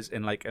 10 guys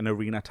in like an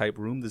arena type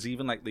room. There's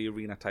even like the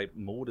arena type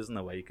mode, isn't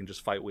there, where you can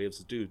just fight waves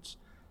of dudes.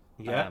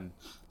 Yeah.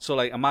 So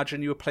like,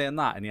 imagine you were playing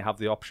that and you have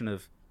the option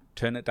of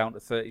turn it down to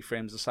 30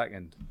 frames a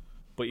second,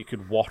 but you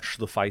could watch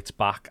the fights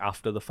back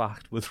after the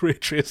fact with ray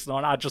tracing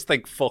on. I just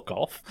think, fuck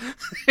off.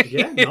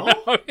 Yeah, no.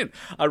 I mean,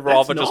 I'd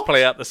rather just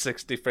play at the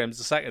 60 frames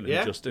a second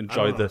and just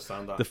enjoy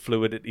the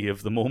fluidity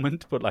of the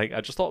moment. But like, I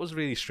just thought it was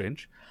really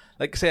strange.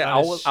 Like I say,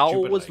 I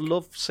always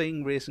love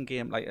seeing racing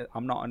games. Like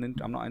I'm not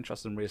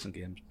interested in racing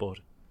games, but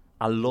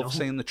I love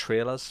seeing the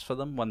trailers for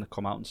them when they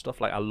come out and stuff.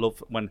 Like I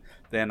love when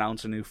they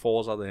announce a new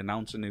Forza, they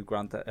announce a new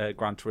Gran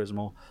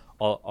Turismo,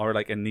 or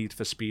like a Need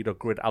for Speed or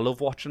Grid. I love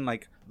watching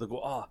like they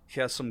go, oh,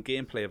 here's some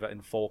gameplay of it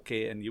in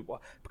 4K, and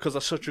because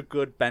they're such a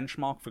good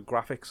benchmark for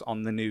graphics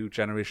on the new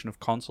generation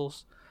of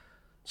consoles.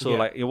 So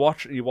like you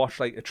watch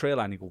like a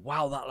trailer and you go,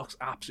 wow, that looks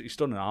absolutely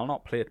stunning. I'll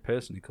not play it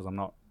personally because I'm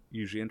not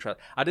usually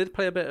interested. I did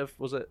play a bit of,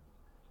 was it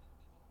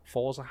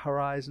Forza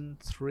Horizon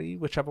 3,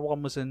 whichever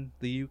one was in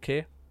the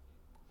UK.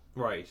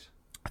 Right.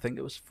 I think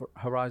it was for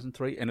Horizon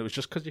 3, and it was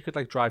just because you could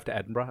like drive to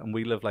Edinburgh, and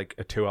we live like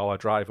a 2-hour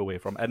drive away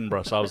from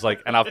Edinburgh. So I was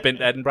like, and I've been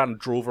to Edinburgh and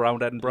drove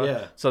around Edinburgh.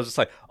 Yeah. So I was just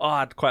like, oh,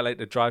 I'd quite like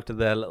to drive to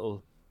their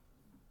little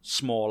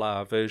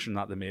smaller version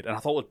that they made. And I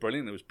thought it was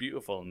brilliant. It was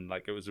beautiful, and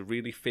like it was a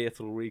really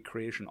faithful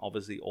recreation,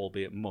 obviously,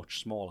 albeit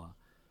much smaller.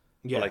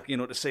 Yeah. But, like, you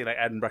know, to see like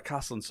Edinburgh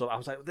Castle and stuff, I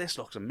was like, this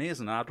looks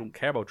amazing, and I don't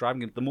care about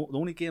driving games. The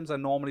only games I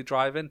normally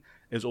drive in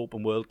is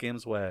open world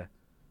games where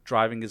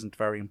driving isn't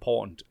very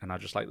important, and I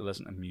just like to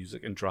listen to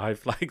music and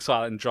drive. Like, so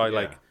I enjoy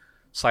like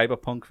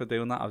Cyberpunk for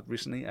doing that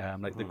recently,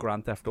 like the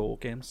Grand Theft Auto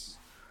games,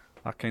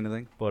 that kind of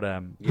thing. But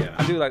I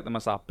do like them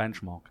as that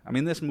benchmark. I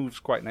mean, this moves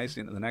quite nicely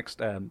into the next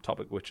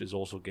topic, which is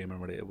also gaming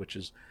related, which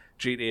is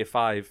GTA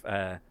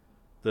 5.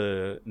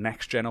 The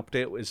next gen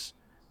update was,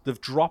 they've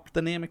dropped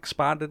the name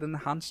Expanded and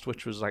Enhanced,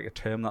 which was like a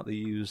term that they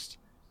used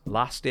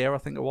last year, I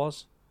think it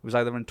was. It was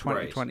either in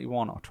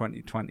 2021 or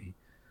 2020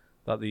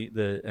 that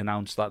they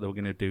announced that they were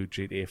going to do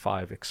GTA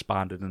 5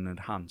 Expanded and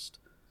Enhanced,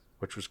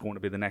 which was going to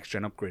be the next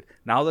gen upgrade.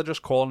 Now they're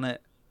just calling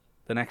it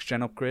the next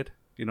gen upgrade.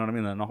 You know what I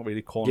mean? They're not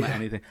really calling it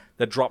anything.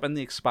 They're dropping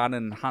the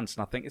Expanded and Enhanced,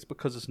 and I think it's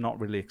because it's not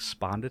really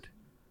expanded.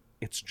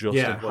 It's just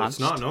enhanced. Well, it's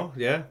not, no.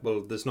 Yeah,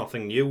 well, there's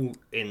nothing new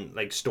in,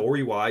 like,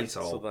 story-wise.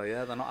 Or... So,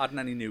 they're not adding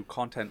any new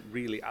content,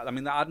 really. I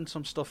mean, they're adding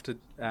some stuff to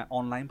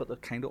online, but they're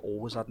kind of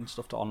always adding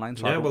stuff to online,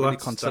 so I don't really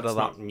consider that...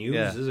 not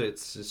news, is it?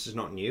 It's just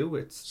not new.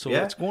 It's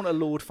going to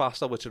load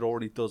faster, which it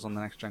already does on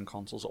the next-gen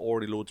consoles. It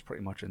already loads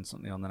pretty much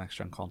instantly on the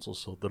next-gen consoles,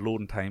 so the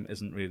loading time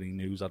isn't really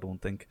news, I don't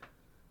think.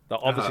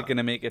 They're obviously going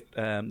to make it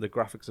the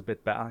graphics a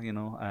bit better, you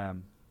know.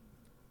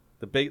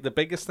 The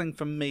biggest thing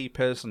for me,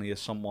 personally, is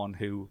someone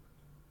who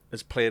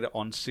has played it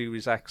on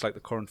Series X, like the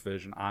current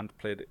version, and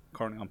played it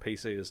currently on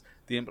PC, is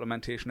the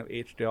implementation of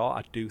HDR.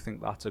 I do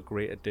think that's a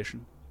great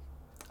addition.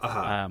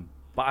 But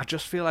I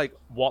just feel like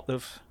what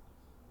they've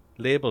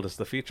labelled as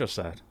the feature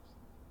set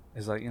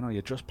is like, you know,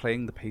 you're just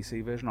playing the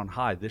PC version on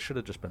high. This should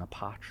have just been a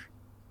patch.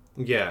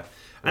 Yeah.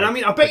 And I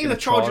mean, I bet you they're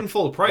charging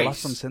full price. Well,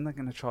 that's what I'm saying, they're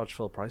going to charge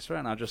full price for it,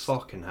 and I just...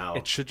 Fucking hell.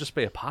 It should just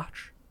be a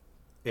patch.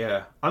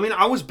 Yeah. I mean,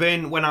 I was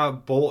been, when I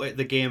bought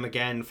the game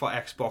again for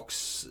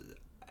Xbox...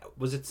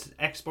 Was it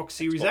Xbox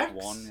Series X?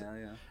 Xbox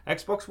One, yeah.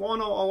 Xbox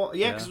One, or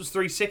because it was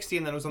 360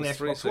 and then it was on the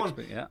Xbox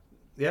One.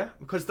 Yeah,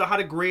 because they had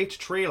a great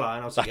trailer,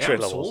 and I was like, yeah,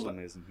 trailer was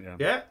amazing.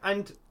 Yeah,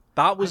 and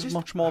that was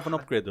much more of an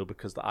upgrade though,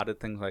 because they added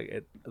things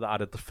like they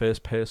added the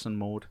first person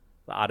mode,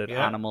 they added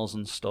animals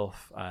and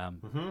stuff.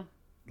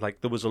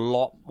 like there was a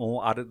lot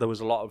more added. There was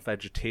a lot of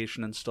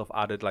vegetation and stuff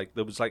added. Like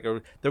there was like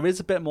there is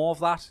a bit more of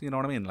that. You know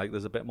what I mean? Like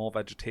there's a bit more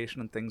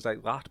vegetation and things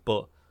like that.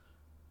 But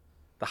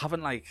they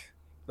haven't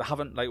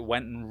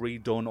went and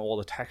redone all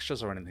the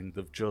textures or anything.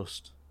 They've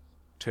just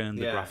turned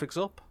the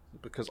graphics up,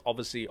 because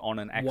obviously on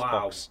an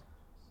Xbox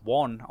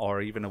One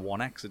or even a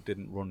One X, it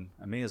didn't run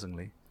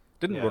amazingly.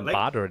 Didn't run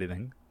bad or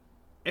anything.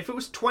 If it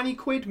was 20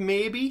 quid,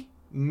 maybe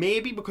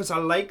because I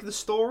like the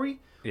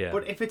story. Yeah.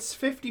 But if it's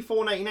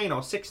 $54.99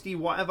 or 60,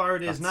 whatever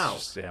it is now,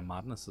 just,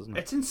 madness, isn't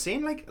it? It's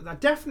insane. Like, they're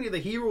definitely the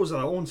heroes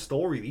of their own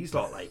story. These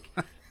lot, like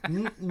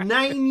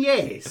 9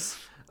 years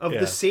of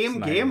the same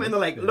game, and they're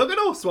like, look at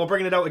us, we're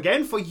bringing it out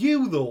again for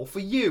you, though, for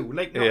you.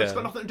 Like, no, it's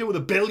got nothing to do with the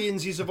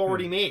billions you've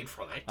already made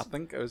from it. I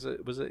think was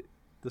it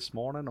this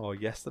morning or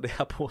yesterday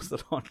I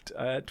posted on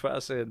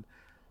Twitter saying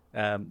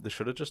they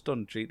should have just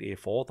done GTA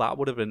 4. That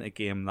would have been a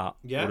game that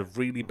would have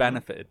really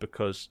benefited,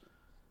 because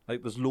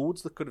like there's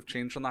loads that could have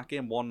changed on that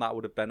game. One, that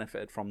would have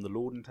benefited from the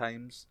loading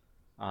times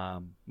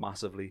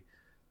massively.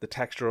 The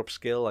texture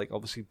upscale, like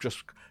obviously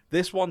just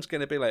this one's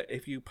going to be like,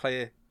 if you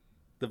play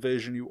the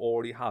version you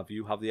already have,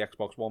 you have the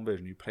Xbox One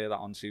version, you play that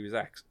on Series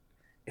X,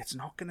 it's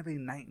not going to be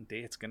night and day.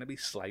 It's going to be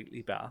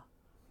slightly better.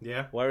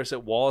 Yeah. Whereas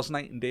it was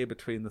night and day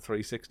between the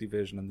 360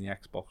 version and the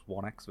Xbox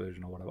One X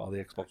version or whatever, or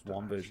the Xbox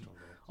One version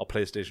or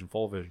PlayStation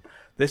 4 version.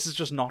 This is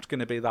just not going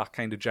to be that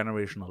kind of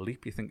generational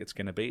leap you think it's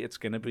going to be. It's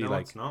going to be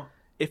like, it's not.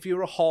 If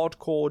you're a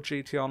hardcore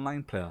GTA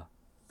Online player,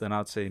 then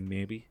I'd say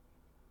maybe.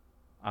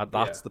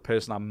 That's the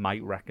person I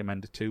might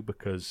recommend it to,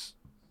 because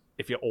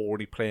if you're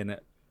already playing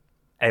it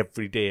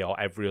every day or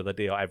every other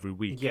day or every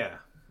week. Yeah.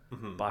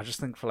 But I just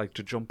think for like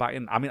to jump back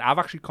in, I mean, I've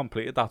actually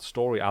completed that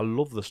story. I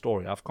love the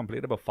story. I've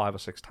completed it about 5 or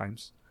 6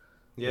 times.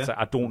 Yeah. It's like,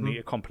 I don't need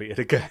to complete it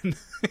again.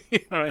 You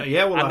know what I mean?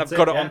 Yeah, well, and I've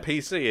got it on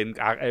PC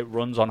and it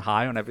runs on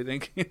high on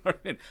everything. You know what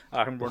I mean?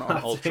 I can run it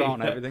on Ultra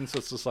on everything, so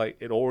it's just like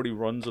it already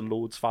runs and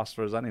loads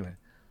faster as anyway.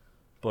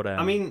 But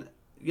I mean,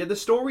 yeah, the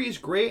story is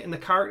great and the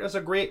characters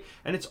are great,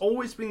 and it's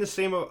always been the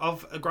same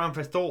of a Grand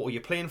Theft Auto.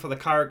 You're playing for the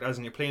characters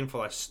and you're playing for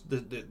like,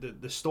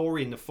 the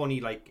story and the funny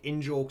like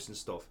in jokes and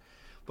stuff.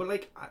 But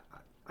like,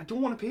 I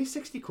don't want to pay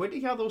 60 quid to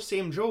hear those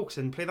same jokes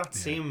and play that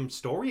same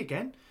story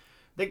again.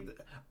 Like,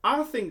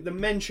 I think they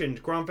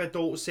mentioned Grand Theft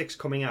Auto 6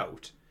 coming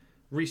out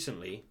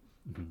recently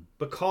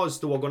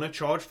because they were going to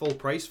charge full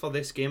price for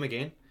this game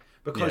again.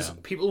 Because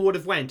people would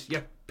have went,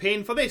 you're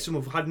paying for this, and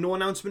we've had no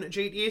announcement at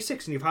GTA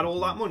 6, and you've had all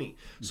that money.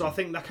 So I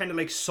think that kind of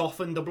like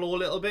softened the blow a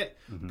little bit.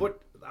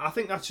 But I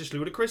think that's just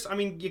ludicrous. I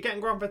mean, you're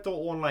getting Grand Theft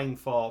Auto Online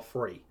for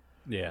free.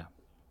 Yeah.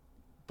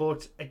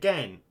 But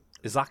again,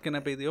 is that going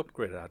to be the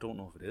upgrade? I don't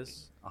know if it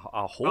is.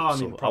 I hope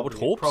so. I would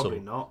hope probably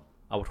not.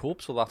 I would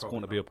hope so. That's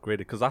going to be upgraded,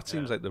 because that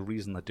seems like the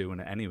reason they're doing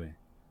it anyway.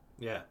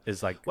 Yeah.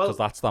 Is like because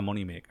that's their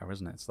money maker,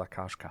 isn't it? It's that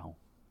cash cow.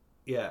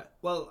 Yeah.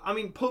 Well, I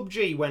mean,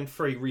 PUBG went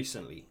free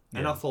recently,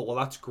 and I thought, well,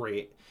 that's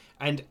great.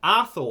 And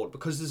I thought,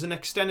 because there's an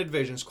extended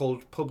version, it's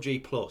called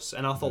PUBG Plus,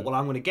 and I thought, well,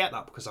 I'm going to get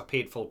that because I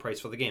paid full price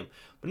for the game.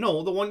 But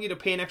no, they want you to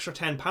pay an extra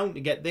 £10 to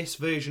get this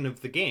version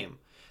of the game.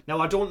 Now,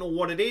 I don't know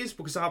what it is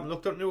because I haven't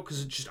looked up into it,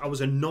 because I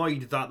was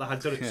annoyed that they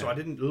had done it, so I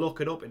didn't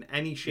look it up in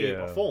any shape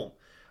or form.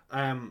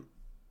 And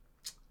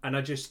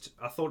I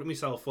thought to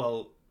myself,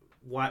 well,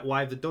 why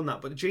have they done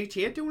that? But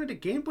GTA are doing it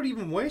again, but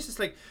even worse. It's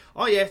like,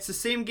 oh yeah, it's the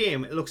same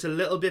game. It looks a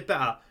little bit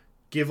better.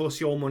 Give us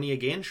your money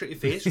again. Shut your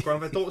face.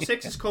 Grand Theft Auto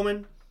 6 is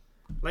coming.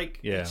 Like,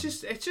 it's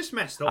just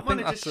messed up, man.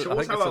 It just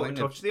shows how out of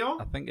touch they are.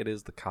 I think it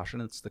is the cash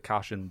in. It's the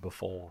cash in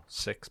before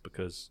 6,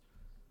 because,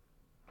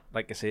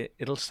 like I say,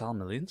 it'll sell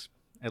millions.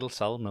 It'll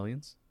sell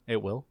millions.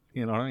 It will.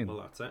 You know what I mean?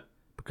 Well, that's it.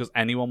 Because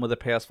anyone with a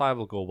PS5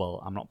 will go,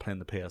 well, I'm not playing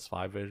the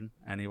PS5 version.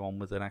 Anyone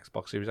with an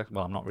Xbox Series X,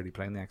 well, I'm not really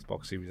playing the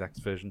Xbox Series X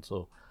version,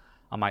 so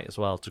I might as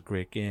well. It's a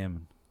great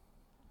game.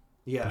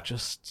 Yeah. But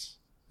it's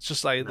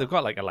just like they've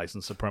got like a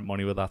license to print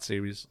money with that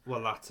series.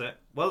 Well, that's it.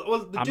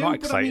 Well, I'm not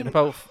excited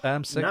about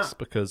 6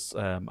 because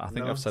I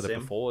think I've said it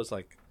before. It's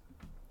like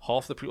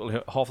half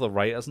the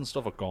writers and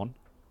stuff are gone.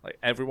 Like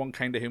everyone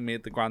kind of who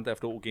made the Grand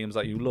Theft Auto games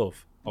that you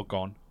love are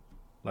gone.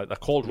 Like they're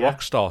called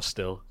Rockstar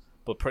still,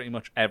 but pretty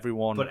much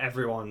everyone. But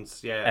everyone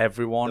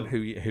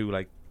who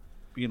like,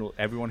 you know,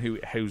 everyone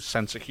whose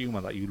sense of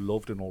humor that you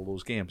loved in all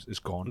those games is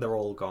gone. They're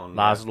all gone.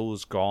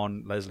 Laszlo's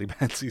gone. Leslie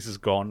Benzies is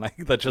gone. Like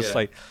they're just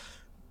like,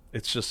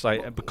 it's just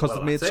like because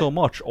they've made so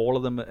much. All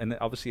of them, and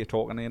obviously you're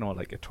talking, you know,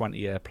 like a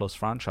 20-year plus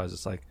franchise.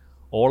 It's like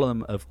all of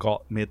them have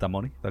made their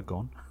money. They're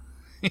gone.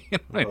 You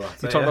know, you're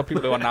talking about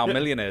people who are now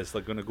millionaires.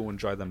 They're going to go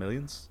enjoy their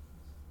millions.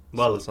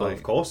 Well, so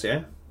of course,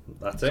 yeah.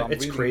 That's it.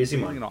 It's really, crazy,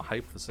 man. I'm not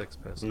hyped for 6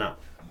 person. No,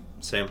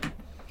 same.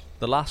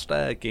 The last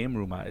game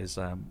rumor is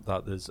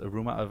that there's a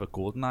rumor of a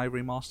GoldenEye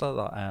remaster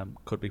that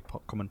could be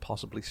coming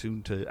possibly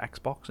soon to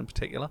Xbox in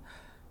particular,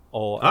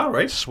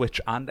 or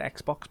Switch and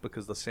Xbox,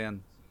 because they're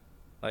saying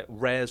like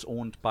Rare's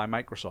owned by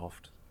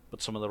Microsoft,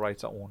 but some of the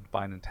rights are owned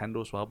by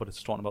Nintendo as well. But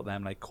it's talking about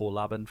them like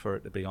collabing for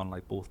it to be on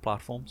like both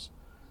platforms.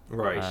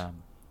 Right.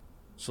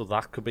 So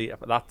that could be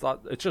that.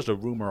 It's just a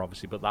rumor,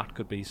 obviously, but that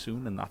could be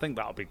soon, and I think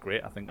that'll be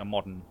great. I think a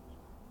modern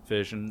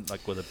version,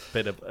 like with a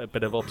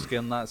bit of upscale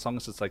in that, as long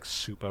as it's like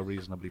super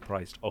reasonably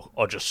priced,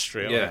 or just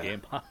straight on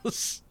Game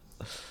Pass.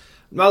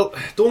 Well,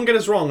 don't get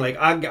us wrong. Like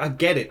I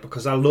get it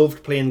because I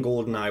loved playing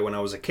GoldenEye when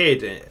I was a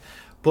kid,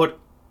 but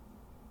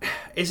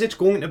is it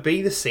going to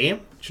be the same?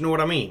 Do you know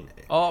what I mean?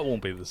 Oh, it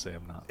won't be the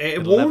same now.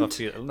 It'll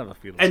won't. It'll never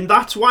feel the same. And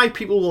that's why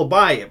people will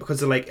buy it, because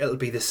they're like, it'll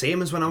be the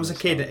same as when I was a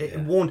kid. It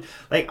won't.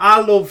 Like, I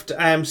loved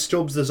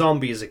Stubbs the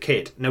Zombie as a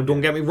kid. Now,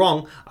 don't get me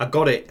wrong. I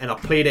got it, and I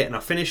played it, and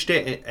I finished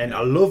it, and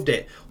I loved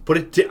it.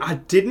 But I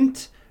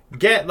didn't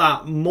get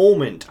that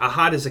moment I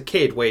had as a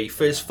kid where he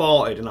first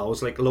farted, and I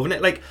was, like, loving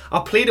it. Like,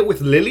 I played it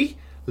with Lily.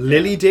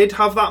 Lily did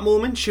have that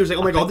moment. She was like,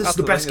 "Oh my god, this is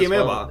the best game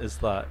ever." Is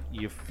that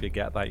you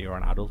forget that you're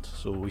an adult?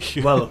 So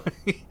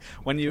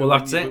when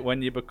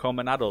you become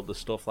an adult, the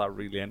stuff that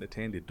really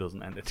entertained you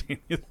doesn't entertain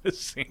you the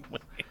same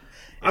way.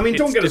 I mean,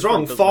 don't get us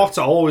wrong. Farts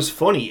are always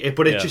funny,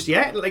 but it just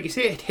like you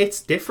say, it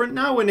hits different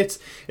now, and it's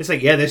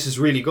like, yeah, this is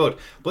really good.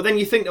 But then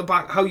you think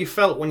about how you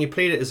felt when you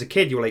played it as a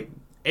kid. You were like,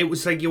 it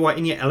was like you were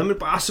in your element.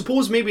 But I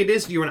suppose maybe it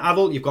is. You're an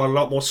adult. You've got a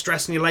lot more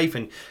stress in your life,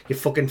 and you're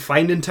fucking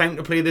finding time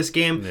to play this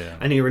game,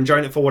 and you're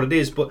enjoying it for what it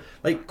is. But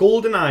like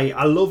GoldenEye,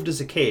 I loved as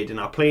a kid, and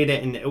I played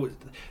it, and it was,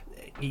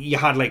 you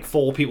had like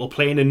 4 people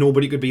playing, and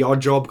nobody could be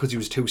Oddjob because he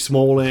was too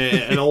small,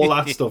 and all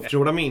that stuff. Do you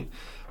know what I mean?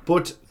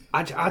 But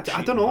I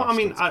don't know. I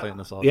mean,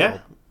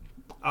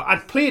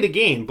 I'd play it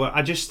again, but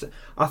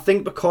I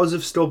think because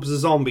of Stubbs the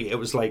Zombie, it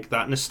was like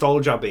that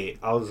nostalgia bit.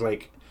 I was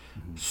like,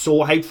 so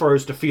hyped for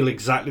us to feel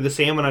exactly the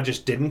same, and I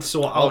just didn't.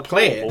 So I'll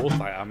play it. Both,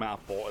 like, I mean, I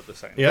bought it the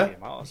same game.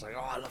 I was like,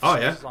 I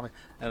love Zombie.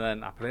 And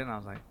then I played it, and I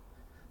was like,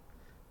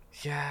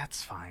 yeah,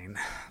 it's fine.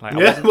 Like,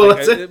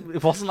 that's it.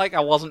 It wasn't like I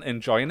wasn't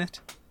enjoying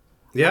it.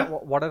 Yeah.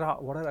 What did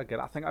I get?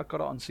 I think I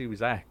got it on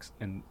Series X,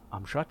 and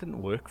I'm sure it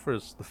didn't work for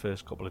us the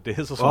first couple of days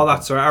or something. Oh,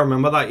 that's right. I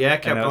remember that. Yeah,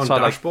 kept on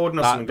dashboard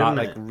or something, didn't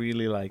it? Like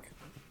really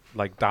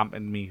like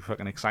dampened me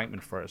fucking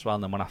excitement for it as well.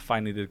 And then when I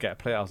finally did get a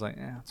play, I was like,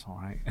 yeah, it's all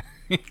right.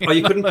 Oh,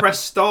 you couldn't press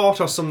start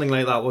or something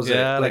like that, was it?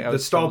 Like the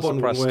start button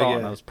press start,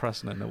 and I was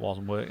pressing it and it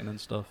wasn't working and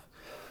stuff.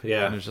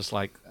 Yeah. And it was just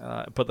like,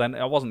 but then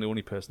I wasn't the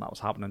only person that was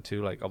happening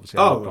to. Like, obviously,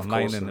 I looked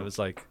online and it was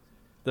like,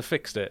 they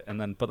fixed it.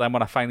 And then, but then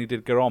when I finally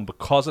did get on,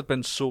 because I'd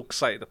been so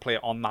excited to play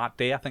it on that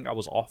day, I think I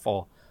was off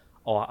or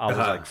I was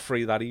like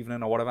free that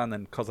evening or whatever. And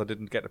then because I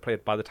didn't get to play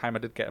it, by the time I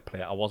did get to play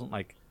it, I wasn't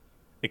like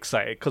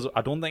excited, because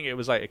I don't think it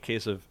was like a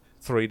case of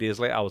 3 days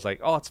later I was like,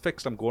 oh, it's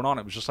fixed, I'm going on.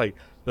 It was just like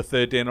the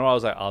third day in a row I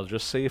was like, I'll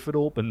just see if it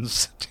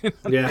opens.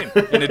 Yeah.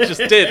 And it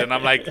just did, and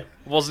I'm like,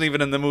 wasn't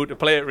even in the mood to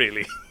play it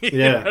really.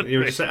 You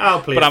were just like,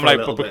 I'll play it. But I'm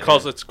like,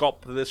 because bit, it's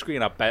got the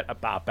screen,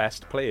 I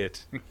best play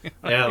it.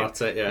 Yeah,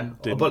 that's it. Yeah.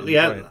 But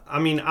yeah, I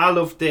mean, I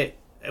loved it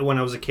when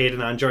I was a kid,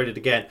 and I enjoyed it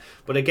again.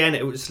 But again,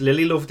 it was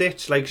Lily loved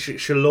it. Like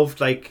she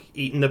loved like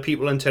eating the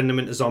people and turning them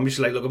into zombies.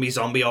 She's like, look at me,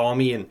 zombie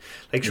army, and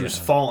like she was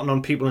farting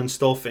on people and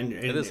stuff. And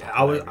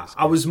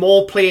I was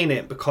more playing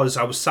it because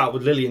I was sat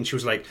with Lily, and she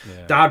was like,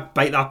 Dad,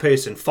 bite that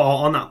person,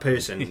 fart on that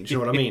person. Do you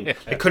know what I mean?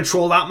 Like,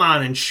 control that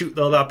man and shoot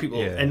the other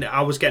people. And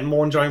I was getting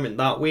more enjoyment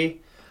that way.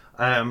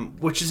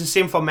 Which is the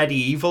same for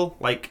Medieval.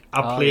 Like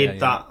I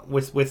played that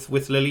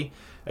with Lily.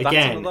 Again,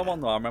 that's another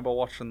one though. I remember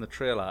watching the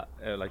trailer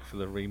like for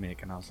the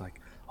remake, and I was like,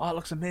 oh, it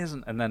looks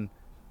amazing. And then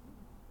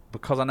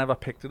because I never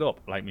picked it up,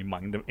 like my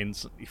mind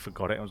instantly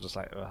forgot it. I was just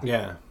like,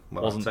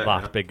 wasn't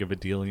that big of a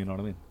deal, you know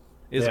what I mean?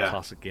 It's a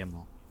classic game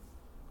though.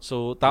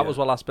 So that was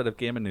our last bit of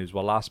gaming news.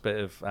 Our last bit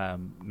of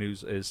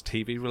news is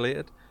TV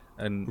related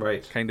and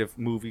kind of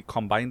movie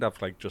combined.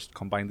 I've like just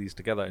combined these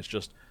together. It's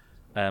just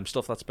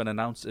stuff that's been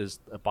announced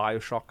is a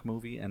BioShock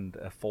movie and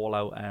a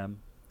Fallout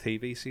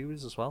TV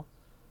series as well.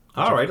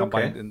 All right,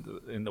 combined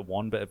into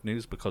one bit of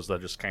news because they're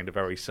just kind of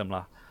very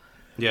similar.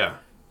 Yeah.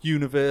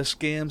 Universe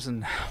games,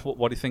 and what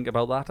do you think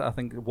about that? I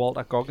think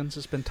Walter Goggins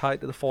has been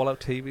tied to the Fallout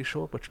TV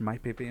show, which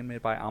might be being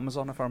made by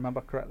Amazon if I remember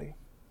correctly.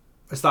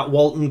 Is that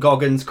Walton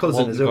Goggins'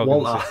 cousin? Is it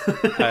Walter?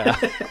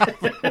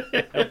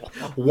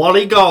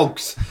 Wally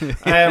Goggs.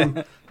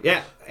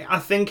 Yeah, I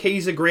think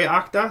he's a great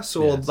actor,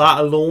 so that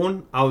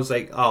alone, I was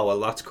like, oh, well,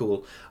 that's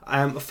cool.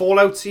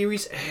 Fallout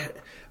series,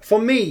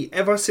 for me,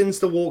 ever since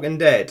The Walking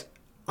Dead,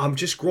 I'm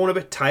just grown a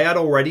bit tired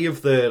already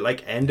of the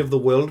like end of the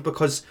world,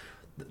 because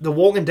The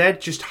Walking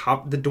Dead just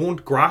they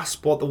don't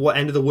grasp what the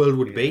end of the world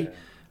would be,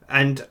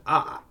 and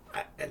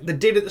they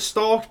did at the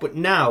start, but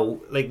now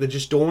like they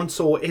just don't.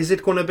 So is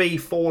it going to be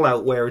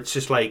Fallout where it's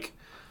just like?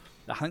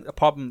 I think the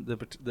problem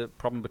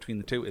between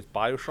the two is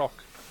BioShock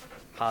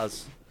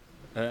has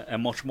a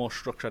much more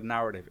structured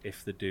narrative.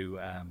 If they do,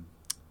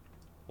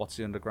 what's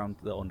the underwater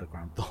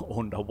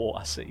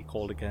city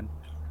called again?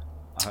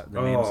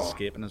 The name's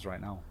escaping us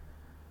right now.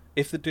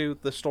 If they do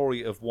the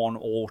story of 1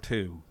 or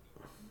 2,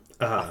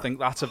 I think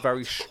that's a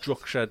very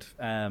structured,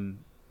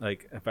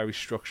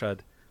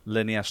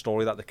 linear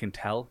story that they can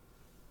tell.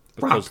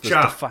 Because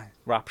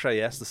Rapture,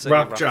 yes, the city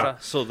of Rapture.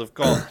 So they've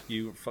got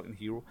you fucking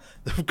hero.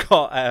 They've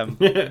got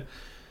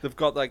they've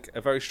got like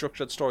a very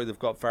structured story. They've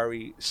got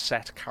very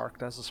set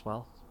characters as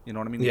well. You know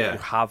what I mean? Yeah. You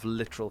have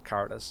literal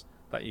characters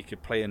that you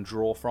could play and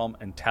draw from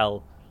and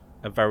tell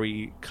a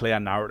very clear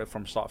narrative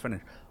from start to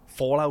finish.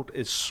 Fallout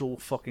is so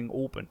fucking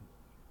open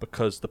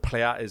because the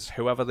player is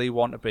whoever they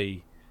want to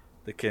be.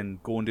 They can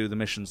go and do the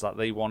missions that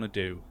they want to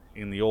do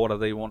in the order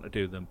they want to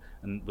do them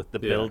and with the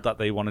build that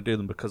they want to do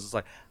them, because it's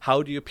like,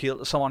 how do you appeal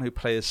to someone who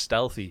plays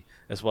stealthy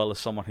as well as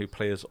someone who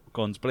plays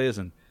guns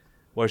blazing?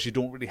 Whereas you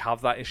don't really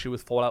have that issue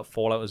with Fallout.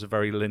 Fallout is a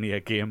very linear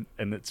game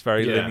and it's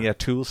very linear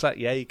tool set.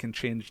 Yeah, you can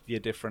change your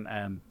different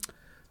hand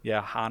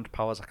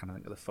powers. I can't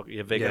think of the fuck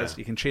your vigors.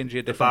 You can change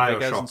your different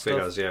vigors and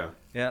stuff. Your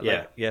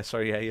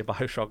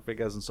Bioshock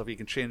vigors and stuff. You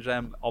can change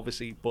them,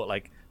 obviously, but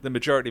like the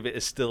majority of it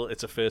is still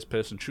it's a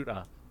first-person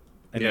shooter,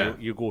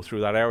 and you go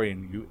through that area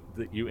and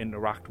you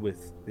interact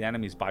with the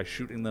enemies by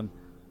shooting them,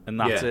 and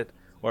that's it.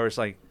 Whereas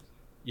like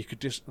you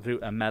could just do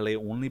a melee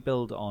only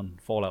build on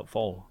Fallout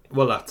 4.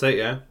 Well, that's it.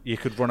 Yeah, you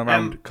could run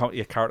around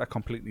your character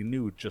completely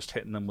nude, just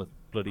hitting them with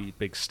bloody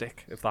big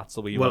stick, if that's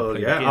the way you want to play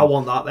the game. I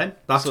want that then.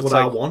 That's what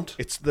I want.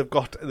 They've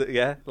got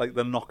like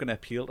they're not going to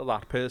appeal to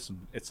that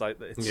person. It's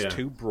like it's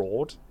too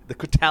broad. They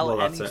could tell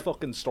any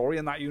fucking story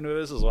in that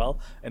universe as well,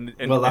 and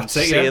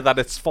say that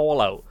it's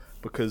Fallout,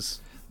 because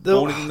the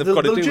only thing they've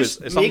got to do is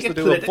something to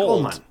do with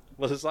Vault. Man.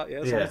 Well, it's like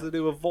something to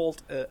do with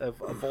Vault, a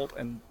Vault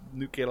and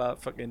nuclear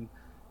fucking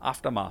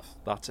aftermath.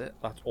 That's it.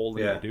 That's all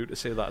they need to do to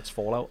say that it's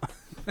Fallout.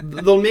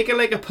 They'll make it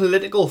like a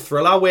political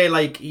thriller where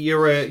like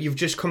you've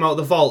just come out of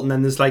the vault and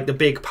then there's like the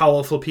big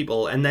powerful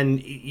people and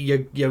then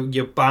you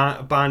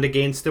band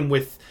against them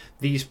with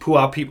these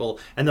poor people,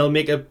 and they'll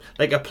make a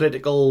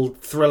political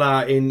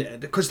thriller in,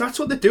 because that's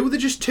what they do. They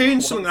just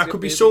turn something that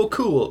could be so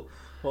cool.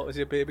 What was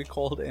your baby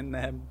called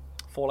in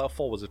Fallout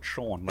 4? Was it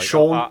Sean? Like,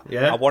 Sean.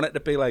 I want it to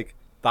be like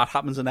that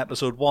happens in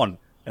episode 1.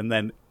 And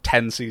then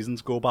 10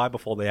 seasons go by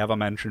before they ever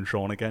mention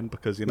Sean again,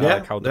 because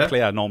like how the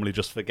player normally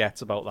just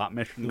forgets about that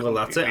mission. Well,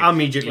 that's it. I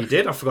immediately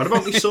did. I forgot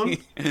about my son.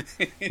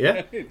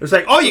 It's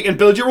like, oh, you can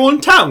build your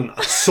own town.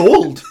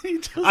 Sold.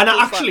 And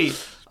I actually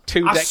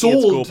 2 decades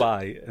go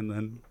by, and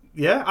then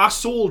I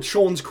sold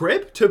Sean's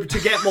crib to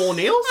get more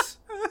nails.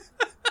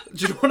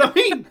 Do you know what I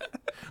mean?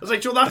 I was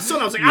like, Joe, that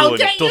son. I was like, I'll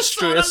get your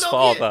son.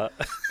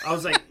 I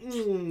was like,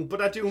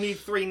 but I do need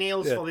 3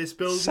 nails for this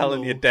building.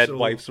 Selling your dead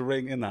wife's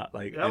ring and that,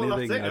 like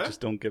anything. I just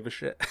don't give a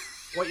shit.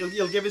 What,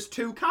 you'll give us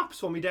 2 caps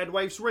for my dead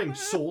wife's ring?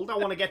 Sold. I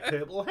want to get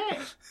purple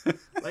hair.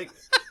 Like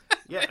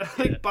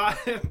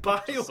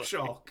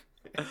Bioshock.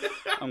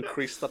 I'm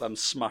creased that I'm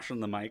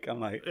smashing the mic. I'm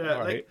like, all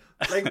right.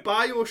 like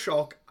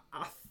Bioshock.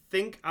 I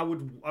think I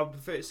would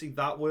prefer to see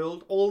that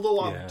world,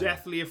 although I'm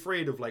deathly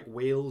afraid of like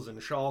whales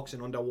and sharks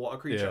and underwater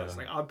creatures.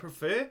 Like I'd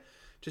prefer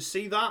to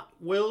see that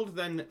world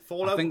than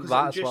Fallout. I think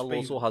that as well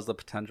also has the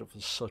potential for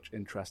such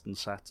interesting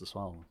sets as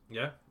well.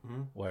 Yeah.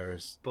 Mm-hmm.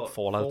 Whereas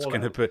Fallout's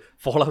gonna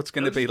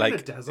be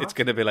like it's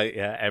gonna be like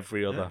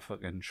every other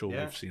fucking show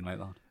we've seen like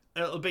that.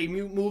 It'll be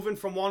moving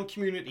from one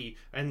community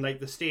and like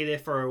they stay there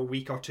for a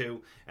week or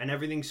 2 and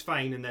everything's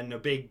fine, and then a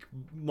big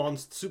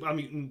monster super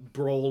mutant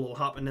brawl will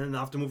happen and then they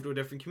have to move to a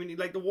different community.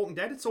 Like The Walking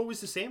Dead, it's always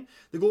the same.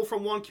 They go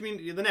from one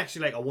community to the next.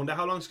 You're like, I wonder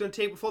how long it's going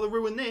to take before they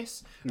ruin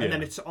this, and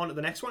then it's on to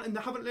the next one, and they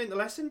haven't learned the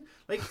lesson.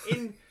 Like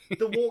in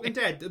The Walking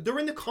Dead, they're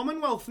in the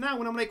Commonwealth now,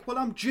 and I'm like, well,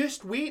 I'm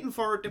just waiting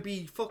for it to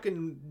be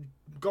fucking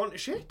gone to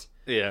shit.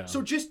 Yeah.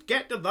 So just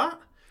get to that.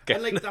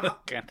 Get to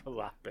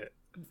that bit.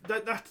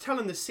 That's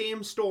telling the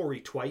same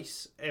story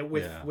twice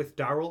with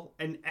Daryl,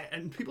 and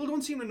people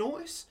don't seem to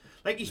notice.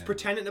 Like he's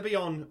pretending to be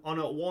on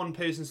a one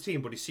person's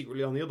team, but he's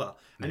secretly on the other,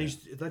 and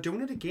they're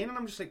doing it again, and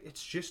I'm just like,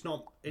 it's just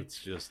not. It's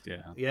just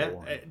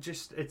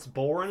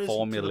boring. It's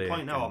boring. To the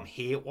point now, I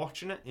hate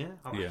watching it.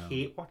 I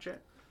hate watching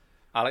it.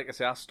 Like I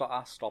say, I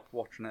stopped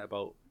watching it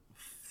about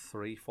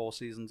 3-4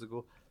 seasons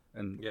ago,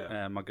 and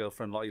my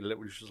girlfriend Lottie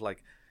literally was just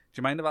like, do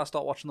you mind if I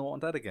start watching The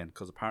Walking Dead again?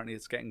 Because apparently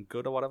it's getting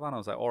good or whatever. And I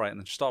was like, all right. And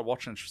then she started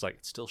watching it and she was like,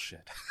 it's still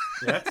shit.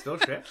 Yeah, it's still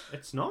shit.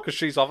 It's not. Because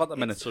she's off at the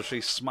minute, so she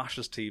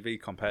smashes TV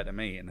compared to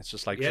me. And it's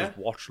just like, she's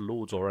watched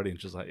loads already.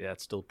 And she's like, yeah,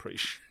 it's still pretty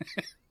shit.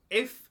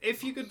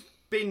 If you could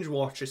binge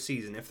watch a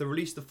season, if they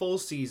released the full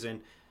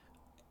season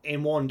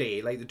in one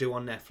day, like they do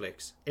on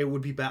Netflix, it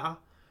would be better.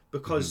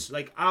 Because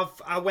like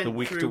I went the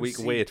week to week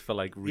wait for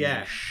like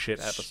really shit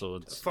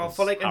episodes for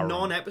like harrowing. A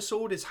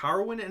non-episode is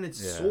harrowing and it's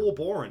so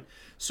boring.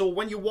 So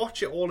when you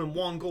watch it all in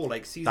one go,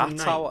 like season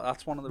 9,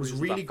 that's one of the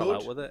reasons really I fell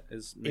out with it.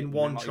 Is in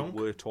one chunk.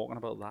 We're talking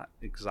about that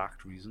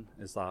exact reason.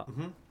 Is that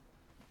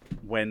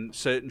when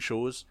certain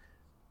shows,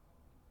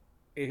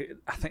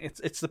 I think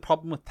it's the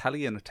problem with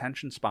telly and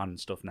attention span and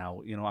stuff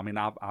now. You know, I mean,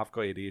 I've got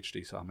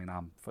ADHD, so I mean,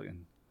 I'm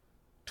fucking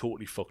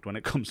totally fucked when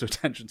it comes to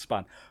attention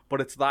span.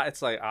 But it's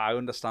like, I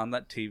understand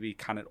that TV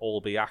can't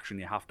all be action.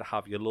 You have to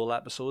have your lull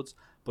episodes,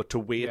 but to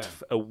wait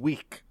a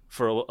week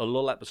for a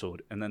lull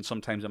episode, and then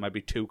sometimes it might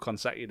be 2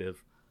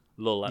 consecutive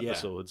lull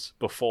episodes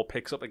before it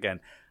picks up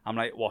again. I'm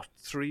like, what,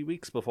 3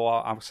 weeks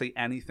before I see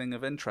anything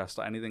of interest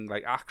or anything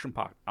like action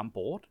packed? I'm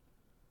bored.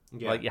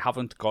 Yeah. Like, you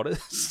haven't got it.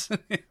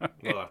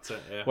 Well, that's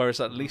it, yeah.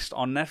 Whereas at least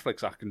on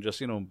Netflix, I can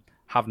just,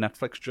 have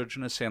Netflix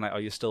judging us saying, like, are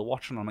you still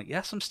watching? I'm like,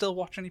 yes, I'm still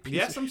watching, you piece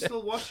Yes, of I'm shit.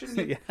 still watching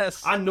you.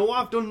 Yes. I know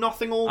I've done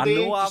nothing all I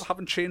day. know I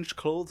haven't changed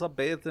clothes. I've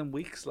bathed in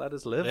weeks. Let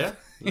us live. Yeah,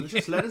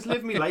 just let us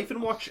live my life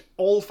and watch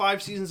all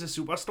 5 seasons of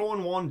Superstore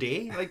in one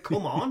day. Like,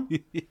 come on.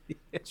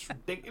 It's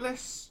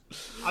ridiculous.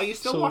 Are you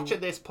still watching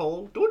this,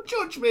 Paul? Don't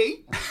judge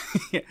me.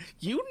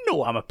 You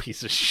know I'm a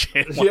piece of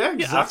shit. Yeah, You're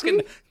exactly.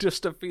 asking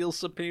just to feel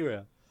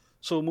superior.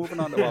 So moving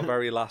on to our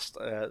very last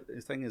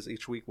thing is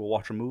each week we'll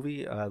watch a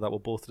movie that we'll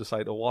both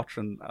decide to watch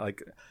and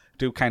like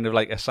do kind of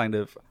like a kind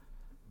of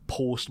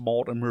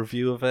post-mortem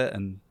review of it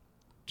and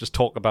just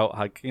talk about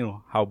like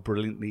how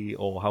brilliantly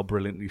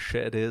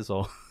shit it is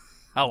or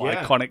how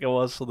iconic it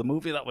was. So the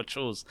movie that we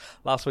chose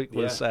last week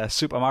was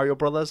Super Mario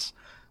Brothers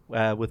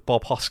with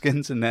Bob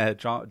Hoskins and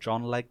John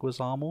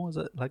Leguizamo. Is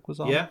it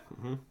Leguizamo? Yeah.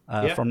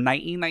 From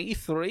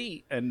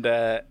 1993, and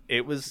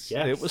it was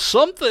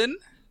something.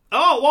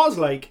 Oh, it was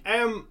like.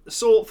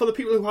 So for the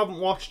people who haven't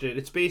watched it,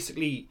 it's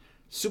basically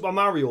Super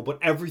Mario, but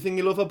everything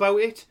you love about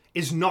it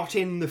is not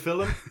in the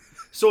film.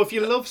 So if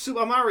you love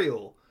Super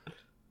Mario,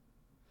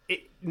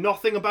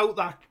 nothing about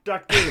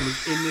that game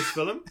is in this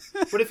film.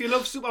 But if you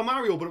love Super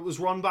Mario, but it was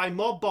run by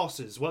mob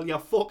bosses, well, you're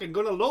fucking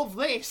gonna love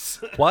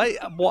this. Why?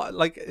 What?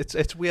 Like,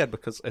 it's weird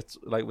because it's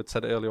like we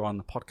said earlier on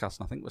the podcast,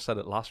 and I think we said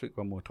it last week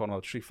when we were talking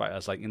about Street Fighter.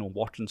 It's like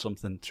watching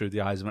something through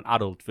the eyes of an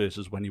adult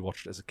versus when you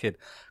watched it as a kid.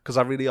 Because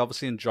I really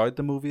obviously enjoyed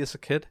the movie as a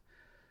kid.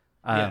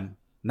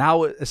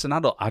 Now as an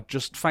adult, I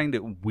just find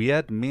it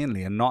weird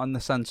mainly, and not in the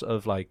sense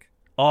of like,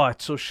 oh,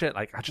 it's so shit.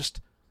 Like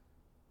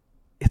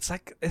it's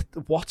like,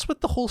 what's with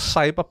the whole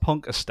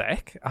cyberpunk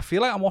aesthetic? I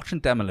feel like I'm watching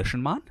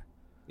Demolition Man.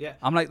 Yeah.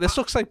 I'm like, this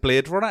looks like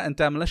Blade Runner and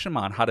Demolition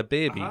Man had a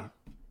baby.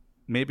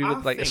 Maybe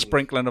with a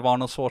sprinkling of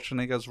Arnold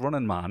Schwarzenegger's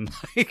Running Man.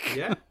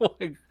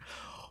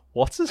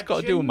 What's this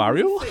got to do with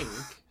Mario?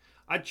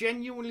 I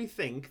genuinely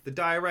think the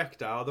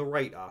director or the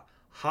writer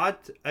had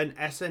an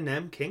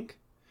S&M kink.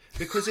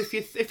 Because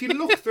if you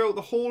look throughout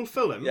the whole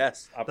film,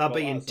 they're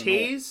being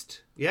tased.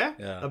 Yeah?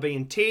 They're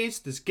being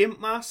tased. There's gimp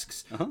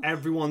masks.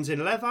 Everyone's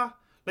in leather.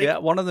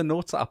 Like, one of the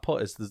notes that I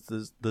put is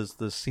there's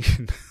the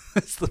scene.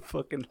 It's the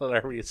fucking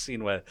hilarious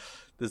scene where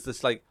there's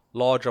this like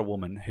larger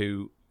woman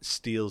who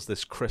steals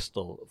this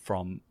crystal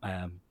from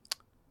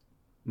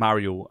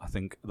Mario. I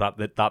think that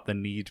the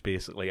need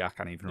basically. I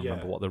can't even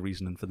remember what the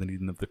reasoning for the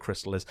needing of the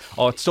crystal is.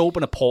 Oh, it's to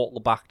open a portal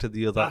back to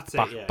the other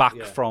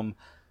back from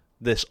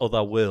this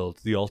other world,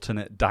 the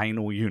alternate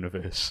Dino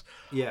universe.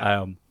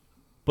 Yeah.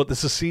 But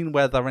there's a scene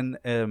where they're in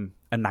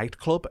a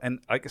nightclub, and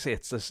like I say,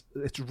 it's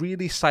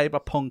really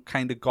cyberpunk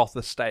kind of goth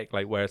aesthetic,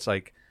 like where it's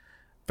like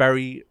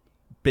very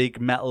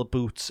big metal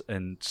boots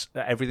and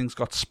everything's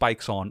got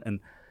spikes on,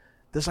 and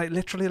there's like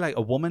literally like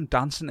a woman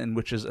dancing in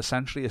which is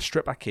essentially a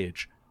stripper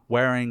cage,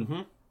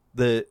 wearing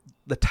the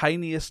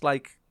tiniest,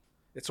 like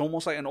it's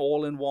almost like an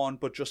all-in-one,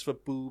 but just for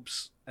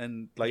boobs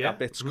and like a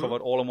bit's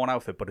covered all in one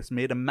outfit, but it's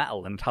made of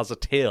metal and it has a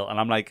tail, and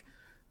I'm like,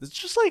 it's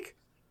just like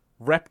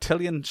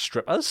reptilian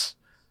strippers.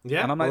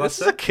 Yeah, and I'm like,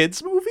 this is a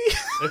kids' movie?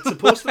 It's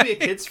supposed to be a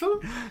kids' film?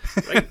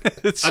 Right?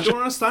 I don't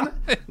understand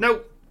it. Now,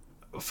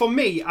 for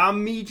me, I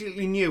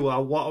immediately knew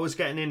what I was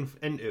getting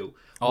into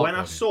when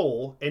I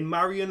saw in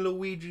Mario and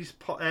Luigi's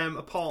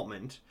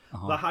apartment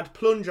that had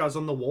plungers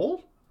on the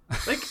wall.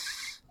 Like,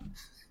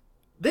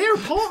 their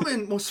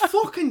apartment must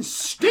fucking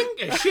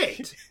stink of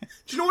shit.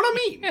 Do you know what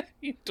I mean?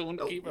 You don't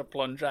keep a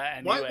plunger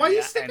anywhere. Why are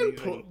you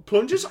sticking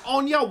plungers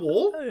on your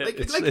wall? Like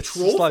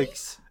trophies? Like,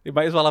 you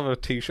might as well have a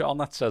t-shirt on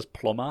that says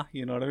plumber,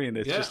 you know what I mean?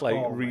 It's just like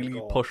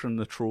really pushing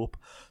the trope.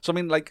 So I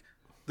mean, like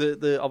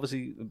the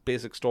obviously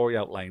basic story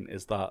outline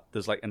is that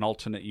there's like an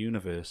alternate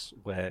universe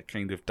where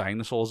kind of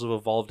dinosaurs have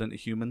evolved into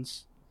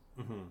humans,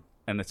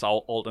 and it's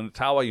our alternate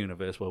tower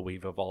universe where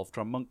we've evolved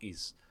from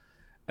monkeys,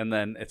 and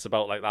then it's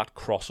about like that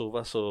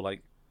crossover. So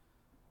like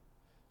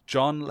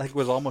John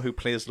Leguizamo, who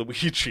plays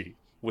Luigi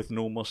with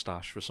no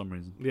mustache for some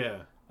reason,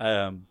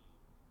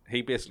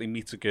 he basically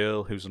meets a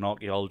girl who's an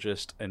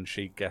archaeologist, and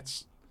she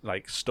gets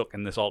like stuck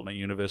in this alternate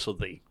universe, so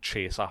they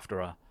chase after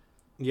her.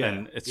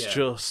 And it's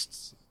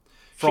just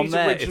from she's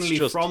there. Originally it's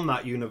just from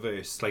that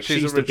universe. Like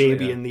she's the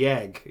baby in the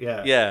egg.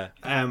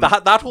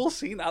 That whole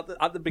scene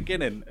at the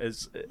beginning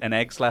is an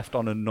egg's left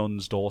on a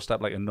nun's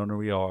doorstep, like a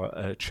nunnery or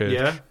a church.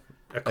 Yeah.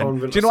 A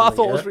convent. Do you know what I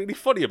thought was really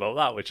funny about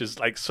that? Which is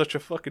like such a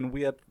fucking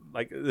weird.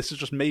 Like, this is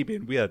just me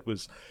being weird.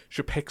 Was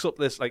she picks up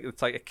this, like,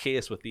 it's like a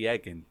case with the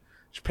egg in.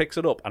 She picks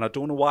it up, and I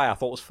don't know why I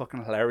thought it was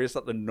fucking hilarious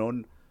that the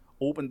nun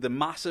opened the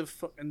massive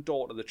fucking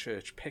door to the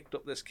church, picked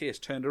up this case,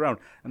 turned around,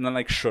 and then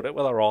like shut it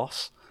with her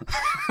arse.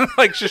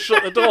 Like, she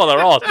shut the door with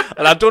her arse,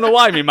 and I don't know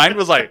why. My mind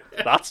was like,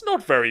 that's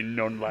not very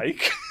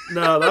nun-like.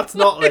 No, that's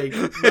not like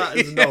that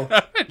is not.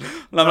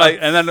 And I'm like,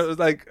 and then it was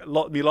like,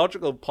 the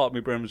logical part of my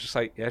brain was just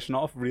like, yeah, she's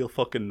not a real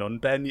fucking nun,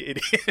 Ben, you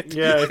idiot.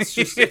 Yeah, it's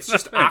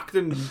just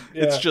acting.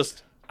 Yeah. It's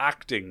just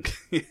acting.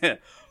 Yeah,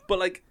 but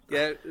like,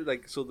 yeah,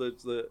 like, so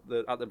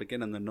the at the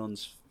beginning the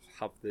nuns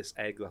have this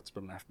egg that's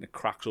been left, and it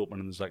cracks open,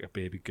 and there's like a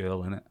baby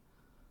girl in it.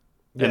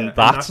 Yeah, and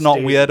that's not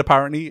Daisy. weird,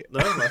 apparently. No,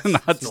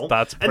 that's not.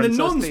 That's and the Princess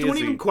nuns Daisy. don't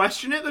even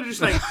question it. They're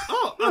just like,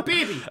 oh, a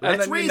baby. And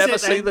Let's then raise you never it.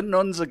 see Then. the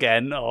nuns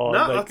again, or No,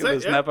 like that's it,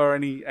 there's yeah. never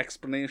any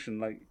explanation.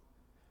 Like,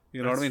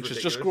 you know what I mean? That's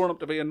She's just ridiculous. grown up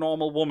to be a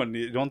normal woman.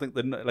 You don't think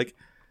the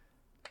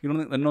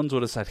nuns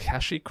would have said, "Yeah,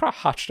 she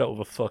hatched out of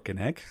a fucking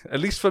egg." At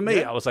least for me,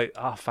 Yeah. I was like,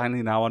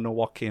 finally now I know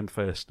what came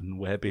first and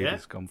where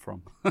babies come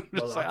from.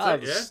 Just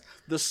like,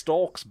 the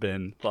stalk's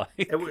been like.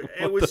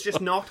 It was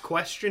just not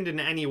questioned in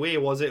any way,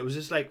 was it? It was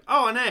just like,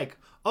 oh, an egg.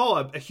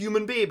 Oh, a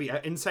human baby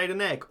inside an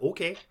egg.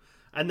 Okay.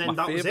 And then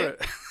was it.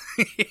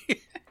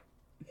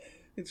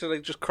 So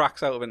like just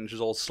cracks out of it and she's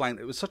all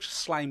slimy. It was such a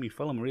slimy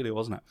film, really,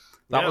 wasn't it?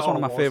 That was one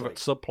of my favourite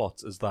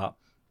subplots, is that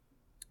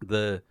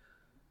the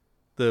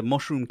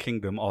Mushroom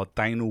Kingdom, or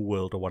Dino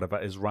World or whatever,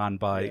 is ran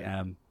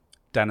by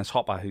Dennis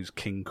Hopper, who's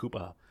King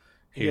Koopa,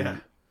 who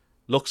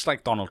looks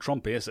like Donald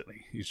Trump,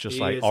 basically. He's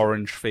just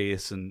orange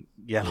face and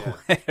yellow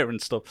hair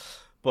and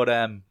stuff. But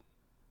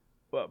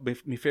my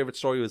favourite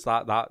story was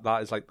that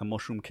is like the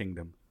Mushroom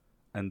Kingdom,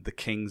 and the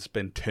king's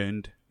been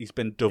he's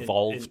been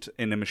devolved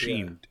in a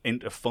machine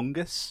into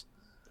fungus.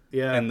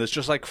 Yeah. And there's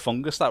just like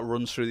fungus that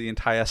runs through the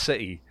entire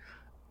city,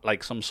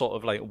 like some sort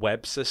of like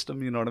web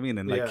system, you know what I mean?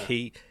 And like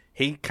he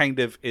kind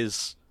of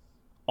is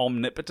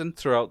omnipotent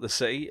throughout the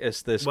city.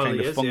 It's this kind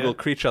of fungal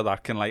creature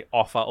that can like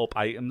offer up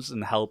items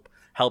and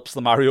helps the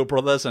Mario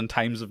Brothers in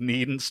times of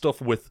need and stuff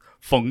with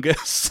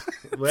fungus.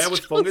 Where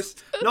with fungus?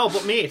 No,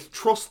 but mate,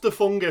 trust the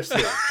fungus. Though.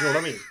 Do you know what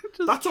I mean?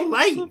 That's a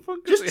lie.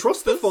 Just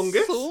trust the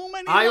fungus. So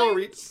many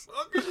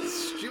fucking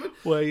stupid.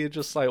 Where you're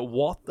just like,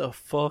 what the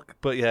fuck?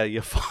 But yeah,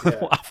 your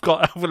father.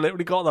 I've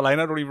literally got the line.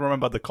 I don't even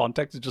remember the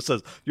context. It just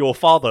says, "Your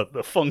father,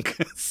 the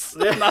fungus."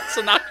 Yeah. And that's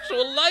an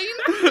actual line.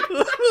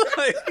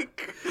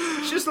 Like,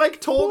 just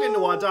like talking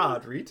to our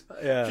dad, right?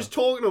 Yeah. Just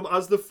talking to him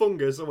as the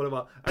fungus or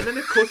whatever, and then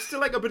it cuts to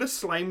like a bit of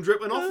slime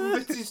dripping off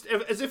of it,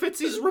 as if it's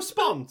his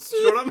response. Do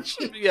you know what I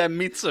mean? Yeah,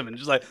 meets him and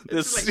just like,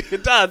 this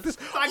like, dad, this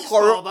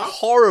Father.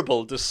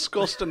 horrible,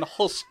 disgusting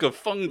husk of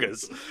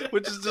fungus,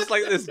 which is just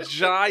like this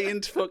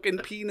giant fucking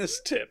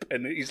penis tip,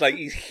 and he's like,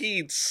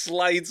 he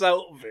slides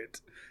out of it.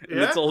 And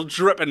it's all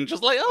dripping,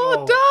 just like,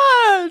 oh,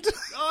 Dad!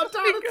 Oh,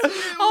 Dad, it's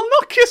you! I'll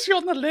not kiss you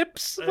on the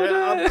lips. But,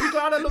 I'm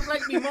glad I look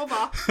like me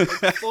mother.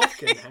 Like,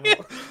 fucking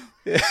hell.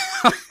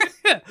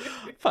 Yeah.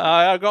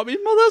 I got me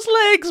mother's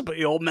legs, but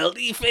your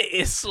melty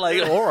face.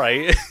 Like, all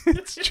right.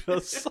 It's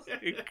just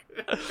like...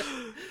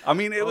 I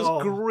mean, it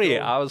was great.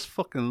 God. I was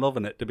fucking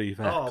loving it, to be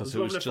fair. I was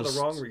loving it just... for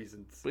the wrong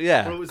reasons.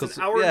 Yeah. But it was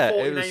an hour and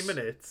 49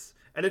 minutes,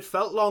 and it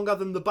felt longer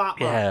than the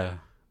Batman.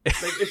 Yeah.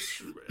 Like,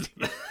 it's...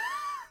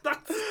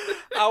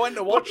 I went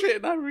to watch it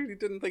and I really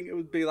didn't think it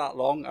would be that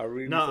long. I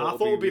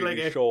thought it would be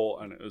really like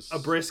short, and it was a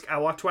brisk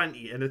hour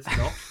 20, and it's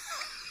not.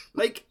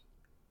 Like,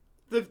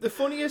 the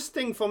funniest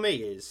thing for me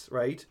is,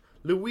 right,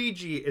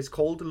 Luigi is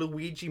called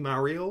Luigi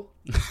Mario.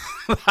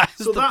 That's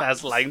the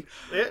best line.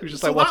 Yeah,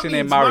 just like, what's your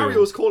name, Mario?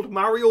 Mario's called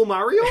Mario.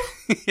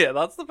 Yeah,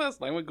 that's the best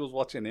line. When he goes,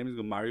 what's your name? He's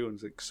going, Mario, and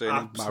he's like,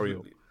 surname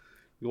Mario.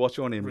 You what's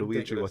your name?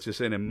 Ridiculous. Luigi. What's your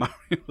surname?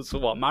 Mario. So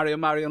what? Mario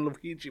and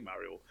Luigi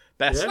Mario.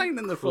 Best line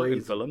in the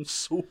fucking film.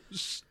 So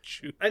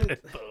stupid. And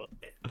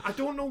I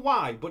don't know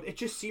why, but it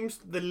just seems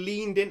they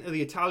leaned into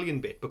the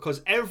Italian bit,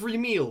 because every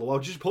meal they were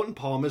just putting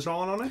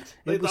Parmesan on it.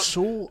 It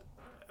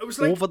was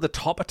like, over the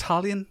top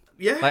Italian.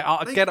 Yeah. Like,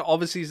 I get it,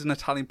 obviously he's an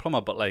Italian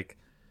plumber, but like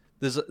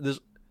there's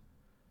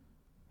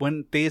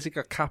when Daisy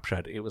got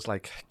captured, it was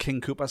like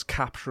King Koopa's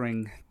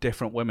capturing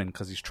different women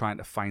because he's trying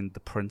to find the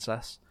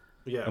princess.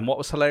 Yeah. And what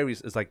was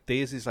hilarious is like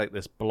Daisy's like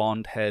this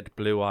blonde-haired,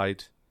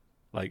 blue-eyed,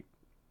 like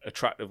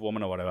attractive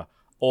woman or whatever.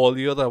 All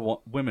the other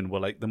women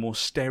were like the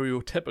most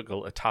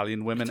stereotypical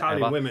Italian women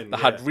ever. They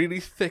had really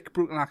thick,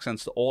 brutal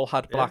accents. They all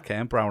had black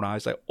hair and brown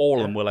eyes. Like all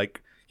of them were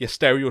like your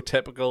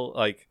stereotypical,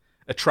 like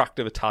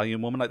attractive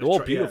Italian woman. Like they're all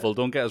beautiful.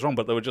 Don't get us wrong,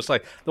 but they were just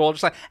like they're all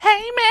just like,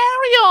 "Hey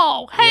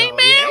Mario, hey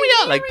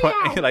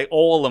Mario," like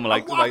all of them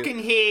like walking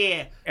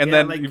here. And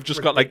then like, you've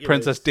just got like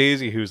Princess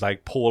Daisy, who's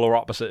like polar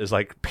opposite, is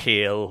like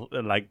pale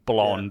and like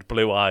blonde,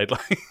 blue-eyed.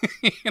 Like,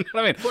 you know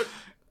what I mean? But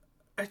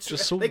it's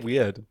just so like,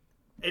 weird.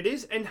 It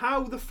is, and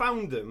how they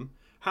found them,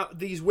 how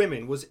these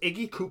women, was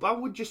Iggy Koopa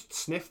would just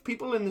sniff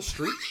people in the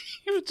street.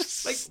 He would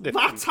just like sniff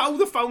that's how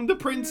they found the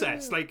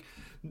princess. Like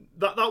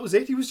that was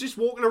it. He was just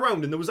walking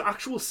around, and there was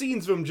actual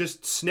scenes of him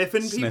just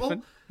sniffing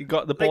people. He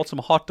bought some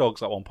hot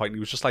dogs at one point. And he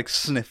was just like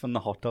sniffing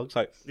the hot dogs.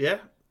 Like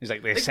he's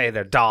like, they say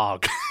they're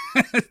dog.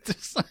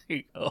 Just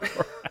like, all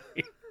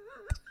right.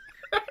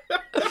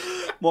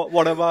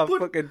 One of our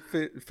fucking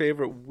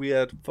favorite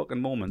weird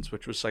fucking moments,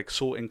 which was like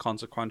so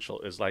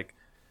inconsequential, is like.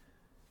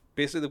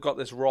 Basically, they've got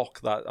this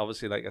rock that,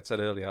 obviously, like I said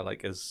earlier,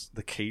 like is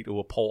the key to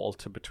a portal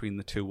to between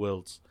the two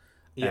worlds.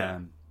 Yeah.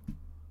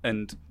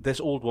 And this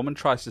old woman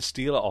tries to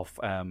steal it off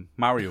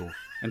Mario,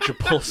 and she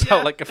pulls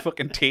out like a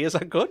fucking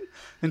taser gun,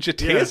 and she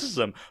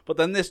tases him. But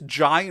then this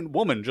giant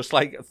woman just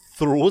like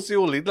throws the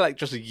old lady, like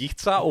just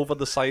yeets her over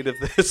the side of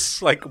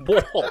this like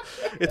wall.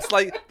 It's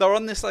like they're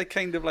on this like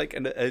kind of like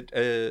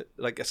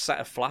a set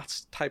of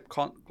flats type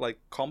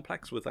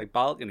complex with like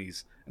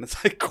balconies. And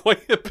it's like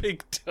quite a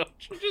big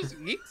touch. He just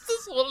eats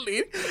this old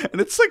lady. And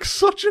it's like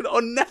such an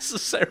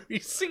unnecessary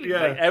scene.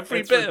 Yeah, like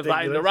every bit of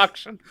that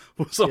interaction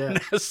was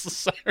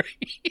unnecessary.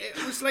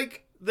 It was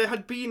like they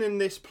had been in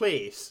this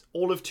place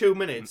all of 2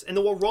 minutes and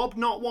they were robbed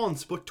not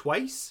once but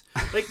twice.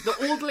 Like the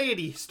old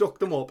lady stuck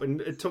them up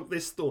and took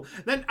this store.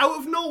 Then out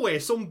of nowhere,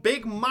 some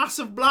big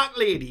massive black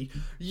lady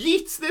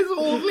yeets this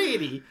old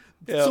lady.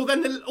 Yeah. So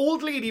then the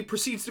old lady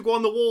proceeds to go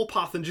on the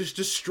warpath and just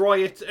destroy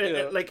it,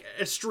 like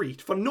a street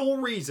for no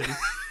reason.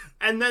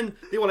 And then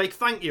they were like,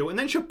 thank you. And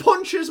then she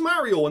punches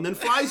Mario and then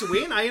flies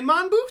away in Iron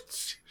Man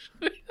boots.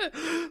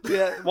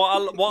 Yeah,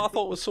 what I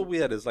thought was so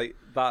weird is like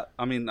that.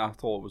 I mean, I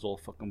thought it was all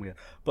fucking weird.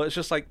 But it's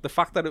just like the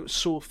fact that it was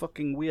so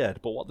fucking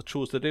weird. But what they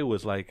chose to do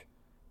was like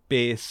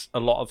base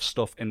a lot of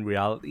stuff in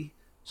reality.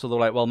 So they're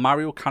like, well,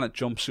 Mario cannot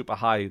jump super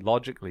high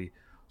logically.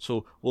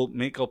 So we'll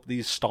make up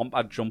these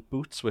stomp-ad jump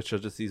boots, which are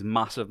just these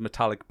massive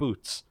metallic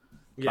boots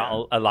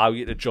that'll allow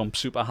you to jump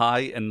super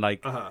high. And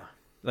like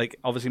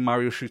obviously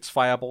Mario shoots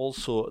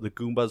fireballs, so the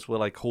Goombas were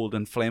like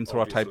holding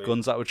flamethrower type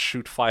guns that would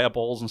shoot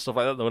fireballs and stuff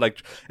like that. They were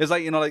like, it's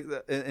like, you know, like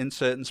in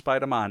certain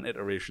Spider-Man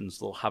iterations,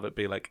 they'll have it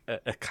be like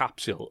a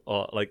capsule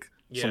or like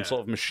some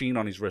sort of machine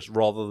on his wrist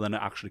rather than it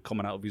actually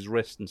coming out of his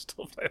wrist and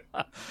stuff like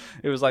that.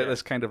 It was like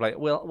this kind of like,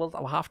 well,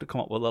 we'll have to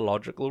come up with a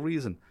logical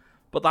reason.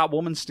 But that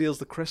woman steals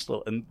the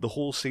crystal, and the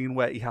whole scene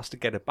where he has to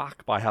get it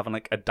back by having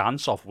like a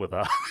dance off with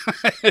her.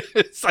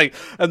 It's like,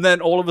 and then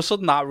all of a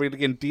sudden that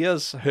really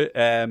endears her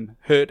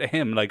to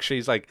him. Like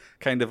she's like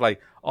kind of like,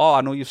 oh,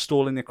 I know you've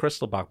stolen your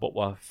crystal back, but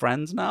we're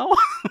friends now.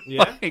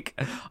 Yeah, like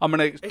I'm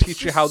gonna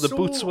teach you how the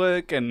boots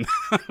work, and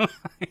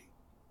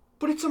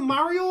but it's a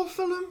Mario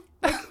film.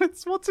 Like,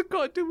 what's it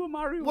got to do with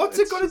Mario? What's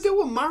it got to do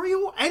with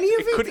Mario? Any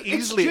of it?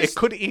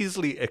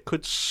 It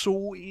could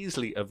so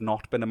easily have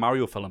not been a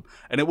Mario film,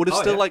 and it would have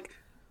still like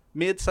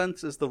made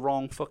sense is the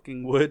wrong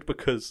fucking word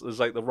because it's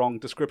like the wrong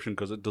description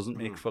because it doesn't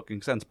make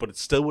fucking sense, but it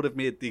still would have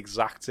made the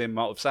exact same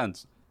amount of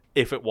sense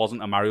if it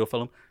wasn't a Mario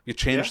film. You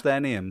changed their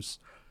names,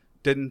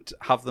 didn't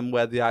have them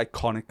wear the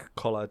iconic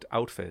coloured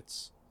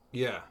outfits,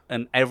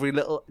 and every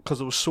little because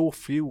there were so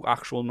few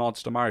actual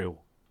nods to Mario.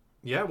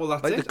 Yeah, well,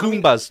 that's like it. The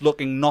Goombas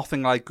looking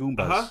nothing like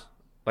Goombas.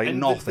 Like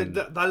and nothing.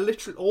 That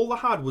literally all they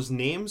had was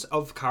names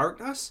of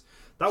characters.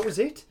 That was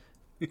it.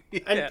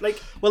 And like,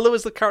 well, there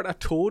was the character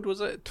Toad. Was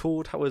it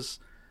Toad? Was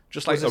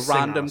just like a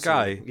random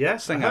guy,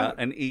 singer,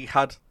 and he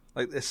had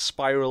like this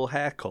spiral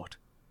haircut.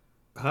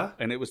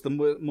 And it was the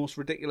most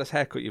ridiculous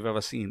haircut you've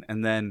ever seen.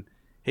 And then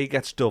he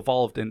gets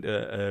devolved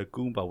into a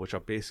Goomba, which are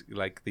basically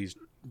like these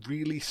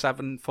really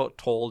 7-foot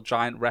tall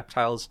giant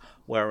reptiles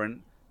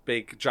wearing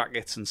big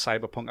jackets and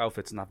cyberpunk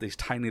outfits and have these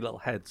tiny little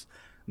heads.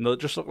 And they'll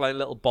just look like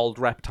little bald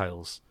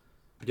reptiles.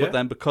 Yeah. But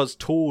then because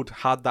Toad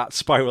had that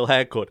spiral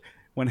haircut,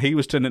 when he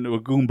was turned into a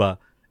Goomba,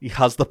 he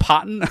has the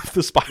pattern of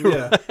the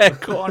spiral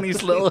haircut on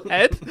his little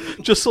head,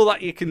 just so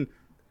that you can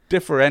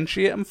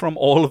differentiate him from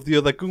all of the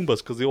other Goombas,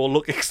 because they all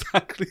look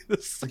exactly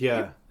the same.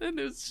 Yeah. And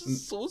it's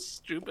just so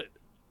stupid.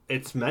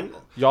 It's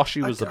mental.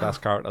 Yoshi was the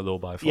best character, though,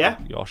 by far. Yeah.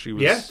 Yoshi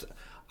was... Yeah.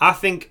 I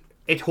think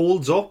it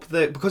holds up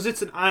because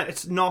it's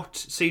not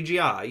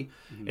CGI.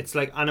 Mm-hmm. It's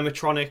like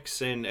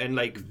animatronics and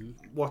like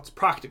what's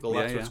practical.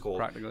 That's what it's called.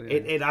 Practical,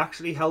 it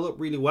actually held up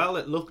really well.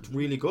 It looked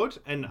really good,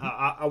 and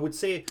I would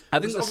say I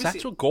think the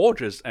sets were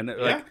gorgeous. And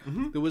there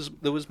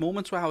was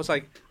moments where I was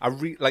like,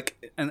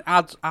 and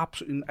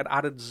it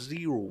added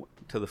zero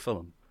to the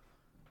film.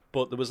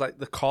 But there was like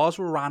the cars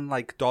were ran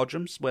like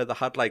Dodgems, where they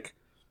had like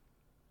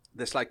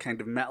this like kind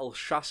of metal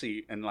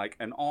chassis and like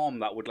an arm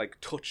that would like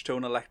touch to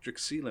an electric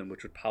ceiling,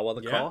 which would power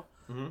the car,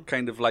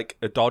 kind of like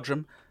a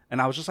Dodgem.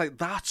 And I was just like,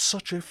 that's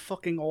such a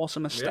fucking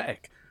awesome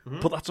aesthetic. Yeah.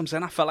 But that's what I'm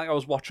saying. I felt like I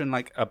was watching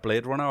like a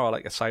Blade Runner or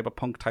like a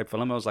cyberpunk type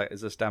film. I was like,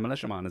 is this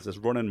Demolition Man? Is this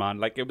Running Man?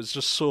 Like it was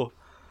just so.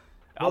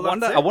 Well,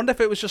 I wonder if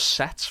it was just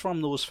sets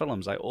from those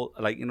films,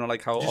 like you know,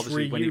 like how just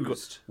obviously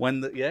reused.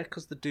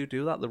 Because they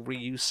do that, the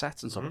reuse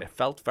sets and stuff. It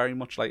felt very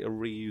much like a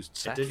reused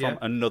set from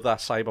another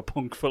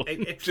cyberpunk film.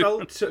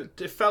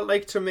 It felt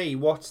like to me,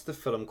 what's the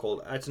film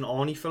called? It's an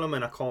Arnie film,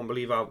 and I can't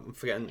believe I'm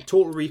forgetting.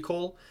 Total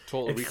Recall.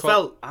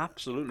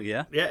 Absolutely,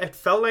 yeah. Yeah, it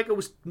felt like it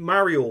was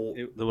Mario.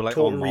 They were like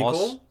Total on Mars.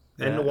 Recall,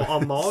 and they were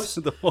on Mars.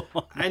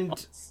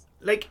 And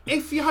like,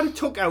 if you had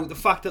took out the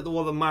fact that they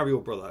were the Mario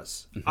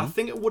Brothers, I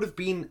think it would have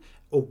been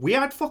a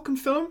weird fucking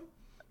film.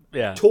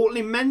 Yeah.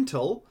 Totally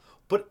mental,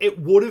 but it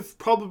would have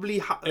probably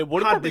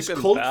had this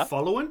cult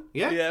following.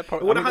 Yeah. Yeah,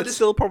 it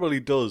still probably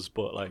does,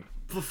 but like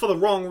for the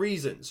wrong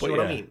reasons. You know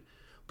what I mean?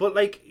 But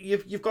like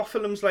you've got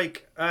films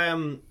like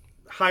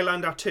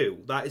Highlander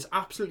 2 that is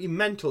absolutely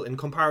mental in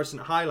comparison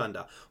to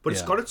Highlander, but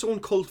it's got its own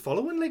cult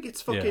following. Like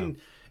it's fucking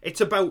it's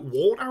about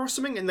water or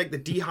something, and like the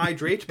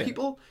dehydrate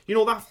people. You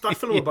know that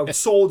film about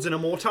swords and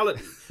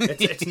immortality.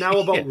 It's now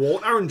about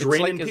water and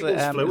draining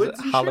people's fluids.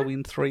 Is it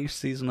Halloween 3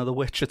 Season of the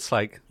Witch? It's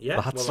like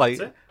that's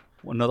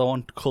another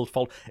one called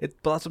Fault. But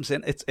that's what I'm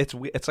saying.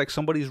 It's like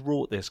somebody's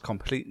wrote this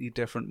completely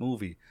different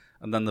movie,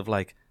 and then they've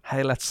like,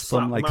 hey, let's throw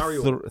like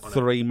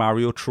three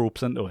Mario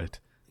tropes into it.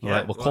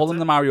 Yeah, we'll call them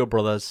the Mario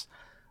Brothers.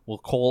 we'll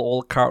call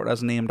all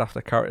characters named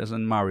after characters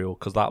in Mario,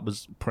 because that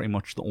was pretty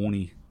much the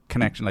only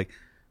connection. Like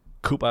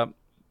Koopa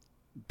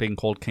being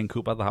called King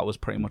Koopa, that was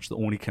pretty much the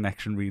only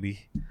connection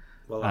really.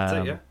 Well, that's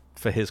it, yeah.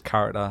 For his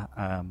character.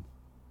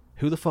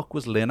 Who the fuck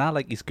was Lena?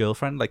 Like his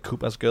girlfriend, like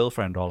Koopa's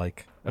girlfriend, or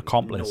like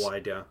accomplice? No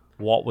idea.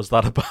 What was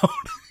that about?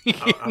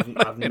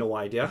 I've no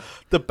idea.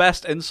 The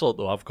best insult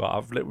though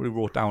I've literally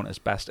wrote down as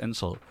best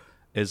insult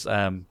is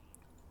I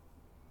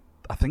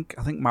think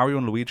Mario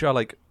and Luigi are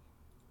like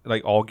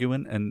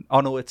arguing, and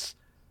it's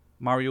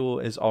Mario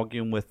is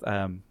arguing with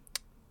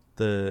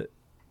the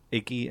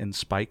Iggy and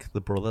Spike,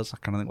 the brothers. I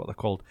can't think what they're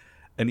called,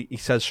 and he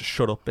says,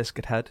 "Shut up,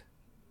 Biscuit Head."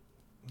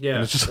 Yeah,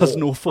 and it just has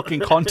no fucking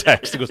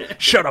context. He goes,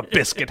 "Shut up,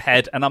 Biscuit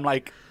Head," and I'm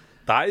like,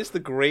 that is the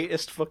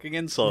greatest fucking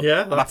insult.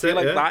 Yeah, and I feel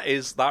like yeah.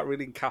 that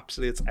really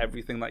encapsulates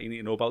everything that you need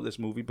to know about this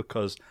movie,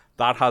 because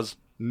that has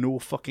no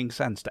fucking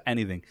sense to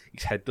anything.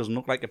 His head doesn't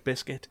look like a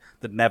biscuit.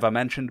 They'd never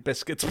mentioned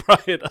biscuits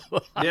prior to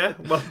that. Yeah,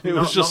 well, it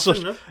was just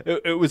such.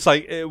 It was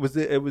like it was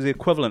the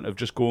equivalent of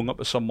just going up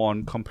to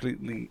someone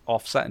completely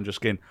offset and just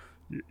going,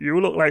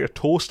 "You look like a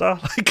toaster."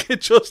 Like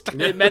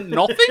it meant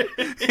nothing.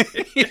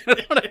 You know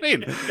what I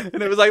mean?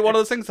 And it was like one of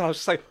those things that I was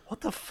just like, what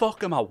the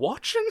fuck am I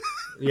watching?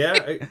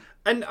 Yeah,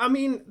 and I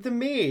mean the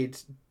maid,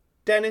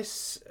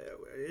 Dennis,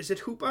 is it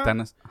Hooper?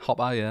 Dennis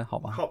Hopper, yeah,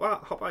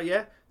 Hopper,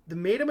 yeah. They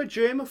made him a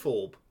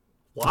germaphobe.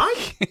 Why?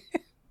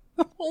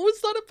 What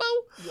was that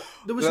about?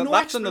 There was no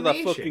That's explanation.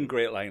 another fucking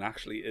great line.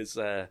 Actually, is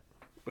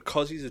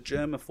because he's a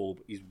germaphobe,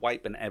 he's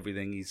wiping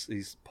everything.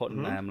 He's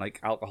putting like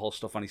alcohol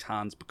stuff on his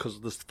hands because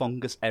there's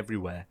fungus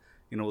everywhere.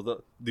 You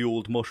know, the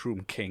old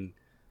mushroom king,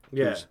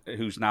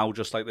 who's now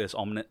just like this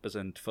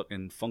omnipotent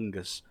fucking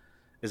fungus,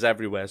 is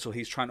everywhere. So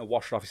he's trying to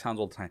wash it off his hands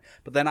all the time.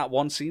 But then at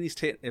one scene,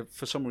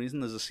 for some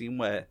reason, there's a scene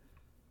where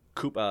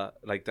Koopa,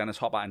 like Dennis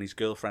Hopper, and his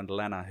girlfriend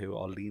Lena,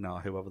 Lena,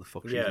 whoever the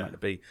fuck she's meant to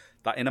be,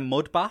 that in a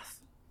mud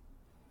bath.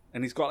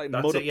 And he's got like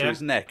mud up to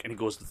his neck, and he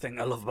goes, "The thing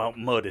I love about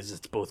mud is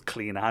it's both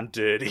clean and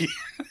dirty."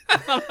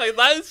 I'm like,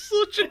 that is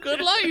such a good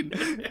line,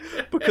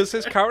 because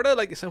his character,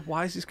 like you said,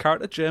 why is his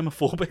character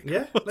germophobic?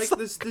 Yeah, like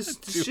there's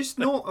just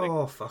no.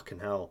 Oh fucking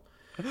hell!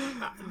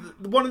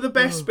 One of the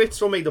best bits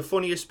for me, the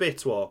funniest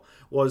bits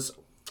was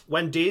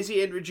when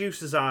Daisy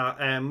introduces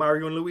our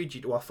Mario and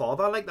Luigi to her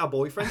father, like their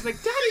boyfriend's like,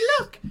 "Daddy,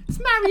 look, it's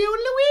Mario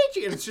and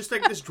Luigi," and it's just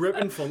like this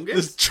dripping fungus.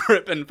 This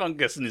dripping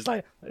fungus, and he's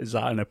like, "Is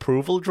that an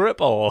approval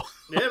drip or?"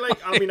 Yeah, like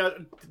I mean,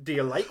 do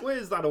you like it?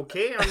 Is that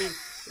okay? I mean,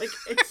 like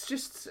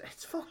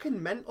it's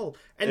fucking mental.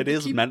 And it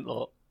is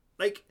mental.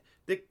 Like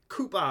the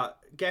Koopa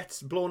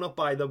gets blown up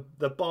by the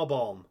bob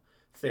arm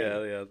thing.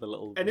 Yeah, the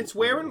little. And it's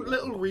wearing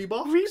little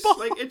Reeboks.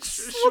 Like it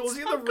shows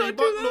you the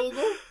Reebok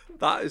logo.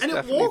 That is, and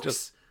definitely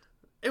just.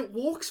 It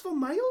walks for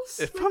miles.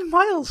 For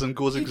miles and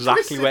goes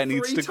exactly where it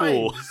needs to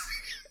go.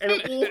 And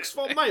it walks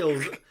for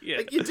miles. Yeah.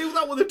 Like you do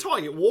that with a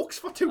toy, it walks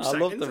for 2 seconds. I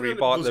love the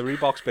Reebok. The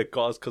Reeboks bit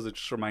got us because it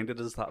just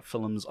reminded us that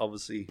film's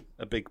obviously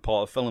a big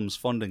part of film's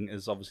funding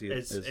is obviously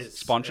is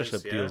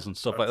sponsorship deals and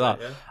stuff like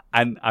that.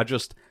 And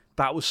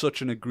that was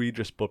such an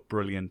egregious but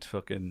brilliant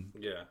fucking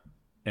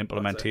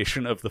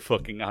implementation of the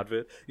fucking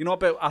advert. You know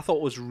what I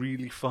thought was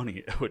really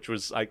funny, which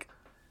was like,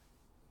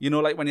 you know,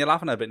 like when you're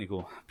laughing at a bit and you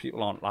go,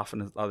 people aren't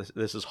laughing at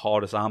this as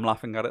hard as I'm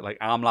laughing at it. Like,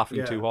 I'm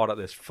laughing too hard at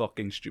this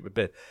fucking stupid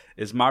bit.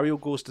 Is Mario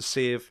goes to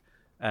save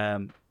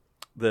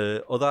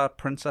the other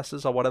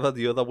princesses or whatever,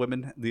 the other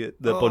women, the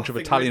bunch of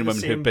Italian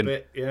women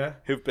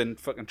who've been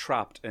fucking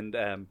trapped. And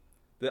I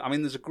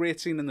mean, there's a great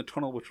scene in the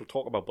tunnel which we'll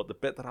talk about, but the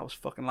bit that I was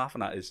fucking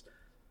laughing at is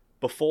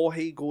before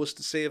he goes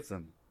to save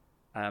them,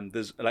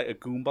 there's like a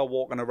Goomba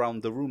walking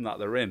around the room that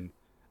they're in,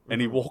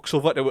 and he walks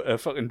over to a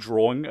fucking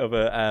drawing of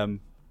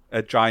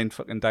a giant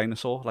fucking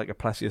dinosaur, like a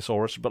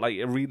plesiosaurus, but like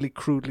really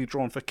crudely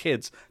drawn for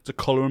kids. It's a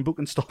colouring book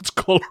and starts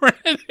colouring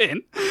it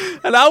in.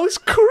 And I was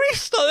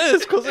creased at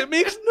this because it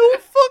makes no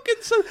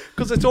fucking sense.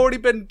 Because it's already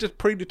been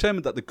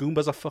predetermined that the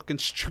Goombas are fucking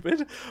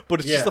stupid. But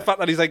it's just the fact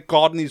that he's like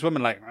guarding these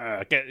women, like,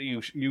 get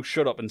you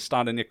shut up and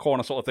stand in your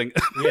corner, sort of thing.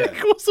 Yeah.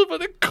 He goes over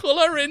to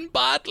colour in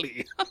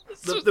badly.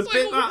 The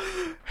bit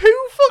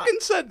who fucking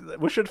said that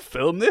we should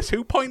film this?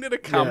 Who pointed a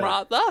camera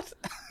at that?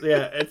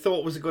 Yeah, I thought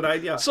it was a good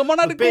idea. Someone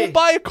had to go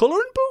buy a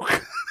colouring book.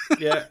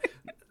 Yeah.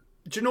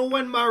 Do you know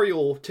when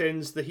Mario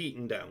turns the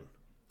heating down?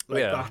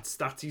 Like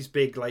that's his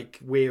big like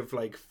way of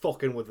like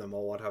fucking with them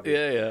or what have you.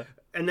 Yeah.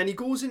 And then he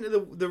goes into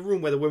the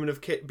room where the women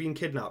have been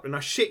kidnapped. And I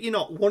shit you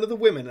not, one of the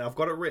women, and I've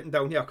got it written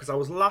down here because I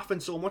was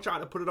laughing so much I had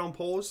to put it on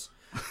pause.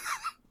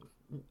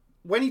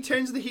 When he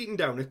turns the heating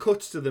down, it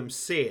cuts to them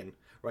saying,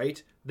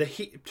 right,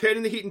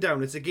 turning the heating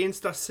down, it's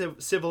against our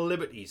civil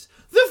liberties.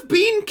 They've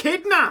been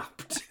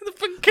kidnapped. They've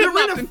been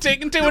kidnapped and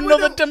taken to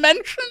another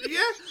dimension.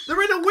 Yeah,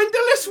 they're in a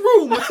windowless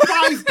room with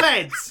 5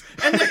 beds,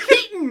 and the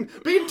heating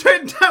being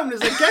turned down is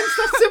against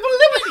our civil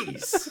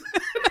liberties.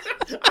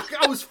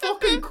 I was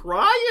fucking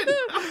crying.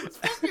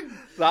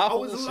 I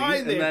was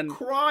lying there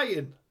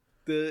crying.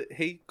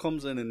 He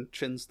comes in and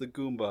chins the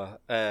Goomba,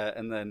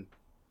 and then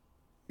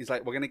he's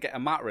like, "We're gonna get a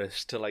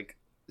mattress to like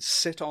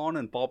sit on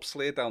and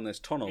bobsleigh down this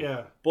tunnel."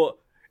 Yeah. But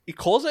he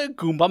calls it a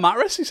Goomba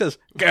mattress. He says,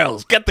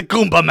 "Girls, get the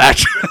Goomba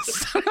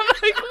mattress." And I'm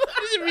like, what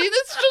do you mean?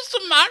 It's just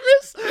a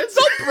mattress. It's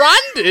not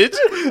branded.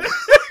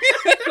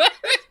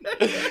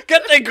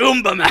 Get the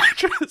Goomba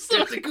mattress.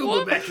 Get the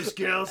Goomba mattress,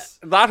 girls.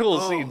 That whole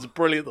scene's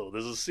brilliant, though.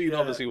 There's a scene,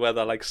 obviously, where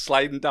they're like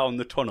sliding down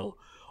the tunnel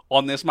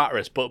on this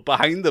mattress, but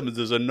behind them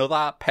there's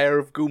another pair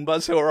of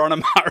Goombas who are on a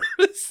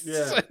mattress.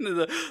 Yeah.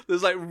 And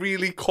there's like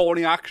really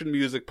corny action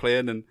music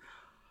playing, and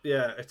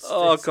it's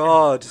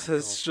god,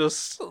 it's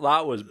just,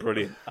 that was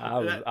brilliant.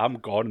 I'm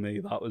gone, me.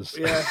 That was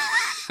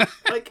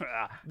like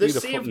they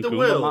saved the Goomba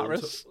world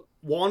mattress.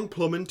 one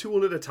plumbing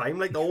tool at a time.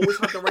 Like they always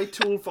had the right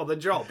tool for the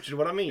job. Do you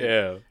know what I mean?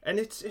 Yeah. And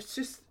it's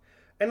just,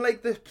 and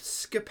like the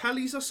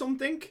Scapellis or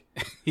something.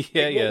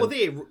 What were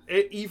they?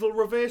 Evil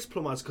reverse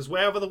plumbers? Because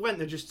wherever they went,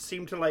 they just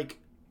seemed to like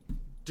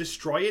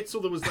destroy it. So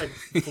there was like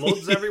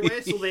floods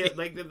everywhere. So they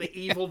like the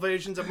evil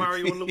versions of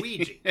Mario and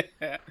Luigi.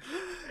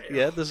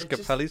 Yeah, the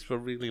Scapellis were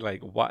really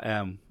like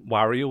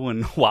Wario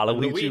and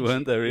Waluigi,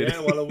 weren't they? Really?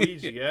 Yeah,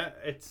 Waluigi. Yeah,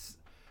 it's,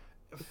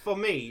 for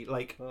me,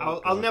 like,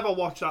 I'll never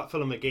watch that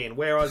film again.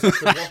 Whereas I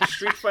could watch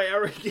Street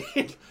Fighter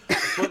again.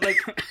 But like,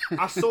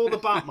 I saw the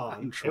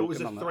Batman. It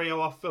was a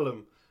 3-hour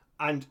film,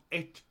 and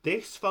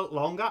this felt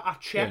longer. I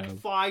checked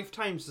 5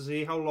 times to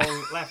see how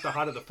long left I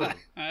had of the film,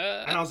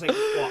 and I was like,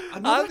 "What?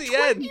 Another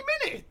 20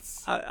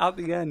 minutes?" At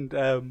the end,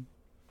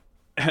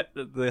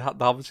 they're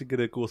obviously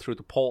gonna go through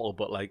the portal,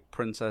 but like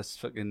Princess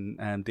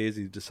fucking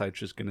Daisy decides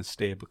she's gonna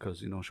stay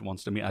because, you know, she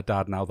wants to meet her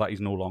dad now that he's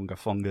no longer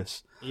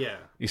fungus. Yeah,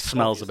 he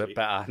smells a bit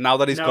better now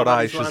that he's Now got that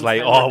eyes. he's She's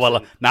like, oh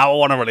well, now I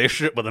want a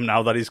relationship with him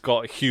now that he's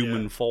got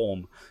human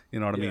form. You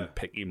know what I mean?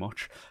 Picky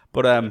much.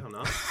 But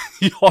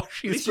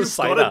Yoshi's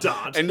beside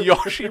her, and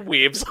Yoshi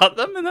waves at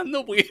them, and then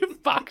they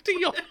wave back to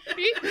Yoshi, and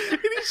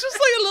he's just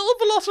like a little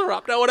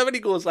velociraptor, whatever. And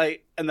he goes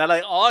like, and they're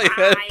like, "Oh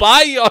yeah,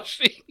 bye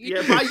Yoshi."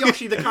 Yeah, bye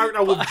Yoshi, the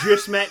character we've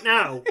just met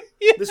now.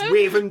 This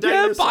waving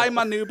dinosaur. Yeah, bye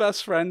my new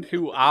best friend,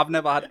 who I've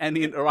never had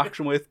any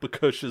interaction with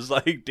because she's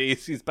like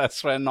Daisy's best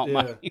friend, not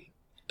mine.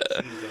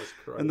 Jesus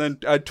Christ. And then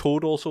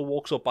Toad also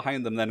walks up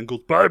behind them then and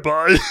goes, "Bye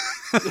bye."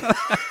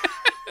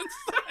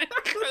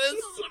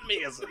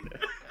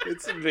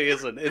 It's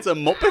amazing. It's a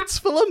Muppets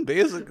film,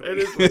 basically. It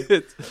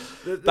is.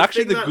 Like,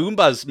 actually, the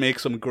Goombas make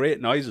some great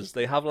noises.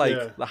 They have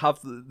like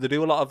they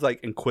do a lot of like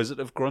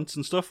inquisitive grunts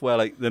and stuff where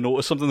like they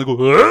notice something, they go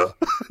 "Huh?"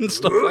 and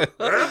stuff like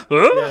that.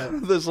 Yeah.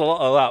 There's a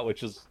lot of that,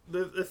 which is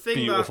the thing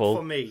beautiful. That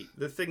for me,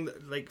 the thing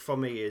that like for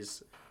me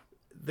is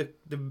the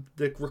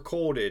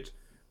recorded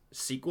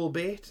sequel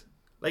bait.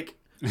 Like,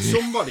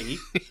 somebody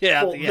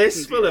thought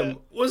this film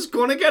was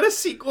gonna get a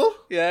sequel.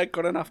 Yeah,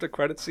 got an after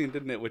credit scene,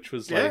 didn't it? Which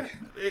was like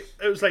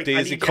it was like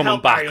Daisy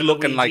coming back,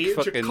 looking like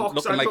fucking,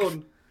 looking like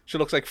she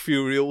looks like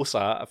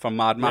Furiosa from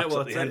Mad Max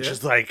at the end.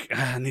 She's like,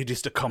 "I need you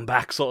to come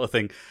back," sort of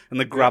thing. And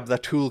they grab their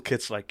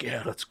toolkits, like,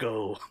 "Yeah, let's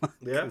go."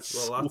 Yeah,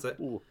 well, that's it.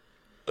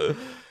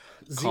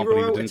 Can't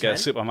believe we didn't get a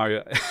Super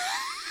Mario.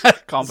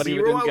 Can't believe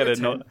we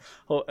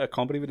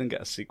didn't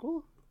get a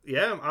sequel.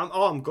 Yeah,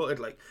 I'm gutted.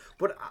 Like,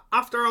 but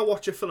after I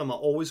watch a film, I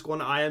always go on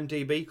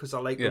IMDb because I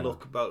like the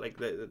look about like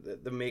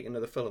the making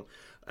of the film.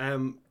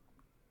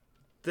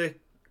 The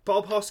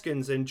Bob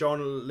Hoskins and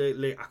John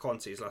I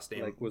can't say his last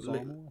name.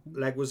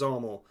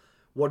 Leguizamo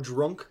were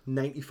drunk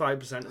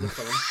 95% of the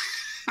film.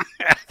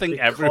 I think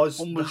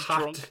everyone was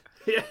drunk.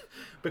 Yeah,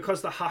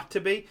 because they had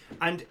to be,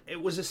 and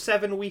it was a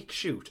 7-week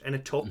shoot, and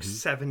it took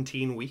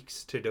 17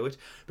 weeks to do it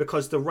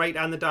because the writer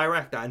and the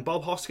director and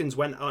Bob Hoskins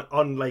went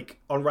on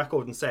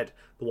record and said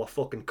they were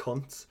fucking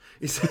cunts.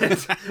 He said,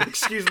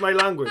 "Excuse my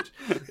language,"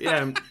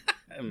 that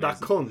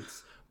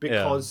cunts,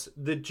 because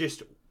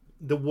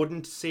they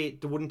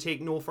wouldn't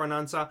take no for an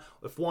answer.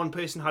 If one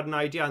person had an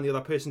idea and the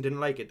other person didn't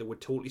like it, they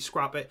would totally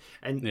scrap it,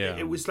 and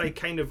it was like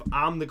kind of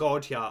I'm the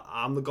god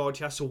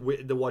here. So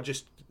they were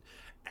just.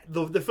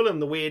 The film,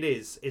 the way it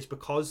is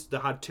because they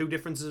had two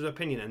differences of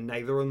opinion and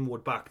neither of them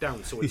would back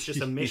down. So it's just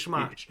a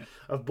mishmash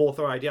of both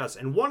their ideas.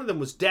 And one of them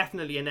was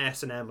definitely an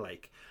S&M.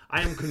 Like,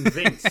 I am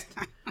convinced.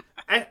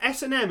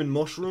 S&M and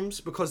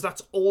mushrooms, because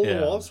that's all it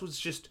was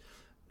just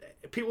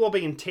people were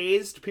being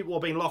tased, people were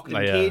being locked in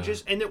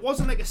cages, and it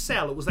wasn't like a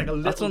cell. It was like a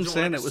little. That's what I'm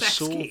saying. Like it was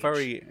so cage.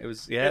 very. It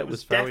was it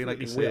was very like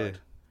you said.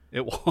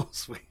 It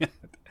was weird.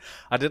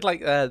 I did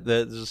like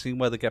there's a scene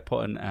where they get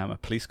put in a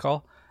police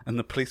car. And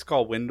the police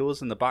car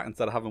windows in the back,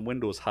 instead of having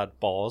windows, had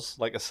bars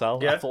like a cell.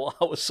 Yeah. I thought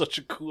that was such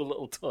a cool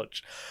little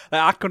touch.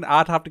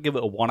 I'd have to give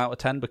it a 1 out of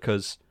 10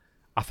 because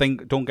I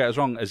think, don't get us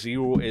wrong, a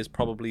 0 is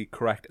probably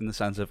correct in the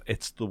sense of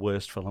it's the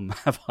worst film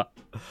ever.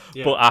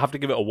 Yeah. But I have to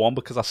give it a 1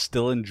 because I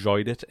still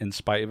enjoyed it in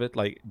spite of it,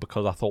 like,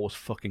 because I thought it was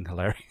fucking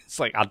hilarious.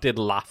 Like, I did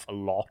laugh a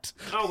lot.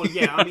 Oh, well,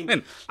 yeah, I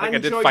mean, I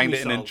did find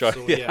it and enjoy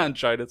it. Yeah, I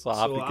enjoyed it, so I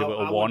have to give it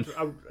a 1.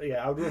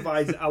 I would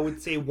revise. I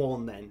would say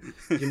 1 then.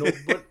 You know,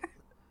 but.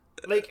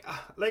 Like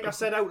I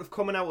said,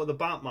 coming out of the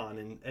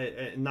Batman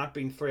and that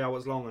being 3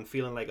 hours long and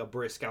feeling like a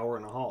brisk hour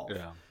and a half.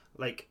 Yeah.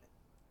 Like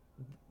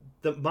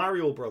the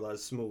Mario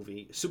Brothers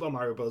movie, Super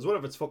Mario Brothers,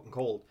 whatever it's fucking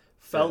called,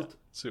 felt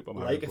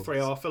like a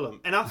 3-hour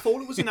film. And I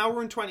thought it was an hour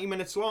and 20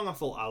 minutes long. I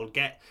thought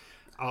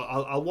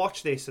I'll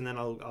watch this and then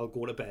I'll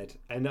go to bed.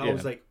 And I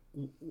was like,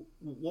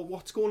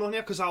 what's going on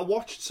here? Because I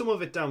watched some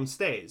of it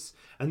downstairs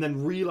and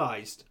then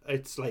realised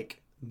it's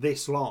like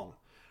this long.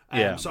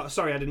 So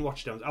sorry, I didn't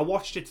watch it downstairs. I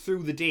watched it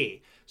through the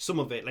day. Some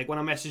of it, like when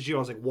I messaged you, I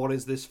was like, "What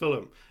is this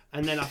film?"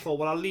 And then I thought,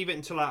 well, I'll leave it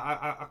until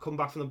I come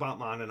back from the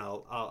Batman, and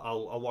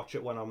I'll watch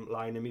it when I'm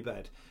lying in my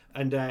bed.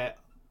 And I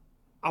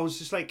was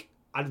just like,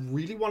 I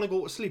really want to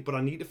go to sleep, but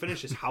I need to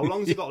finish this. How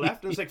long's it got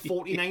left? And it's like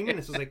 49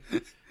 minutes. I was like,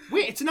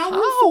 wait, it's an hour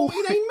and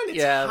 49 minutes.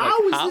 Yeah,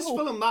 how is this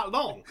film that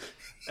long?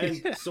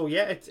 And so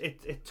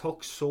it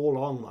took so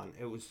long, man.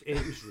 It was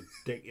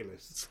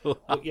ridiculous. So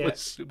that was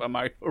Super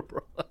Mario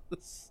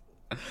Bros.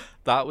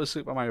 That was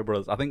Super Mario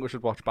Bros. I think we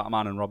should watch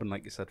Batman and Robin,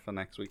 like you said, for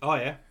next week. Oh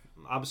yeah,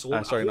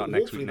 absolutely. Sorry, not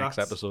next week. Next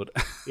episode.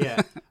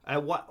 Yeah,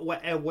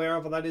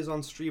 wherever that is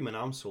on streaming,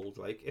 I'm sold.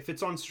 Like, if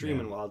it's on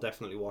streaming, well, I'll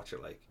definitely watch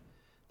it. Like,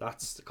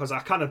 that's because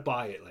I cannot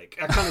buy it. Like,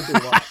 I cannot do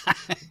that.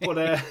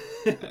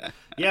 But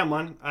yeah,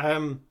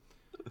 man.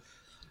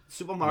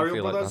 Super Mario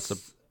Brothers. Like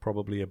that's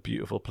probably a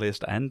beautiful place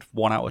to end.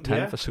 1 out of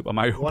 10 for Super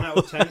Mario. 1 out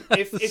of 10.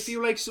 If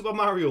you like Super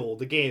Mario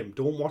the game,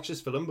 don't watch this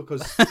film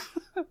because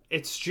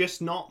it's just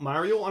not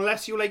Mario.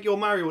 Unless you like your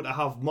Mario to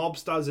have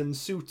mobsters in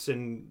suits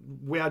and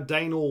weird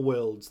dino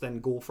worlds, then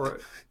go for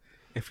it.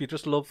 If you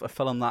just love a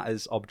film that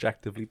is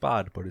objectively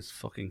bad but is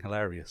fucking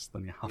hilarious,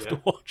 then you have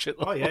to watch it.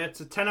 Oh yeah, it's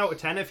a 10 out of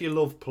 10 if you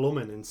love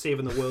plumbing and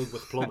saving the world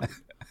with plumbing.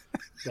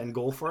 Then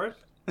go for it.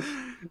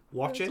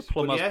 Watch it.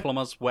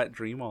 Plumber's wet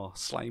dream or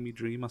slimy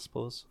dream, I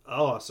suppose.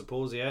 Oh, I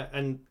suppose, yeah.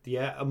 And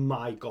yeah, oh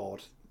my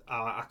God.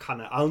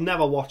 I'll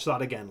never watch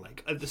that again.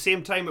 Like, at the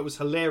same time, it was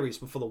hilarious,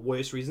 but for the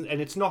worst reason. And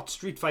it's not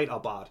Street Fighter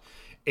bad.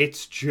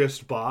 It's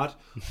just bad,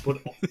 but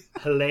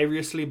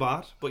hilariously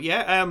bad. But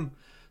yeah,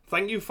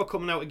 thank you for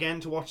coming out again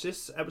to watch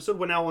this episode.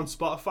 We're now on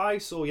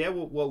Spotify, so yeah,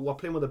 we're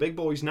playing with the big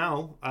boys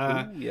now.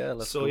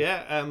 Let's go.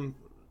 Yeah,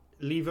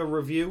 leave a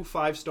review.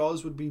 5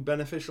 stars would be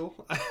beneficial.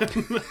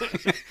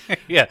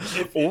 Yeah,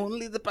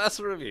 only the best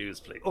reviews,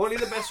 please. Only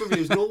the best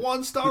reviews. No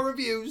 1-star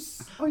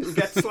reviews. You'll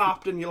get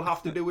slapped and you'll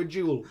have to do a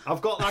duel.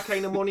 I've got that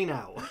kind of money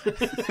now.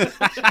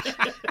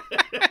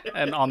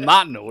 And on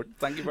that note,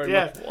 thank you very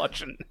much for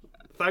watching.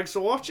 Thanks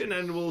for watching,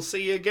 and we'll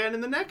see you again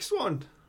in the next one.